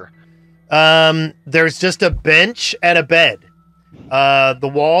in here? There's just a bench and a bed.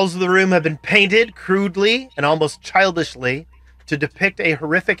 The walls of the room have been painted crudely and almost childishly to depict a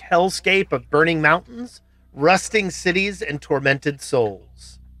horrific hellscape of burning mountains, rusting cities, and tormented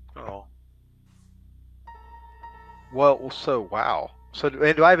souls. Oh. Well, so wow. So,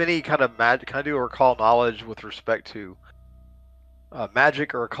 do I have any kind of magic? Can I do a recall knowledge with respect to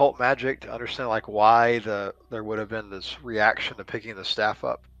magic or occult magic to understand like why there would have been this reaction to picking the staff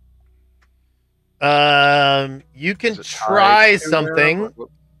up? You can try something.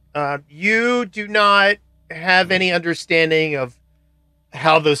 You do not have any understanding of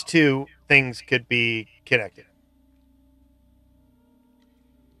how those two things could be connected.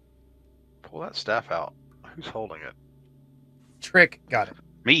 Pull that staff out. Who's holding it? Trick got it.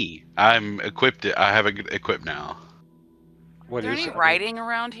 Me. I'm equipped. I have it equipped now. What is there any writing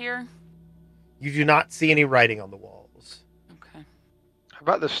around here? You do not see any writing on the walls. Okay. How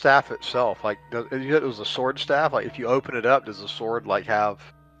about the staff itself? Like, you said it was a sword staff. Like, if you open it up, does the sword like have?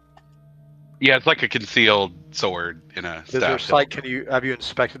 Yeah, it's like a concealed sword in a staff. Like, have you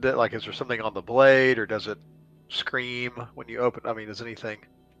inspected it? Like, is there something on the blade, or does it scream when you open? I mean, does anything?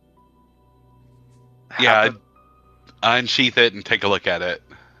 Yeah, I unsheath it and take a look at it.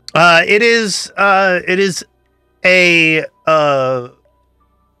 It is a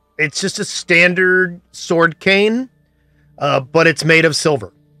it's just a standard sword cane, but it's made of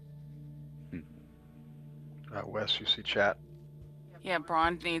silver. Wes, you see chat. Yeah,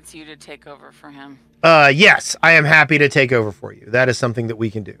 Braun needs you to take over for him. Yes, I am happy to take over for you. That is something that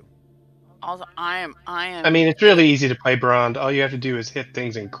we can do. Also, I am. I mean, it's really easy to play Braun. All you have to do is hit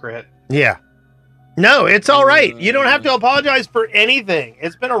things and crit. Yeah. No, it's all right. You don't have to apologize for anything.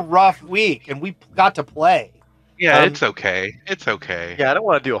 It's been a rough week, and we got to play. Yeah, it's okay. It's okay. Yeah, I don't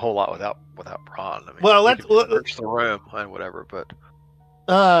want to do a whole lot without Braun. I mean, well, let's search the room and whatever, but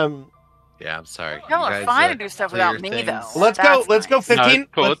yeah, I'm sorry. Y'all are fine to do stuff without me, though. Let's go 15.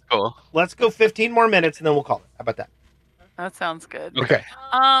 No, it's cool. Let's go 15 more minutes, and then we'll call it. How about that? That sounds good. Okay.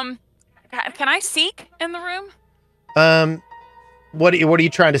 Can I seek in the room? What are you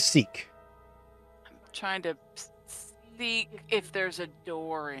trying to seek? I'm trying to seek if there's a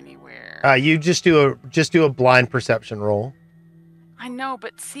door anywhere. You just do a blind perception roll. I know,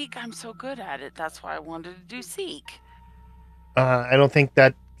 but seek, I'm so good at it. That's why I wanted to do seek. I don't think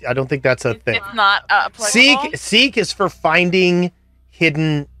that's a thing. It's not applicable? Seek is for finding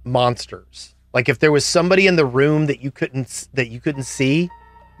hidden monsters. Like if there was somebody in the room that you couldn't see,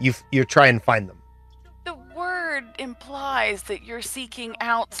 you try and find them. The word implies that you're seeking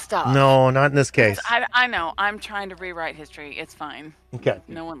out stuff. No, not in this case. I know. I'm trying to rewrite history. It's fine. Okay.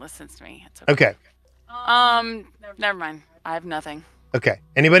 No one listens to me. It's okay. Never mind. I have nothing. Okay.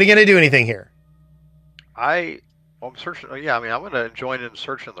 Anybody gonna do anything here? I'm searching. Yeah, I mean, I'm gonna join in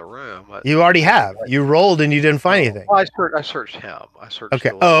searching the room. You already have. You rolled and you didn't find anything. Well, I searched him. I searched. Okay.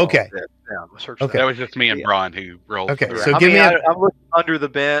 The Oh, okay. Yeah, I searched Okay. That was just me and Braun who rolled. Okay, through so it. give me I'm looking under the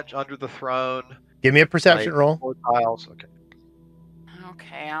bench, under the throne. Give me a perception roll. 4 tiles. Okay.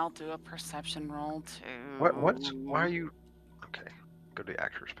 Okay, I'll do a perception roll too. Why are you? Okay, go to the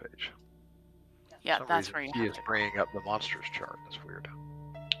actors page. Yeah, For some that's reason, where you he have is to. bringing up the monsters chart. That's weird.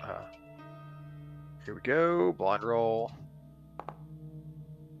 Here we go. Blind roll.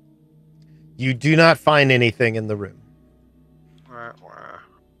 You do not find anything in the room.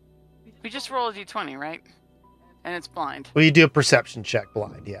 We just roll a d20, right? And it's blind, Well, you do a perception check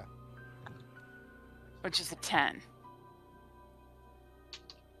blind, yeah. which is a 10.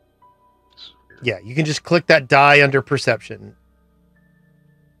 Yeah, you can just click that die under perception.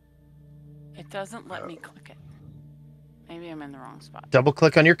 It doesn't let me click it. Maybe I'm in the wrong spot. Double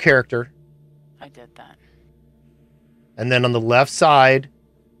click on your character. I did that. And then on the left side,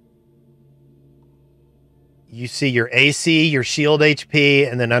 you see your AC, your shield HP,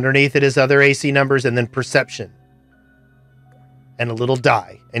 and then underneath it is other AC numbers, and then perception. And a little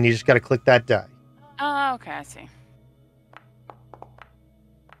die. And you just got to click that die. Oh, okay, I see.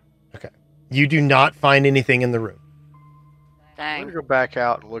 Okay. You do not find anything in the room. I'm Dang. gonna go back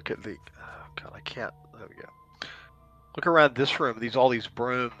out and look at the. Oh God, I can't. There we go. Look around this room. All these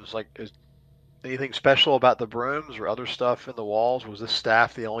brooms. Like, is anything special about the brooms or other stuff in the walls? Was this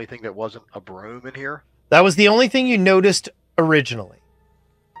staff the only thing that wasn't a broom in here? That was the only thing you noticed originally.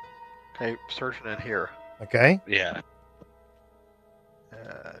 Okay, searching in here. Okay. Yeah.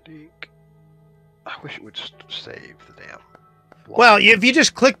 I wish it would save the damn. block. Well, if you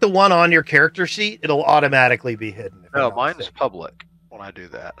just click the one on your character sheet, it'll automatically be hidden. if I'm No, not mine is mistaken. public. When I do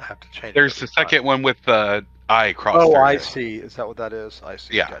that, I have to change. There's it the every time. second one with the eye crossed. Oh, through I it. see. Is that what that is? I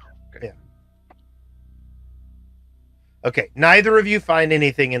see. Yeah. Gotcha. Okay, neither of you find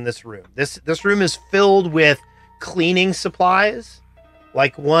anything in this room. This room is filled with cleaning supplies,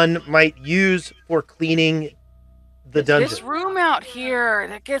 like one might use for cleaning the dungeon. This room out here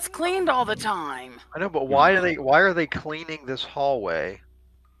that gets cleaned all the time. I know, but why are they cleaning this hallway?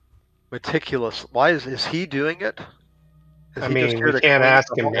 Meticulous. Why is he doing it? Is I he just mean, here we to can't clean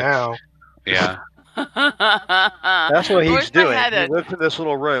ask the him hall- now. Yeah. That's what I he's wish I doing. had He it. lives in this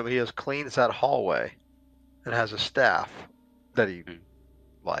little room. He has cleans that hallway, and has a staff that he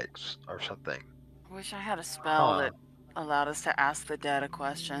likes or something. I wish I had a spell Huh. that allowed us to ask the dead a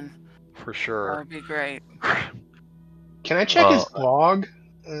question. For That sure. would be great. Can I check his Well, blog?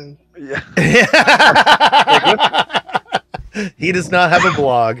 Yeah. He does not have a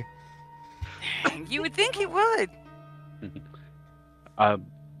blog. Dang, you would think he would. I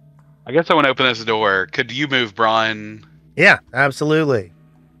guess I want to open this door. Could you move Braun? Yeah, absolutely.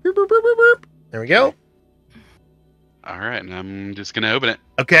 Boop, boop, boop, boop, boop. There we go. All right, and I'm just gonna open it.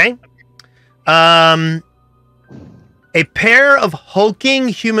 Okay. A pair of hulking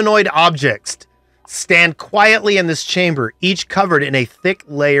humanoid objects stand quietly in this chamber, each covered in a thick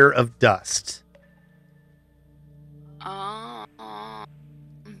layer of dust.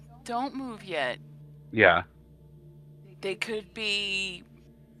 Don't move yet. Yeah. They could be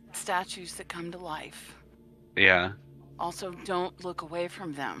statues that come to life. Yeah. Also, don't look away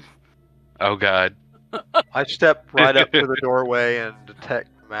from them. Oh God. I step right up to the doorway and detect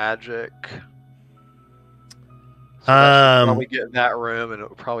magic. So that should probably get in that room, and it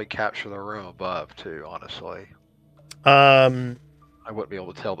would probably capture the room above too. Honestly, I wouldn't be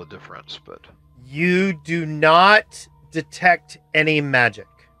able to tell the difference, but You do not detect any magic.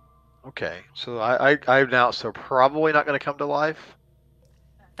 okay. So I now so probably not going to come to life.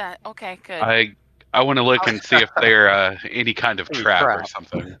 Okay, good. I want to look and see if they're any kind of Any trap or trap.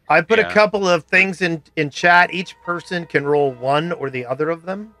 something. I put a Yeah. couple of things in chat. Each person can roll one or the other of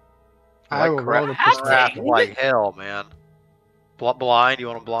them. I will roll the crap. Crap perception. like hell, man. Blind? You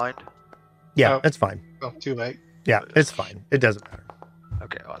want them blind? Yeah, Oh. that's fine. Oh, too late. Yeah, it's fine. It doesn't matter.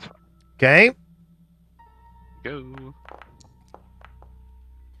 Okay, well, that's fine. Okay. Go.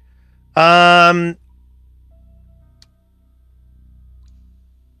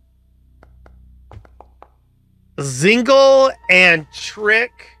 Zingle and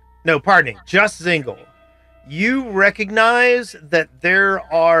Trick. No, pardon me. Just Zingle. You recognize that there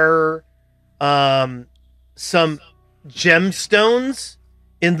are some gemstones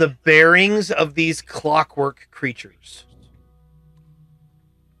in the bearings of these clockwork creatures.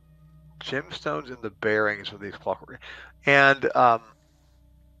 Gemstones in the bearings of these clockwork, and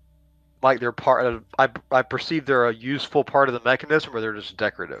like they're part of. I perceive they're a useful part of the mechanism, or they're just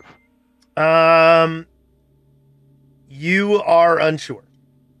decorative. You are unsure.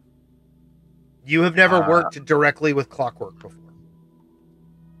 You have never worked directly with clockwork before.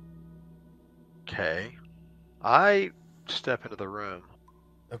 Okay. I step into the room.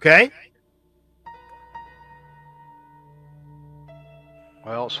 Okay.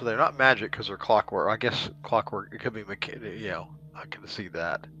 Well, so they're not magic because they're clockwork. I guess clockwork, it could be mechanical. You know, I can see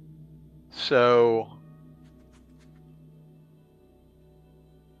that. So,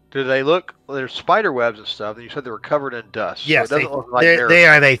 do they look? There's spider webs and stuff, and you said they were covered in dust. Yes, so it doesn't look like they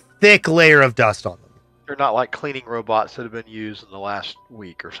have a thick layer of dust on them. They're not like cleaning robots that have been used in the last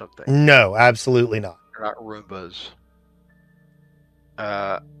week or something. No, absolutely not. They're not Roombas.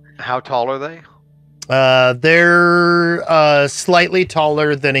 How tall are they? They're slightly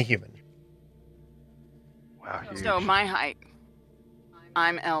taller than a human. Wow, huge. So my height.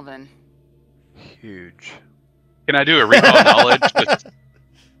 I'm Elvin. Huge. Can I do a recall knowledge?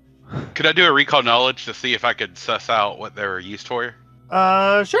 Could I do a recall knowledge to see if I could suss out what they were used for?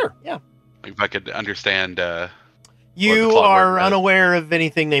 Sure, yeah. If I could understand. You are unaware of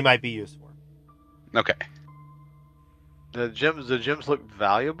anything they might be used for. Okay. The gems look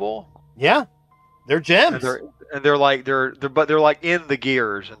valuable. Yeah, they're gems. And they're like they're like in the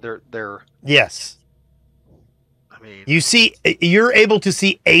gears, and they're. Yes. I mean, you're able to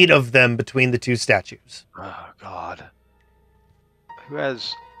see 8 of them between the 2 statues. Oh God. Who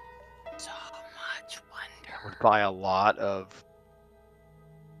has So much wonder. would buy a lot of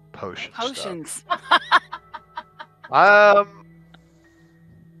potions. Potions.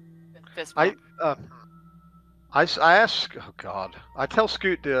 Fist I bump. I ask. Oh God! I tell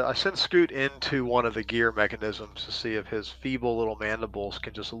Scoot I send Scoot into one of the gear mechanisms to see if his feeble little mandibles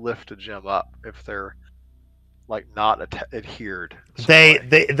can just lift a gem up if they're like not adhered.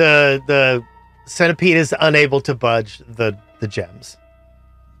 The centipede is unable to budge the gems.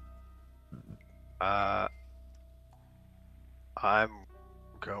 I'm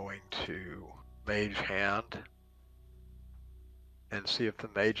going to Mage Hand and see if the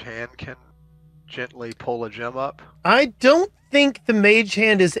Mage Hand can gently pull a gem up. I don't think the Mage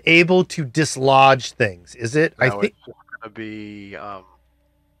Hand is able to dislodge things, is it? No, I think it's going to be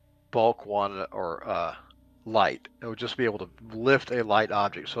bulk 1 or light. It would just be able to lift a light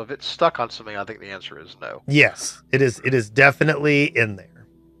object. So if it's stuck on something, I think the answer is no. yes, it is. It is definitely in there.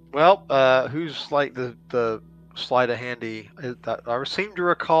 Well, who's like the sleight of handy? I seem to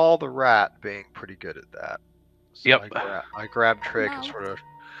recall the rat being pretty good at that. So Yep. I grab Trick and sort of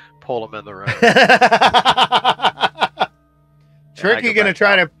pull him in the room. Trick, you gonna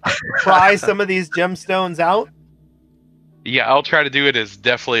try to pry some of these gemstones out? Yeah, I'll try to do it as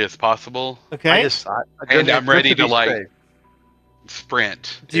deftly as possible. Okay. I'm ready to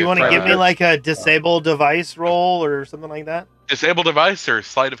sprint. Do you want to give me like a disable device roll or something like that? Disable device or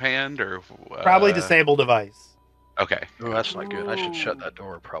sleight of hand or probably disable device. Okay. Oh, that's not good. I should shut that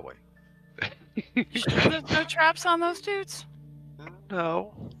door probably. You sure there's no traps on those dudes?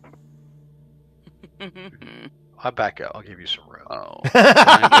 No. I back out. I'll give you some room. Oh.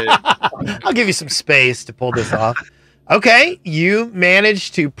 I'll give you some space to pull this off. Okay, you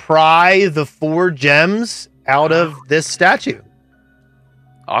managed to pry the 4 gems out of this statue.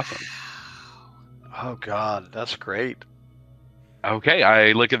 Awesome. Oh God, that's great. Okay,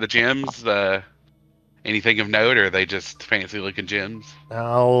 I look at the gems. Anything of note, or are they just fancy looking gems?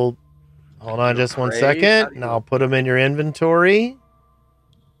 Hold on just 1 second, and I'll put them in your inventory.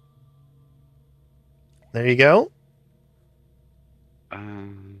 There you go.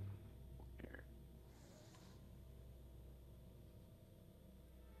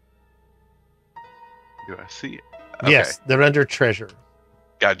 Do I see it? Okay. Yes, they're under treasure.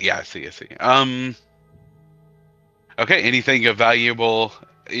 God, yeah, I see. Okay, anything of valuable?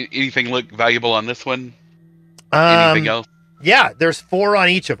 Anything look valuable on this one? Anything else? Yeah, there's 4 on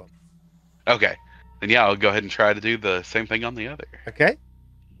each of them. Okay, then yeah, I'll go ahead and try to do the same thing on the other. Okay.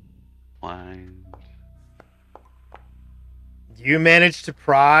 Line. You managed to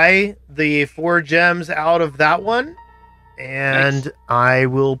pry the 4 gems out of that one, and nice. I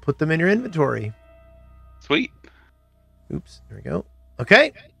will put them in your inventory. Sweet. Oops, there we go.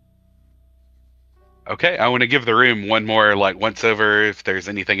 Okay. Okay, I want to give the room one more once over if there's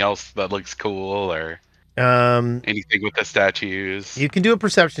anything else that looks cool or anything with the statues. You can do a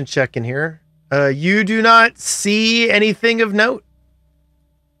perception check in here. You do not see anything of note.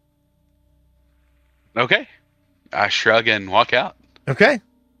 Okay. I shrug and walk out. Okay.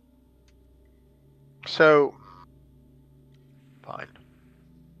 So, fine.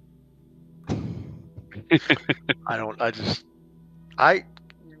 I'm going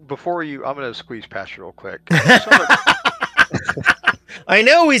to squeeze past you real quick. I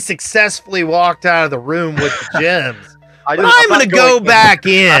know we successfully walked out of the room with the gems, but I'm going to go back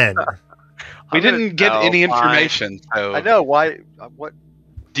in. We I'm gonna- didn't get no, any fine. information, so I know why. What?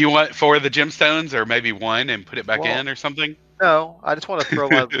 do you want 4 of the gemstones, or maybe 1 and put it back Well- in, or something? No, I just want to throw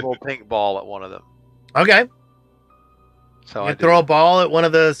my little pink ball at one of them. Okay. So You I throw a do. ball at one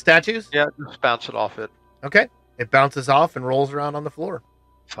of the statues? Yeah, just bounce it off it. Okay. It bounces off and rolls around on the floor.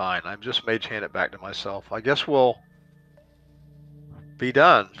 Fine. I'm just mage hand it back to myself. I guess we'll be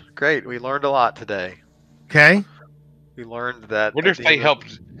done. Great. We learned a lot today. Okay. We learned that. Wonder at if the they end of-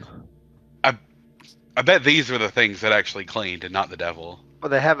 helped. I bet these were the things that actually cleaned, and not the devil. But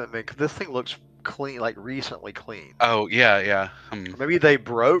they haven't been. 'Cause this thing looks clean, like recently clean. Oh yeah. Maybe they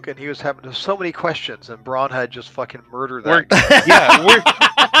broke, and he was having so many questions, and Braun had just fucking murdered We're- that. Yeah,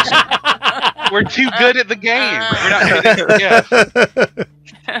 we're too good at the game. We're not good at, yeah.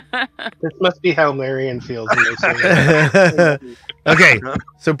 This must be how Marion feels when they say that. Okay.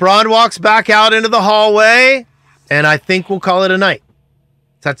 So Braun walks back out into the hallway, and I think we'll call it a night.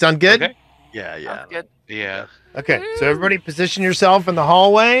 Does that sound good? Okay. Yeah, yeah. Sounds good. Yeah. Okay. So everybody position yourself in the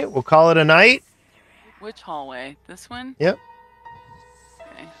hallway. We'll call it a night. Which hallway? This one? Yep.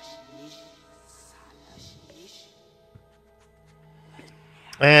 Okay.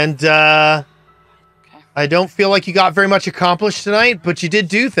 And Okay. I don't feel like you got very much accomplished tonight, but you did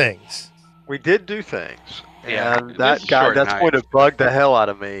do things. We did do things, Yeah, and it that was a guy, short that's night. going to bug the hell out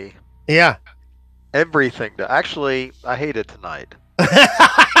of me. Yeah. Everything. Actually, I hate it tonight.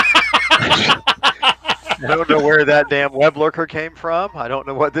 I don't know where that damn web lurker came from. I don't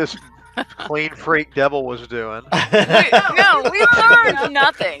know what this clean freak devil was doing. No, we learned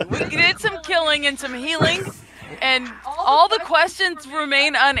nothing. We did some killing and some healing, and all the questions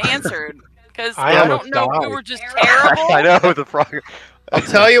remain unanswered. Because I I don't almost know if we died. were just terrible. I know the frog. I'll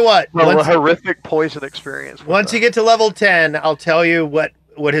tell you what. A Once, horrific poison experience. with once you that. get to level 10, I'll tell you what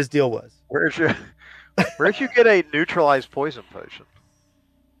his deal was. where'd you get a neutralized poison potion?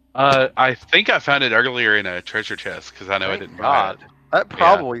 I think I found it earlier in a treasure chest because I know I Thank didn't buy God. it. That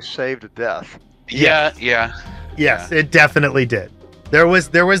probably saved a death. Yeah. Yes, it definitely did. There was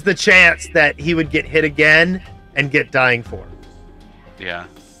the chance that he would get hit again and get dying for. Yeah.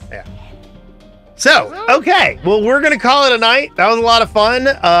 So, okay. Well, we're going to call it a night. That was a lot of fun.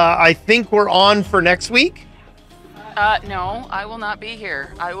 I think we're on for next week. No, I will not be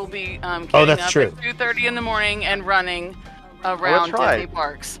here. I will be getting that's up true. at 2:30 in the morning and running around right. Disney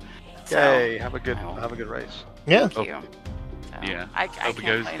parks. So, Yay! Have a good race. Yeah. thank you. Yeah. I Hope it can't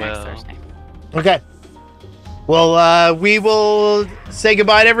goes play well. next Thursday. Okay. Well, we will say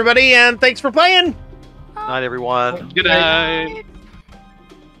goodbye to everybody, and thanks for playing. Night, everyone. Good night.